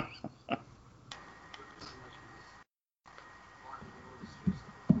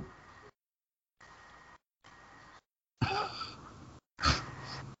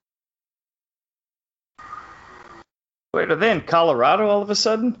 Wait, are they in Colorado all of a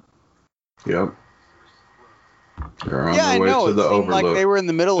sudden? Yep. They're on Yeah, I their way know. to It the seemed overlook. like they were in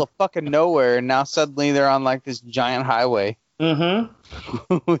the middle of fucking nowhere, and now suddenly they're on like this giant highway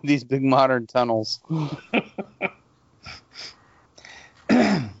Mm-hmm. with these big modern tunnels.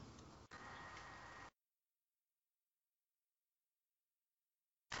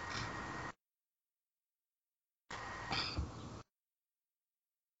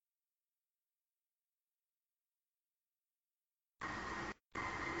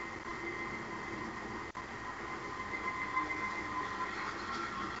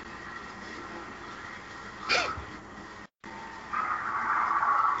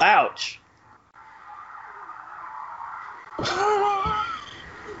 Ouch.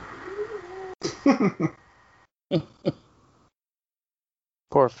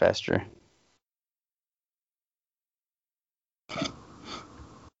 Poor Fester.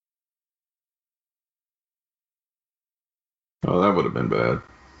 Oh, that would have been bad.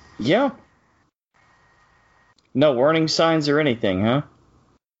 Yeah. No warning signs or anything, huh?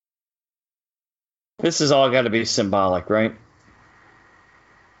 This has all got to be symbolic, right?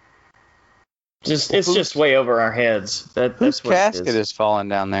 It's just way over our heads. Whose That's what casket it is falling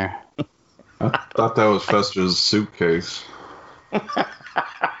down there? I thought that was Fester's suitcase.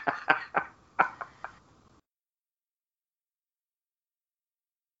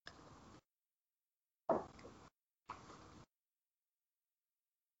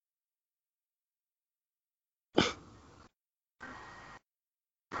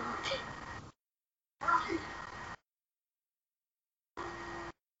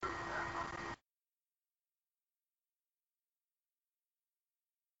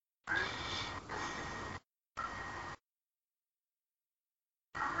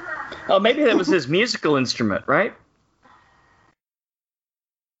 Oh, maybe that was his musical instrument, right?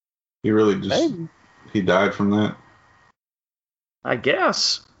 He really just Maybe. he died from that. I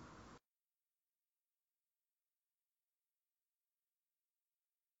guess.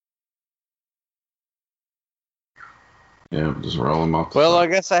 Yeah, just roll him off. Well, I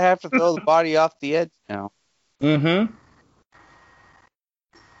guess I have to throw the body off the edge now. Mm-hmm.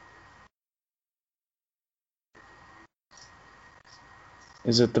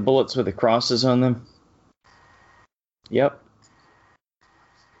 Is it the bullets with the crosses on them? Yep.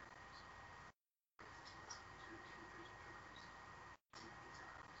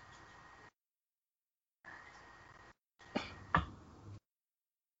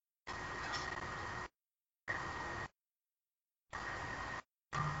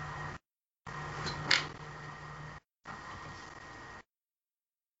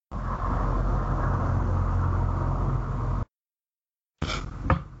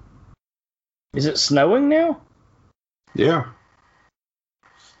 Is it snowing now? Yeah.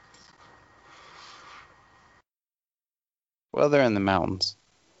 Well, they're in the mountains.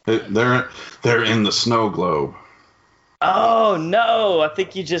 They're in the snow globe. Oh no! I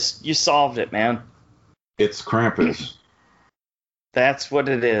think you solved it, man. It's Krampus. That's what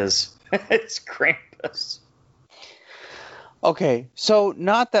it is. It's Krampus. Okay, so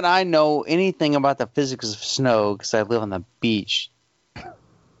not that I know anything about the physics of snow because I live on the beach.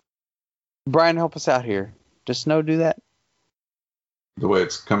 Brian, help us out here. Does snow do that? The way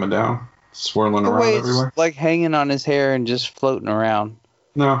it's coming down, swirling The around way it's everywhere. like hanging on his hair and just floating around.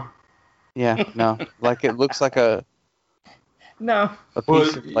 No. Yeah, no. Like it looks like a No.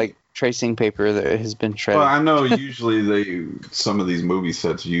 piece of like tracing paper that has been shredded. Well, I know usually some of these movie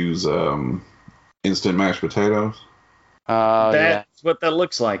sets use instant mashed potatoes. Yeah. That's what that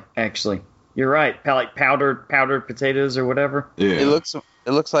looks like, actually. You're right. Like powdered potatoes or whatever. Yeah. It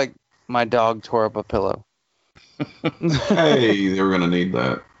looks like my dog tore up a pillow. Hey, they were gonna need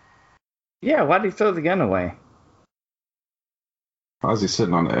that. Yeah, why'd he throw the gun away? Why is he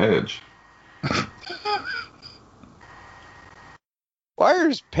sitting on the edge? Why are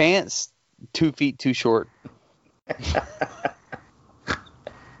his pants 2 feet too short?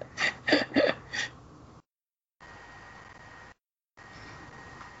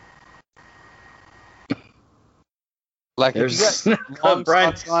 Like if you got long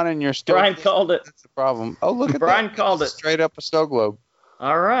socks on and you're still Brian called it. That's the problem. Oh, look at Brian that. called it. Straight up a snow globe.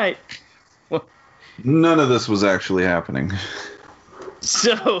 All right. None of this was actually happening.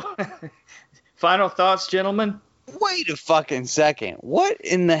 So, final thoughts, gentlemen? Wait a fucking second. What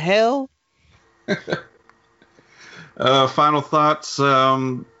in the hell? Final thoughts.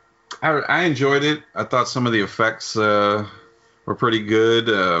 I enjoyed it. I thought some of the effects were pretty good.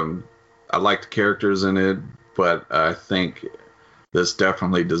 I liked the characters in it, but I think this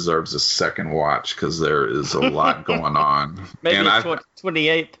definitely deserves a second watch because there is a lot going on. Maybe and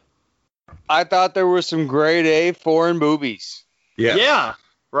 28th. I thought there were some grade A foreign boobies. Yes. Yeah,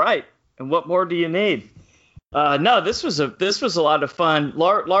 right. And what more do you need? No, this was a lot of fun.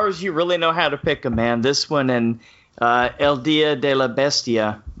 Lars, you really know how to pick 'em, man. This one and El Dia de la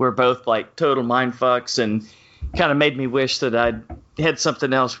Bestia were both like total mindfucks and kind of made me wish that I'd had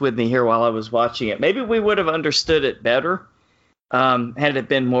something else with me here while I was watching it. Maybe we would have understood it better had it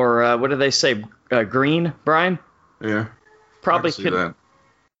been more, what do they say, green, Brian? Yeah. Probably I can see could. that.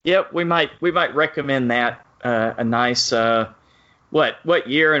 Yep, we might recommend that a nice what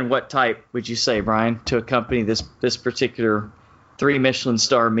year and what type would you say, Brian, to accompany this particular 3 Michelin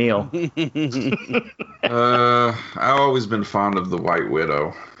star meal? I've always been fond of the White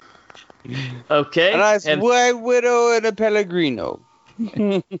Widow. Okay. A nice white widow and a Pellegrino.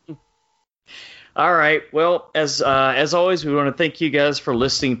 All right. Well, as always, we want to thank you guys for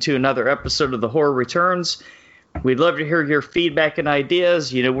listening to another episode of The Horror Returns. We'd love to hear your feedback and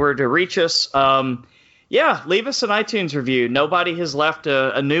ideas. You know where to reach us. Leave us an iTunes review. Nobody has left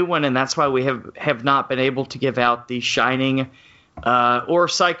a new one, and that's why we have not been able to give out The Shining or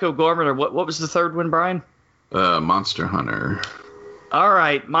Psycho Gorman, or what was the third one, Brian? Monster Hunter. All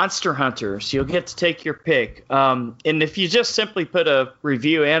right, Monster Hunters. You'll get to take your pick. And if you just simply put a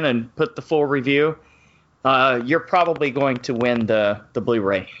review in and put the full review, you're probably going to win the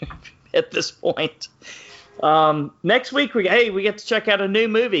Blu-ray at this point. Next week, we get to check out a new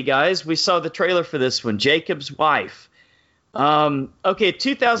movie, guys. We saw the trailer for this one, Jacob's Wife.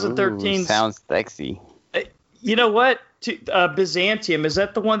 2013. Sounds sexy. You know what? Byzantium, is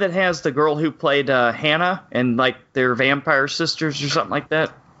that the one that has the girl who played Hannah and like they're vampire sisters or something like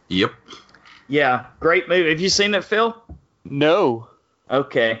that? Yep. Yeah, great movie. Have you seen it, Phil? No.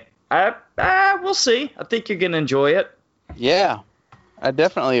 Okay. We'll see. I think you're going to enjoy it. Yeah, I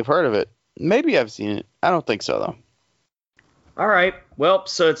definitely have heard of it. Maybe I've seen it. I don't think so, though. All right. Well,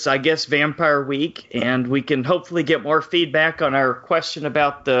 so it's, I guess, Vampire Week, and we can hopefully get more feedback on our question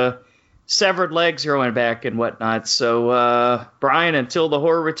about the severed legs growing back and whatnot. So, Brian, until the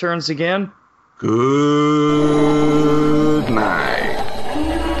horror returns again. Good night.